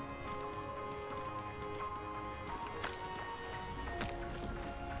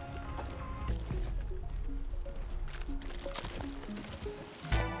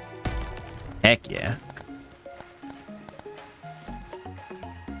 Heck yeah.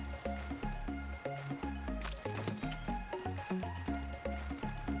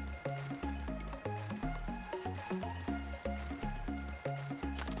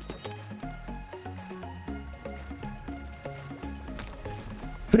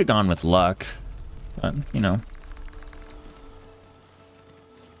 Could have gone with luck, but, you know.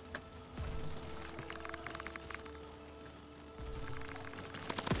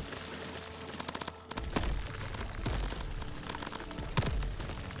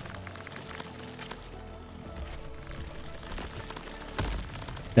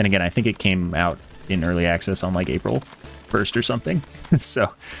 Then again, I think it came out in early access on like April 1st or something.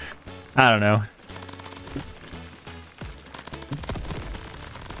 So, I don't know.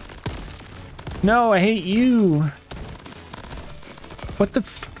 No, I hate you. What the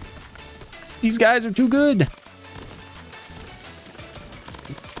f... These guys are too good.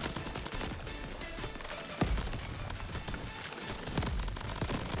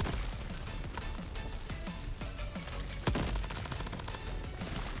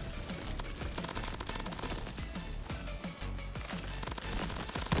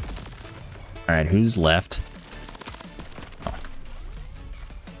 All right, who's left? Oh.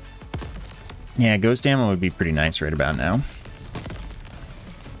 Yeah, ghost ammo would be pretty nice right about now.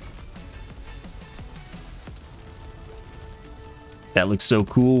 That looks so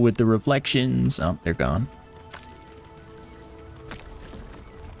cool with the reflections. Oh, they're gone.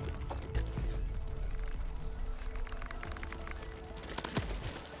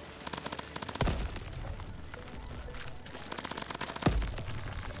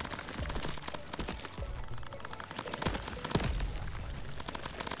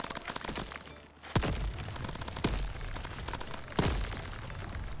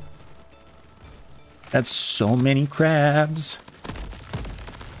 That's so many crabs.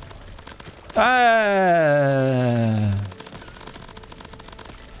 Ah!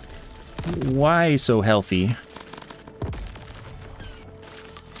 Why so healthy?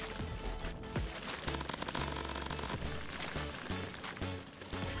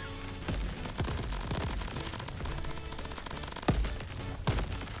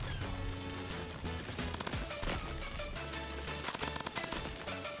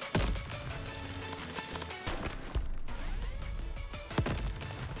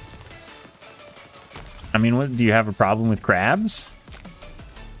 I mean, what, do you have a problem with crabs?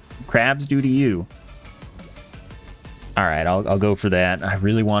 Crabs do to you. All right, I'll go for that. I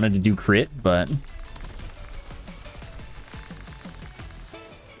really wanted to do crit, but...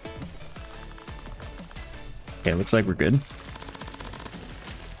 Okay, looks like we're good.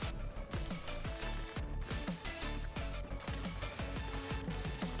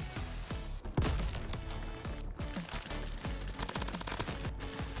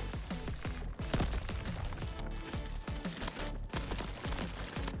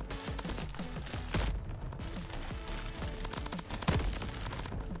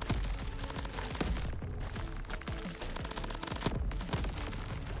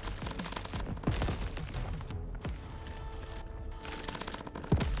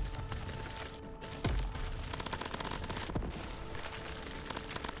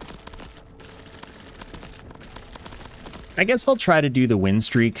 I guess I'll try to do the win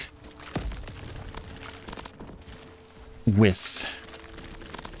streak with,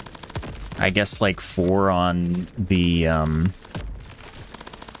 I guess, like 4 on the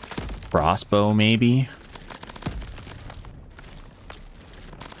crossbow, maybe.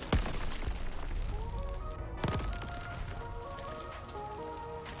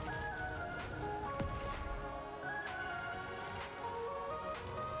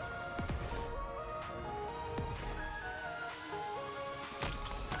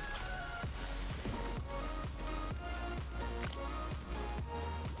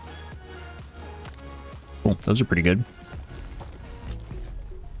 Cool, those are pretty good.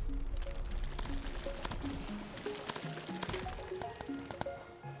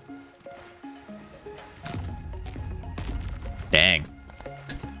 Dang.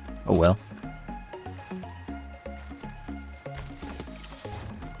 Oh well.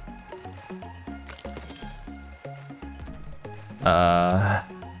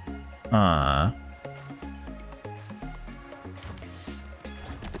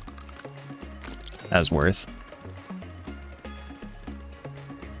 That was worth.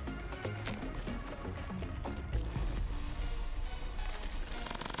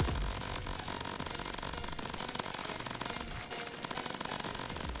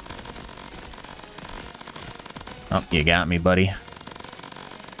 Oh, you got me, buddy. All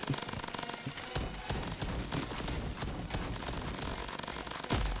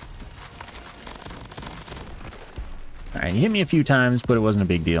right, you hit me a few times, but it wasn't a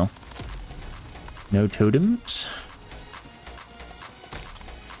big deal. No totems.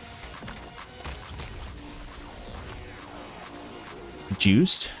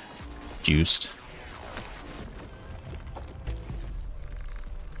 Juiced. Juiced.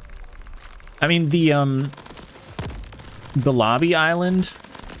 I mean, the lobby island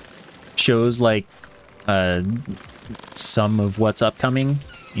shows like some of what's upcoming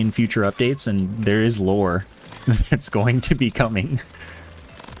in future updates, and there is lore that's going to be coming.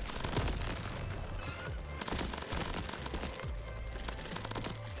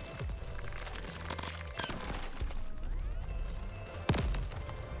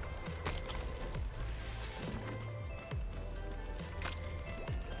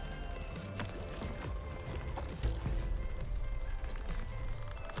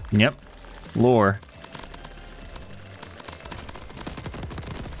 Yep, lore.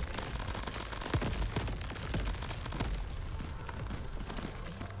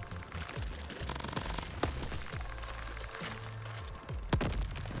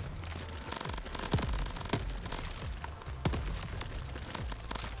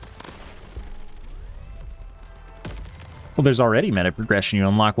 Well, there's already meta progression. You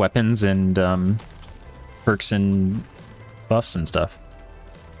unlock weapons and perks and buffs and stuff.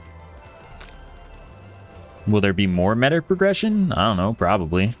 Will there be more meta progression? I don't know,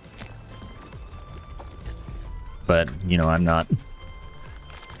 probably. But, you know, I'm not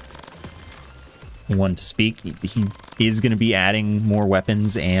one to speak. He is going to be adding more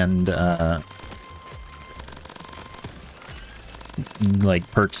weapons and, like,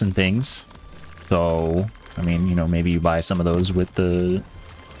 perks and things. So, I mean, you know, maybe you buy some of those with the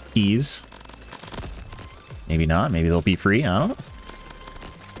keys. Maybe not. Maybe they'll be free. I don't know.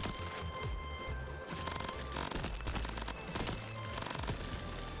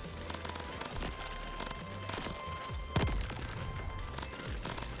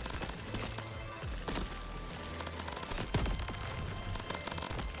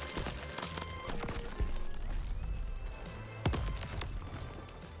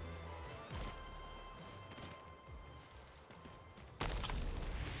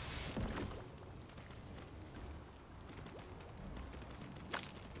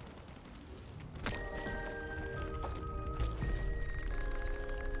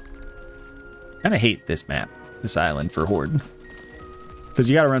 Kind of hate this map, this island for Horde. Because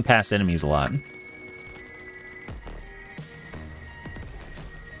you gotta run past enemies a lot. You'd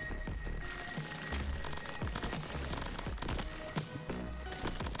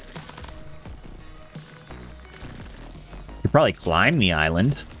probably climb the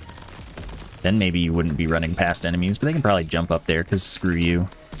island. Then maybe you wouldn't be running past enemies, but they can probably jump up there because screw you.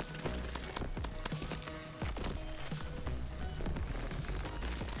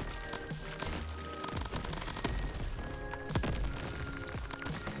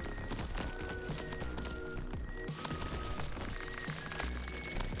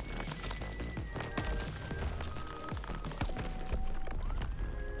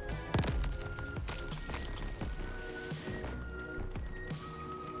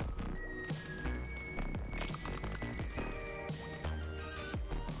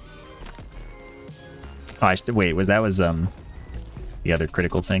 Oh, wait, was the other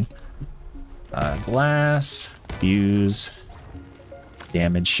critical thing? Glass, fuse,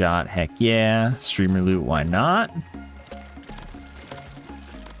 damage shot, heck yeah. Streamer loot, why not?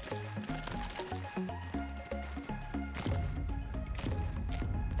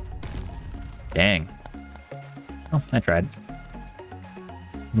 Dang. Oh, I tried.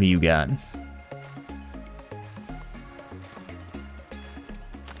 What do you got?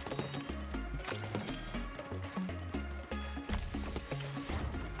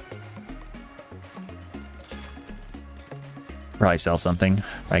 Probably sell something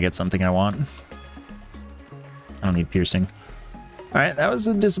if I get something I want. I don't need piercing. All right, that was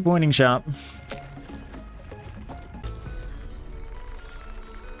a disappointing shop.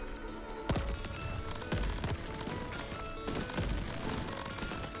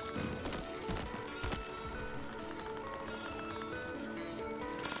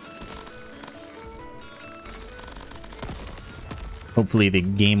 Hopefully the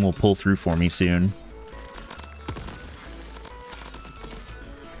game will pull through for me soon.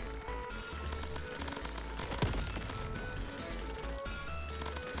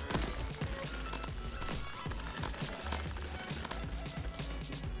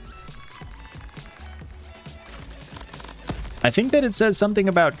 I think that it says something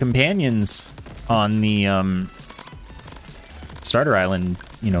about companions on the starter island,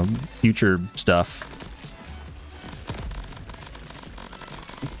 you know, future stuff.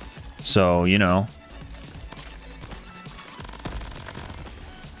 So, you know.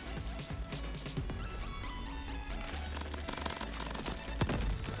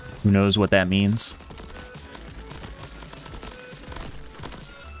 Who knows what that means?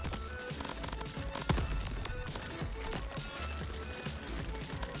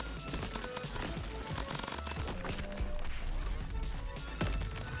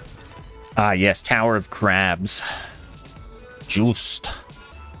 Ah, yes, Tower of Crabs. Juiced.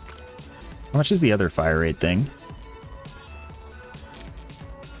 How much is the other fire rate thing?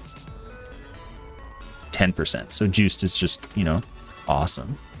 10%. So juiced is just, you know,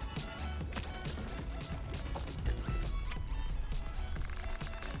 awesome.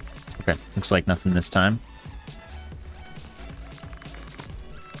 Okay, looks like nothing this time.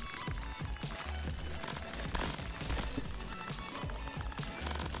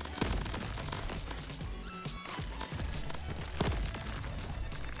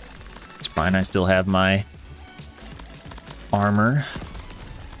 Fine, I still have my armor.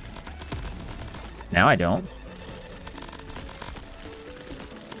 Now I don't.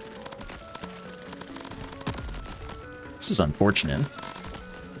 This is unfortunate.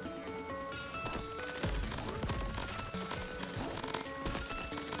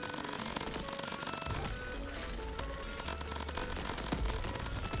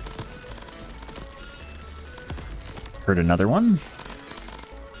 Heard another one.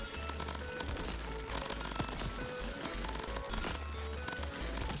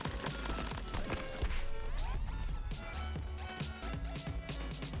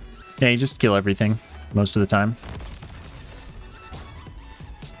 Yeah, you just kill everything most of the time.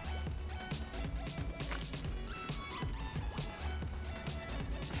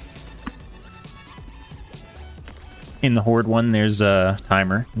 In the Horde one, there's a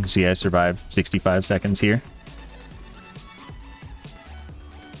timer. You can see I survived 65 seconds here.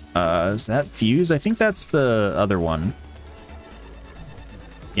 Is that fuse? I think that's the other one.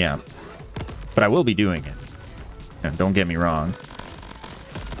 Yeah. But I will be doing it. Yeah, don't get me wrong.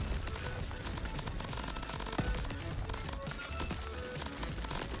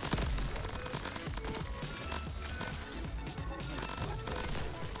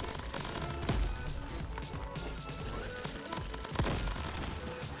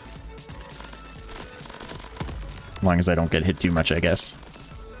 As long as I don't get hit too much, I guess.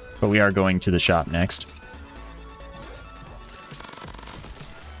 But we are going to the shop next.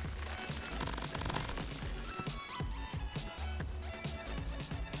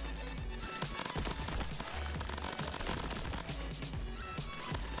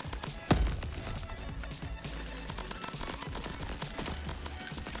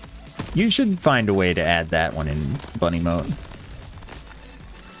 You should find a way to add that one in bunny mode.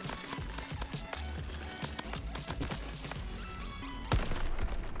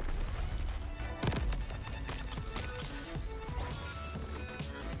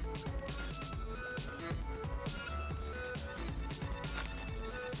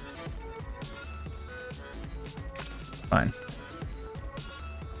 Fine.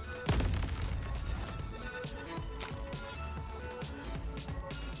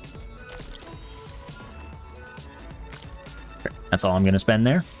 That's all I'm going to spend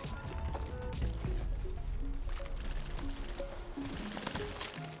there.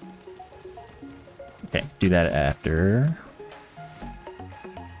 Okay, do that after.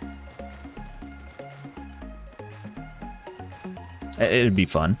 It'd be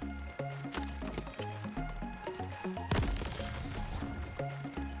fun.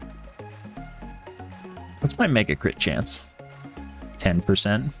 What's my mega crit chance?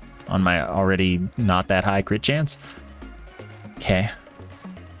 10% on my already not that high crit chance? Okay.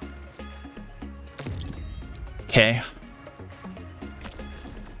 Okay.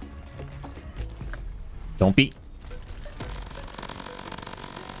 Don't be.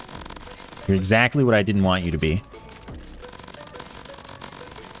 You're exactly what I didn't want you to be.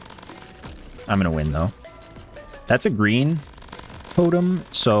 I'm gonna win, though. That's a green totem,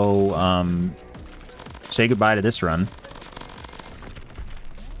 so, say goodbye to this run.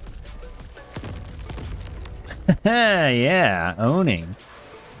 Yeah, owning.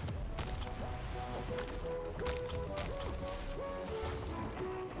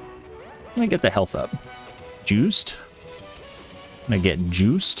 Let me get the health up. Juiced. I'm gonna get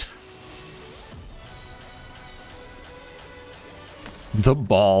juiced. The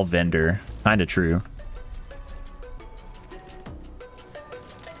ball vendor. Kinda true.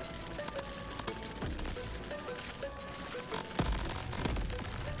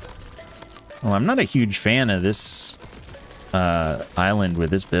 Well, I'm not a huge fan of this island with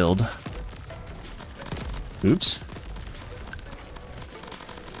this build. Oops.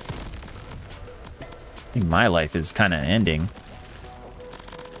 I think my life is kind of ending.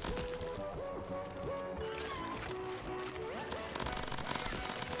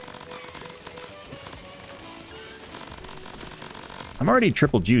 I'm already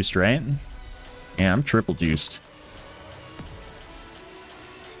triple juiced, right? Yeah, I'm triple juiced.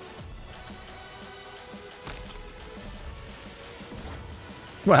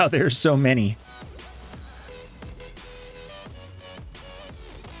 Wow, there's so many.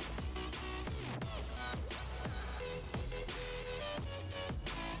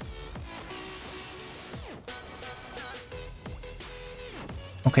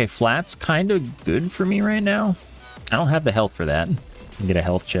 Okay, flat's kind of good for me right now. I don't have the health for that. I'll get a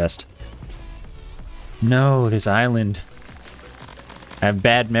health chest. No, this island. I have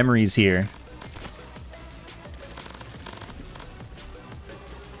bad memories here.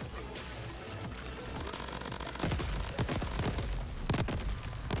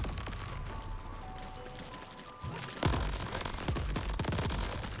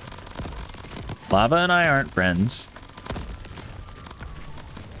 Lava and I aren't friends.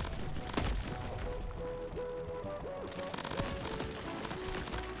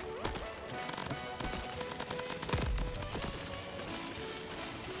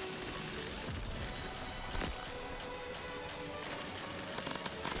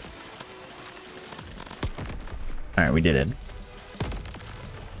 All right, we did it.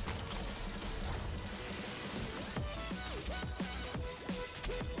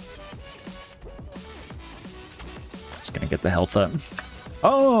 Just gonna get the health up.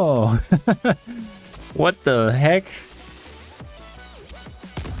 Oh, what the heck?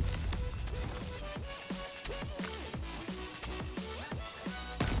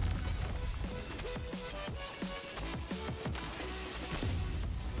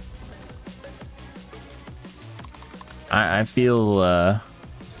 I feel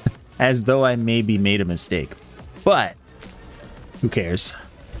as though I maybe made a mistake, but who cares?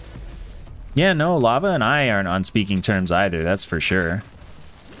 Yeah, no, Lava and I aren't on speaking terms either, that's for sure.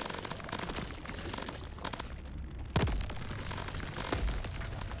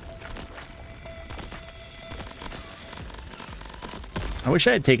 I wish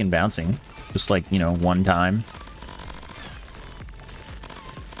I had taken bouncing, just like, you know, one time.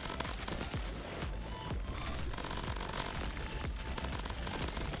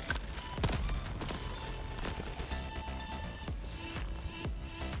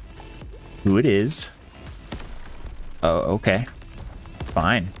 who it is. Oh, okay.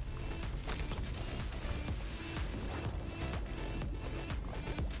 Fine.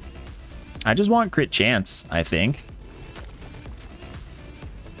 I just want crit chance, I think.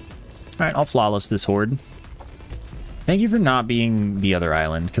 Alright, I'll flawless this horde. Thank you for not being the other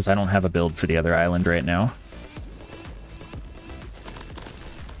island, because I don't have a build for the other island right now.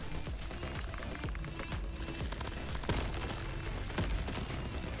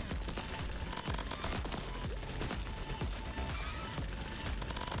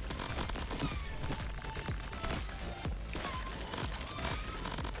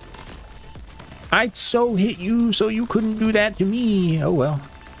 I so hit you, so you couldn't do that to me. Oh well.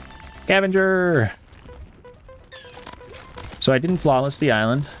 Scavenger! So I didn't flawless the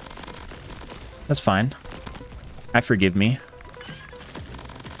island. That's fine. I forgive me.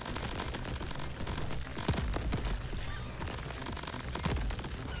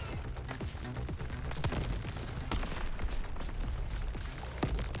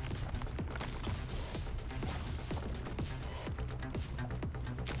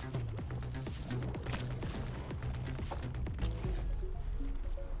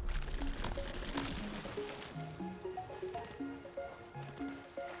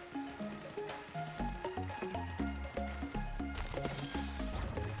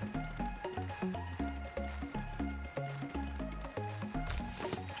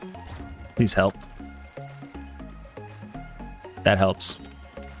 Please help. That helps.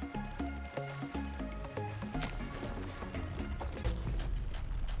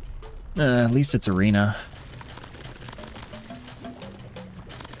 At least it's arena.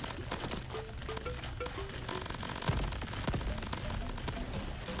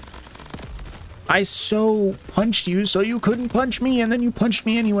 I so punched you so you couldn't punch me, and then you punched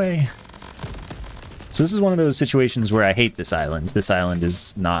me anyway. So this is one of those situations where I hate this island. This island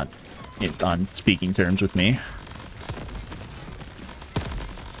is not on speaking terms with me.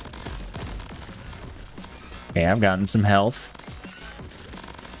 Okay, I've gotten some health.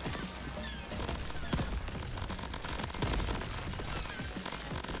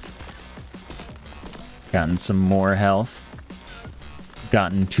 Gotten some more health.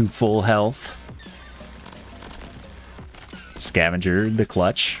 Gotten to full health. Scavenger the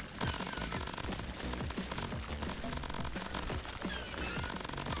clutch.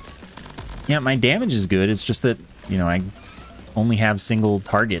 Yeah, my damage is good. It's just that, you know, I only have single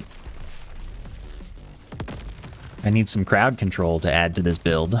target. I need some crowd control to add to this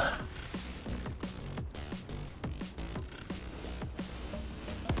build.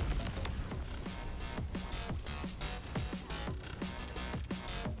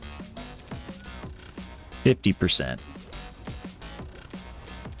 %.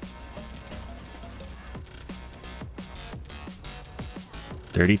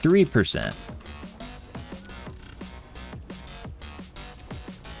 %.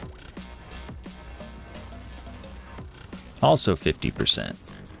 Also 50%.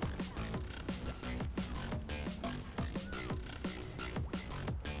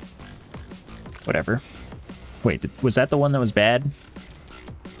 Whatever. Wait, was that the one that was bad?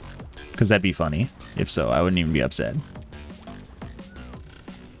 Because that'd be funny. If so, I wouldn't even be upset.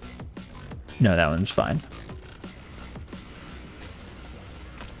 No, that one's fine.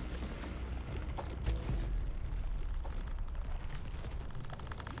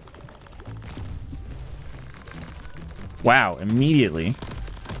 Wow, immediately.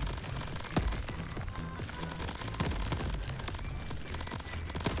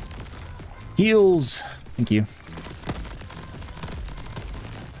 Heals. Thank you.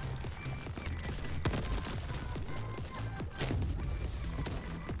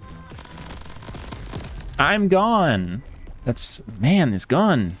 I'm gone. That's, man, this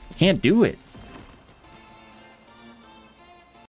gun. Can't do it.